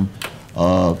moratorium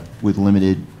with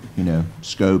limited,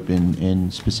 scope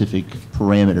and specific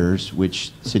parameters,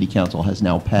 which city council has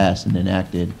now passed and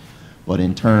enacted. But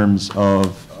in terms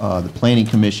of the Planning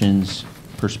Commission's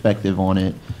perspective on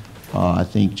it, I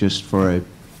think just for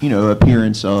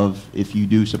appearance of, if you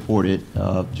do support it,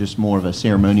 just more of a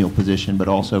ceremonial position, but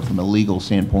also from a legal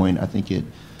standpoint, I think it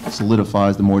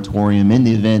solidifies the moratorium in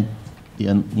the event,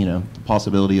 the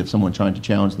possibility of someone trying to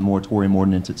challenge the moratorium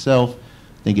ordinance itself.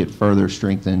 I think it further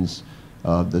strengthens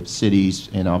the city's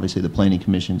and obviously the Planning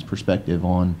Commission's perspective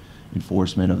on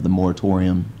enforcement of the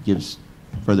moratorium, gives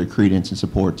further credence and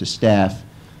support to staff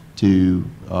to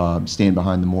stand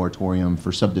behind the moratorium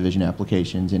for subdivision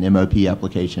applications and MOP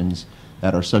applications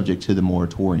that are subject to the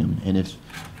moratorium. And if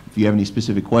you have any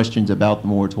specific questions about the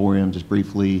moratorium, just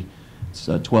briefly, it's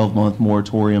a 12-month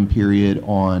moratorium period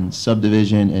on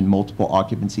subdivision and multiple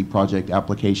occupancy project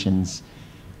applications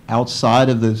outside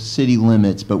of the city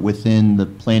limits, but within the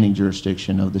planning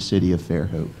jurisdiction of the city of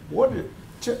Fairhope.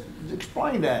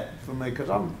 Explain that for me, because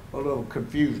I'm a little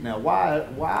confused now.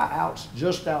 Why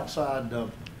just outside the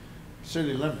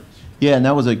city limits? Yeah, and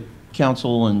that was a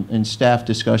council and staff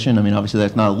discussion. I mean, obviously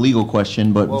that's not a legal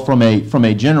question, but Well, from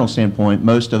a general standpoint,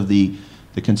 most of the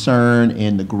concern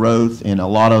and the growth and a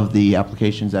lot of the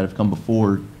applications that have come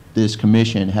before this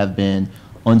commission have been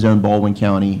unzoned Baldwin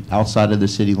County, outside of the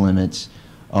city limits,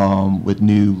 with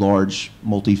new large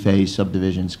multi-phase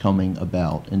subdivisions coming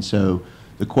about. And so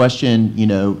the question,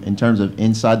 in terms of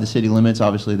inside the city limits,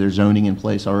 obviously there's zoning in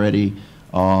place already.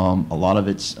 A lot of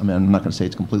it's, I'm not going to say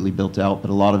it's completely built out,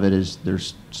 but a lot of it is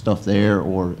there's stuff there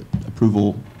or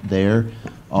approval there.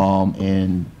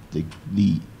 And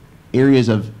the areas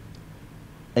of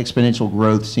exponential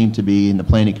growth seem to be in the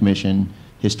Planning Commission,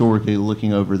 historically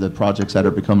looking over the projects that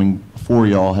are becoming before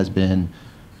y'all, has been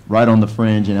right on the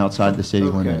fringe and outside the city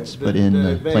limits, but in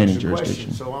the planning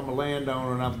jurisdiction. So I'm a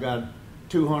landowner and I've got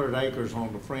 200 acres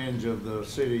on the fringe of the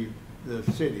city,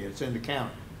 it's in the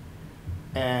county.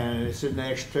 And it's in the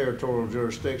extraterritorial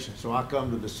jurisdiction. So I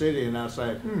come to the city and I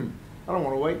say, I don't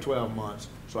want to wait 12 months.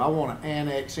 So I want to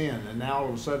annex in. And now all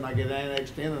of a sudden I get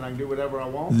annexed in and I can do whatever I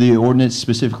want? The ordinance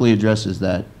specifically addresses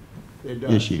that It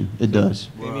does. issue. It does.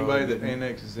 Anybody that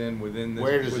annexes in within this,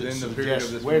 Where does within it the period of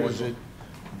suggest, this. where does it?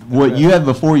 What you have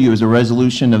before you is a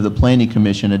resolution of the Planning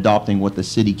Commission adopting what the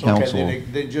city council. Okay,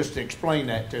 then just explain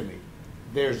that to me.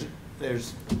 There's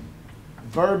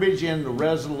verbiage in the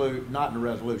not in the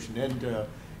resolution,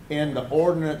 in the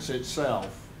ordinance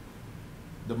itself.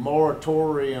 The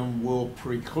moratorium will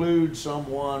preclude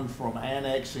someone from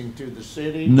annexing to the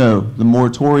city? No, the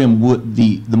moratorium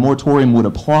would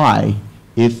apply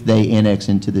if they annex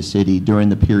into the city during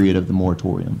the period of the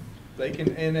moratorium. They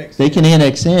can annex. They can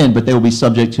annex in, but they will be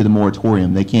subject to the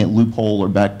moratorium. They can't loophole or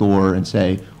backdoor and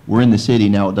say, we're in the city,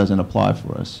 now it doesn't apply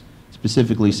for us.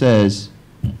 Specifically says.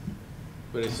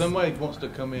 But if somebody wants to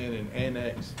come in and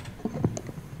annex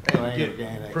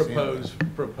and propose,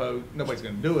 nobody's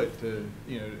gonna do it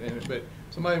but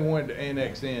somebody wanted to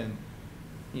annex in,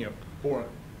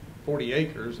 40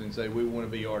 acres and say, we want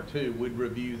to be R2, would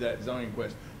review that zoning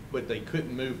request, but they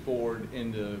couldn't move forward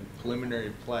into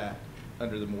preliminary plat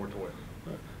under the moratorium.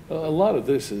 A lot of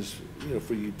this is,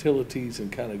 for utilities and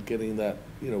kind of getting that,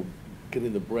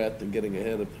 getting the breadth and getting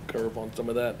ahead of the curve on some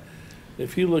of that.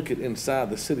 If you look at inside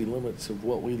the city limits of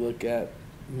what we look at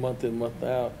month in, month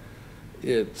out,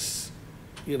 it's,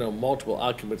 multiple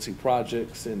occupancy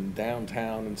projects in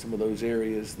downtown and some of those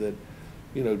areas that,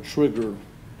 trigger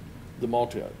the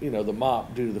the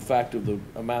MOP due to the fact of the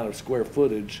amount of square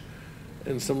footage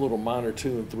and some little minor 2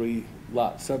 and 3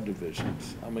 lot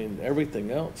subdivisions. I mean,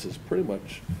 everything else is pretty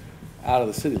much out of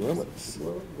the city limits.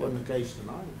 Well, wasn't the case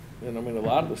tonight. And I mean, a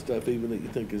lot of the stuff even that you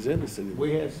think is in the city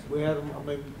limits. We had them,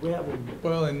 we have them.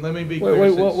 Well, and let me be Wait,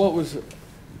 clear.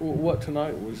 what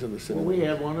tonight was in the city? Well, we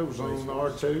had one that was on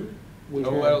R2. Old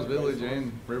Battles Village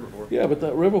and River Fork. Yeah, but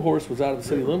that River Horse was out of the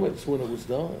city limits when it was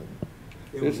done.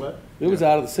 It was what? It was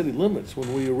out of the city limits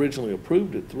when we originally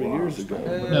approved it 3 years ago.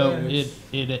 No,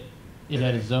 it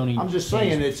had a zoning. I'm just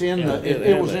saying, it's in the,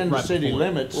 it was in the city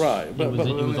limits. Right, It but was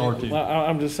R2.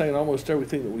 I'm just saying, almost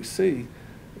everything that we see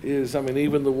is, I mean,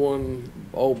 even the one,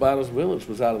 Old Battles Village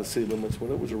was out of the city limits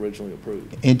when it was originally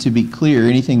approved. And to be clear,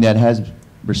 anything that has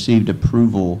received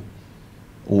approval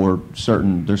or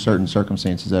there's certain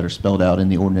circumstances that are spelled out in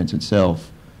the ordinance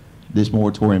itself, this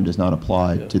moratorium does not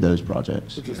apply to those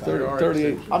projects. Which is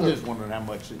 38. I'm just wondering how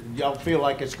much, y'all feel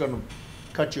like it's gonna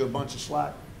cut you a bunch of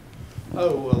slack?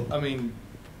 Oh, well, I mean,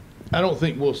 I don't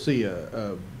think we'll see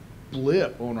a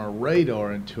blip on our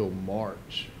radar until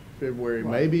March, February,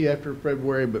 maybe after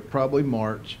February, but probably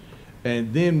March.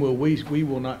 And then we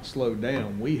will not slow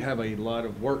down. We have a lot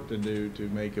of work to do to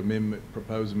make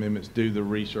propose amendments, do the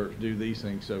research, do these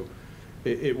things. So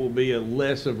it will be a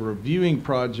less of reviewing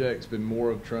projects, but more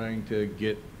of trying to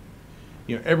get,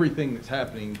 everything that's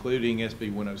happening, including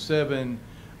SB 107.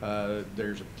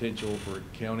 There's a potential for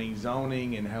county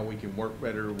zoning and how we can work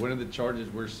better. One of the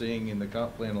charges we're seeing in the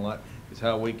comp plan a lot is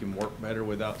how we can work better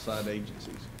with outside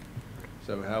agencies.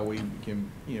 So how we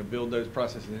can, build those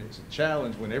processes. And it's a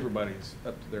challenge when everybody's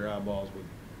up to their eyeballs with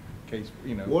case,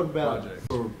 What about projects.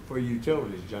 for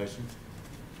utilities, Jason?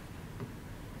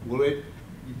 Will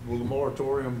the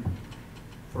moratorium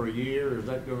for a year, is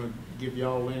that gonna give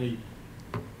y'all any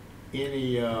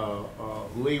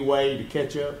leeway to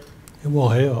catch up? It will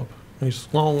help. It's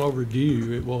long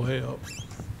overdue. It will help.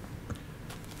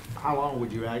 How long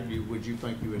would you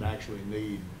think you would actually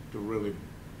need to really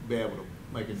be able to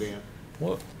make a dent?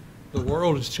 Well, the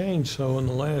world has changed, so in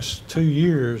the last 2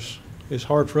 years, it's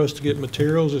hard for us to get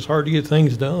materials. It's hard to get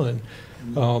things done.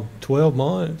 12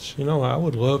 months, I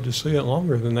would love to see it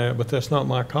longer than that, but that's not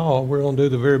my call. We're going to do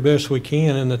the very best we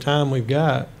can in the time we've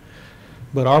got.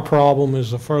 But our problem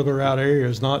is the further out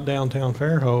areas, not downtown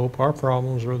Fairhope. Our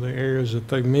problems are the areas that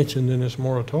they've mentioned in this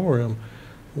moratorium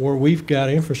where we've got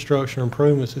infrastructure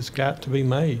improvements that's got to be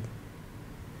made.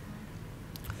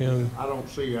 And I don't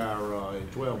see our, in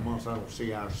 12 months, I don't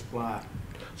see our supply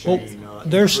chain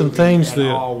there's some things at that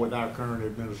all with our current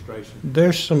administration.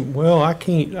 there's some, I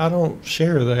don't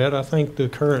share that. I think the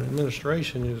current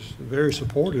administration is very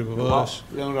supportive of us.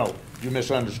 No, you're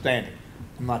misunderstanding.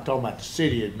 I'm not talking about the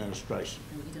city administration.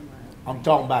 I'm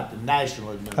talking about the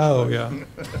national administration. Oh, yeah.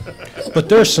 But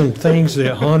there's some things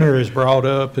that Hunter has brought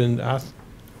up, and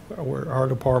our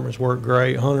departments work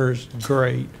great. Hunter's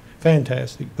great,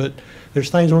 fantastic. But there's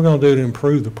things we're going to do to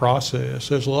improve the process.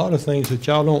 There's a lot of things that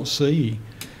y'all don't see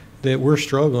that we're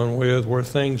struggling with, where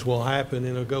things will happen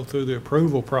and it'll go through the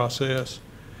approval process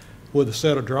with a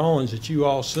set of drawings that you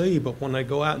all see, but when they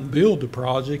go out and build the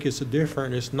project,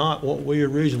 it's not what we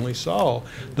originally saw.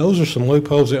 Those are some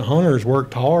loopholes that Hunter's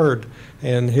worked hard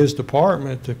and his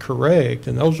department to correct,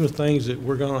 and those are things that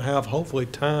we're going to have hopefully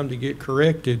time to get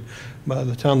corrected by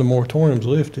the time the moratorium's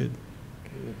lifted.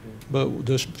 But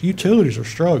the utilities are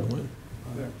struggling.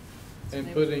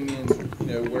 And putting in,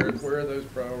 where are those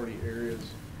priority areas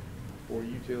for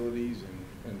utilities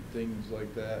and things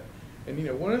like that. And,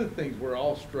 one of the things we're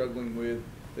all struggling with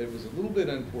that was a little bit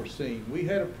unforeseen, we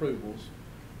had approvals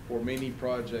for many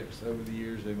projects over the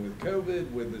years, and with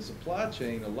COVID, with the supply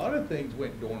chain, a lot of things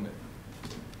went dormant.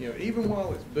 Even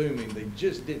while it's booming, they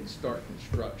just didn't start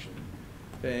construction.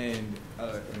 And,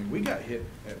 we got hit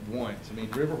at once.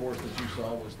 River Horse, as you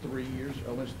saw, was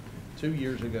almost 2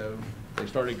 years ago. They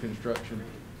started construction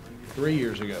 3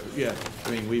 years ago. Yeah,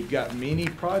 we've got many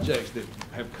projects that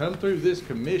have come through this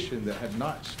commission that have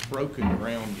not broken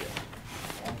ground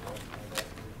yet.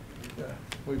 Yeah,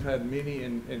 we've had many,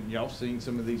 and y'all seen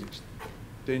some of these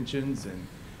extensions,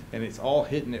 and it's all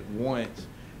hitting at once.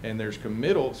 And there's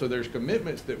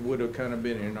commitments that would have kind of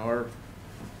been in our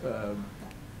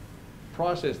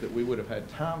process that we would have had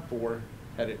time for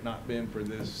had it not been for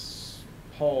this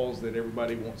pause that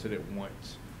everybody wants it at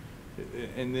once.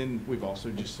 And then we've also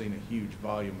just seen a huge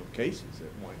volume of cases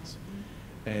at once.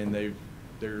 And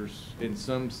in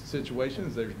some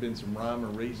situations, there's been some rhyme or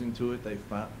reason to it. They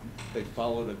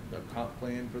followed a comp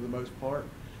plan for the most part.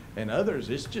 And others,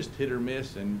 it's just hit or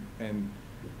miss. And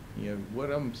you know,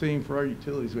 what I'm seeing for our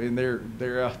utilities, and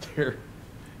they're out there,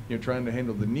 you know, trying to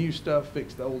handle the new stuff,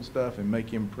 fix the old stuff, and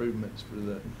make improvements for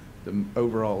the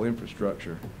overall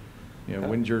infrastructure. You know,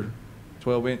 when's your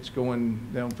 12-inch going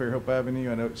down Fairhope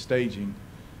Avenue? I know it's staging.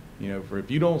 You know, for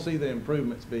if you don't see the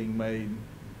improvements being made,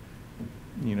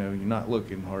 you know, you're not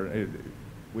looking hard.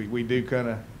 We do kind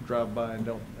of drive by and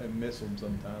miss them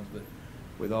sometimes, but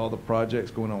with all the projects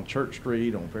going on Church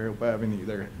Street, on Fairhope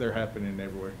Avenue, they're happening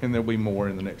everywhere, and there'll be more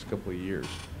in the next couple of years.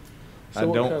 So I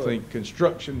what don't kind think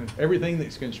construction, everything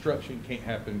that's construction can't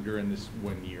happen during this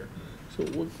 1 year. So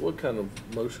what kind of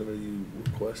motion are you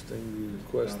requesting? You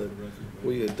request that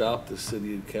we adopt the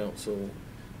city council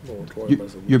moratorium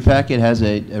resolution? Your packet has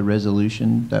a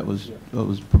resolution that was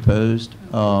proposed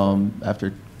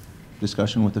after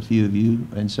discussion with a few of you.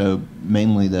 And so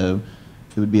mainly, though,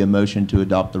 it would be a motion to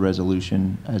adopt the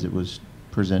resolution as it was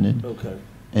presented. Okay.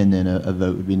 And then a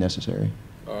vote would be necessary.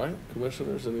 All right,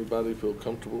 commissioners, anybody feel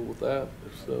comfortable with that?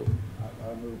 If so.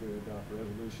 I move we adopt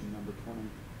resolution number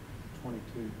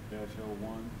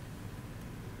 2022-01.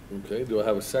 Okay, do I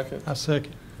have a second? I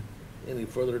second. Any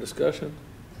further discussion?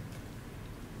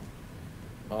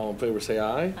 All in favor say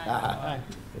aye. Aye.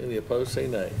 Any opposed say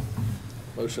nay.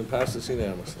 Motion passes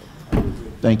unanimously.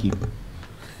 Thank you.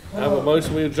 I have a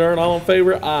motion, we adjourn. All in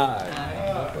favor?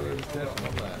 Aye. No further discussion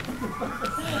on that.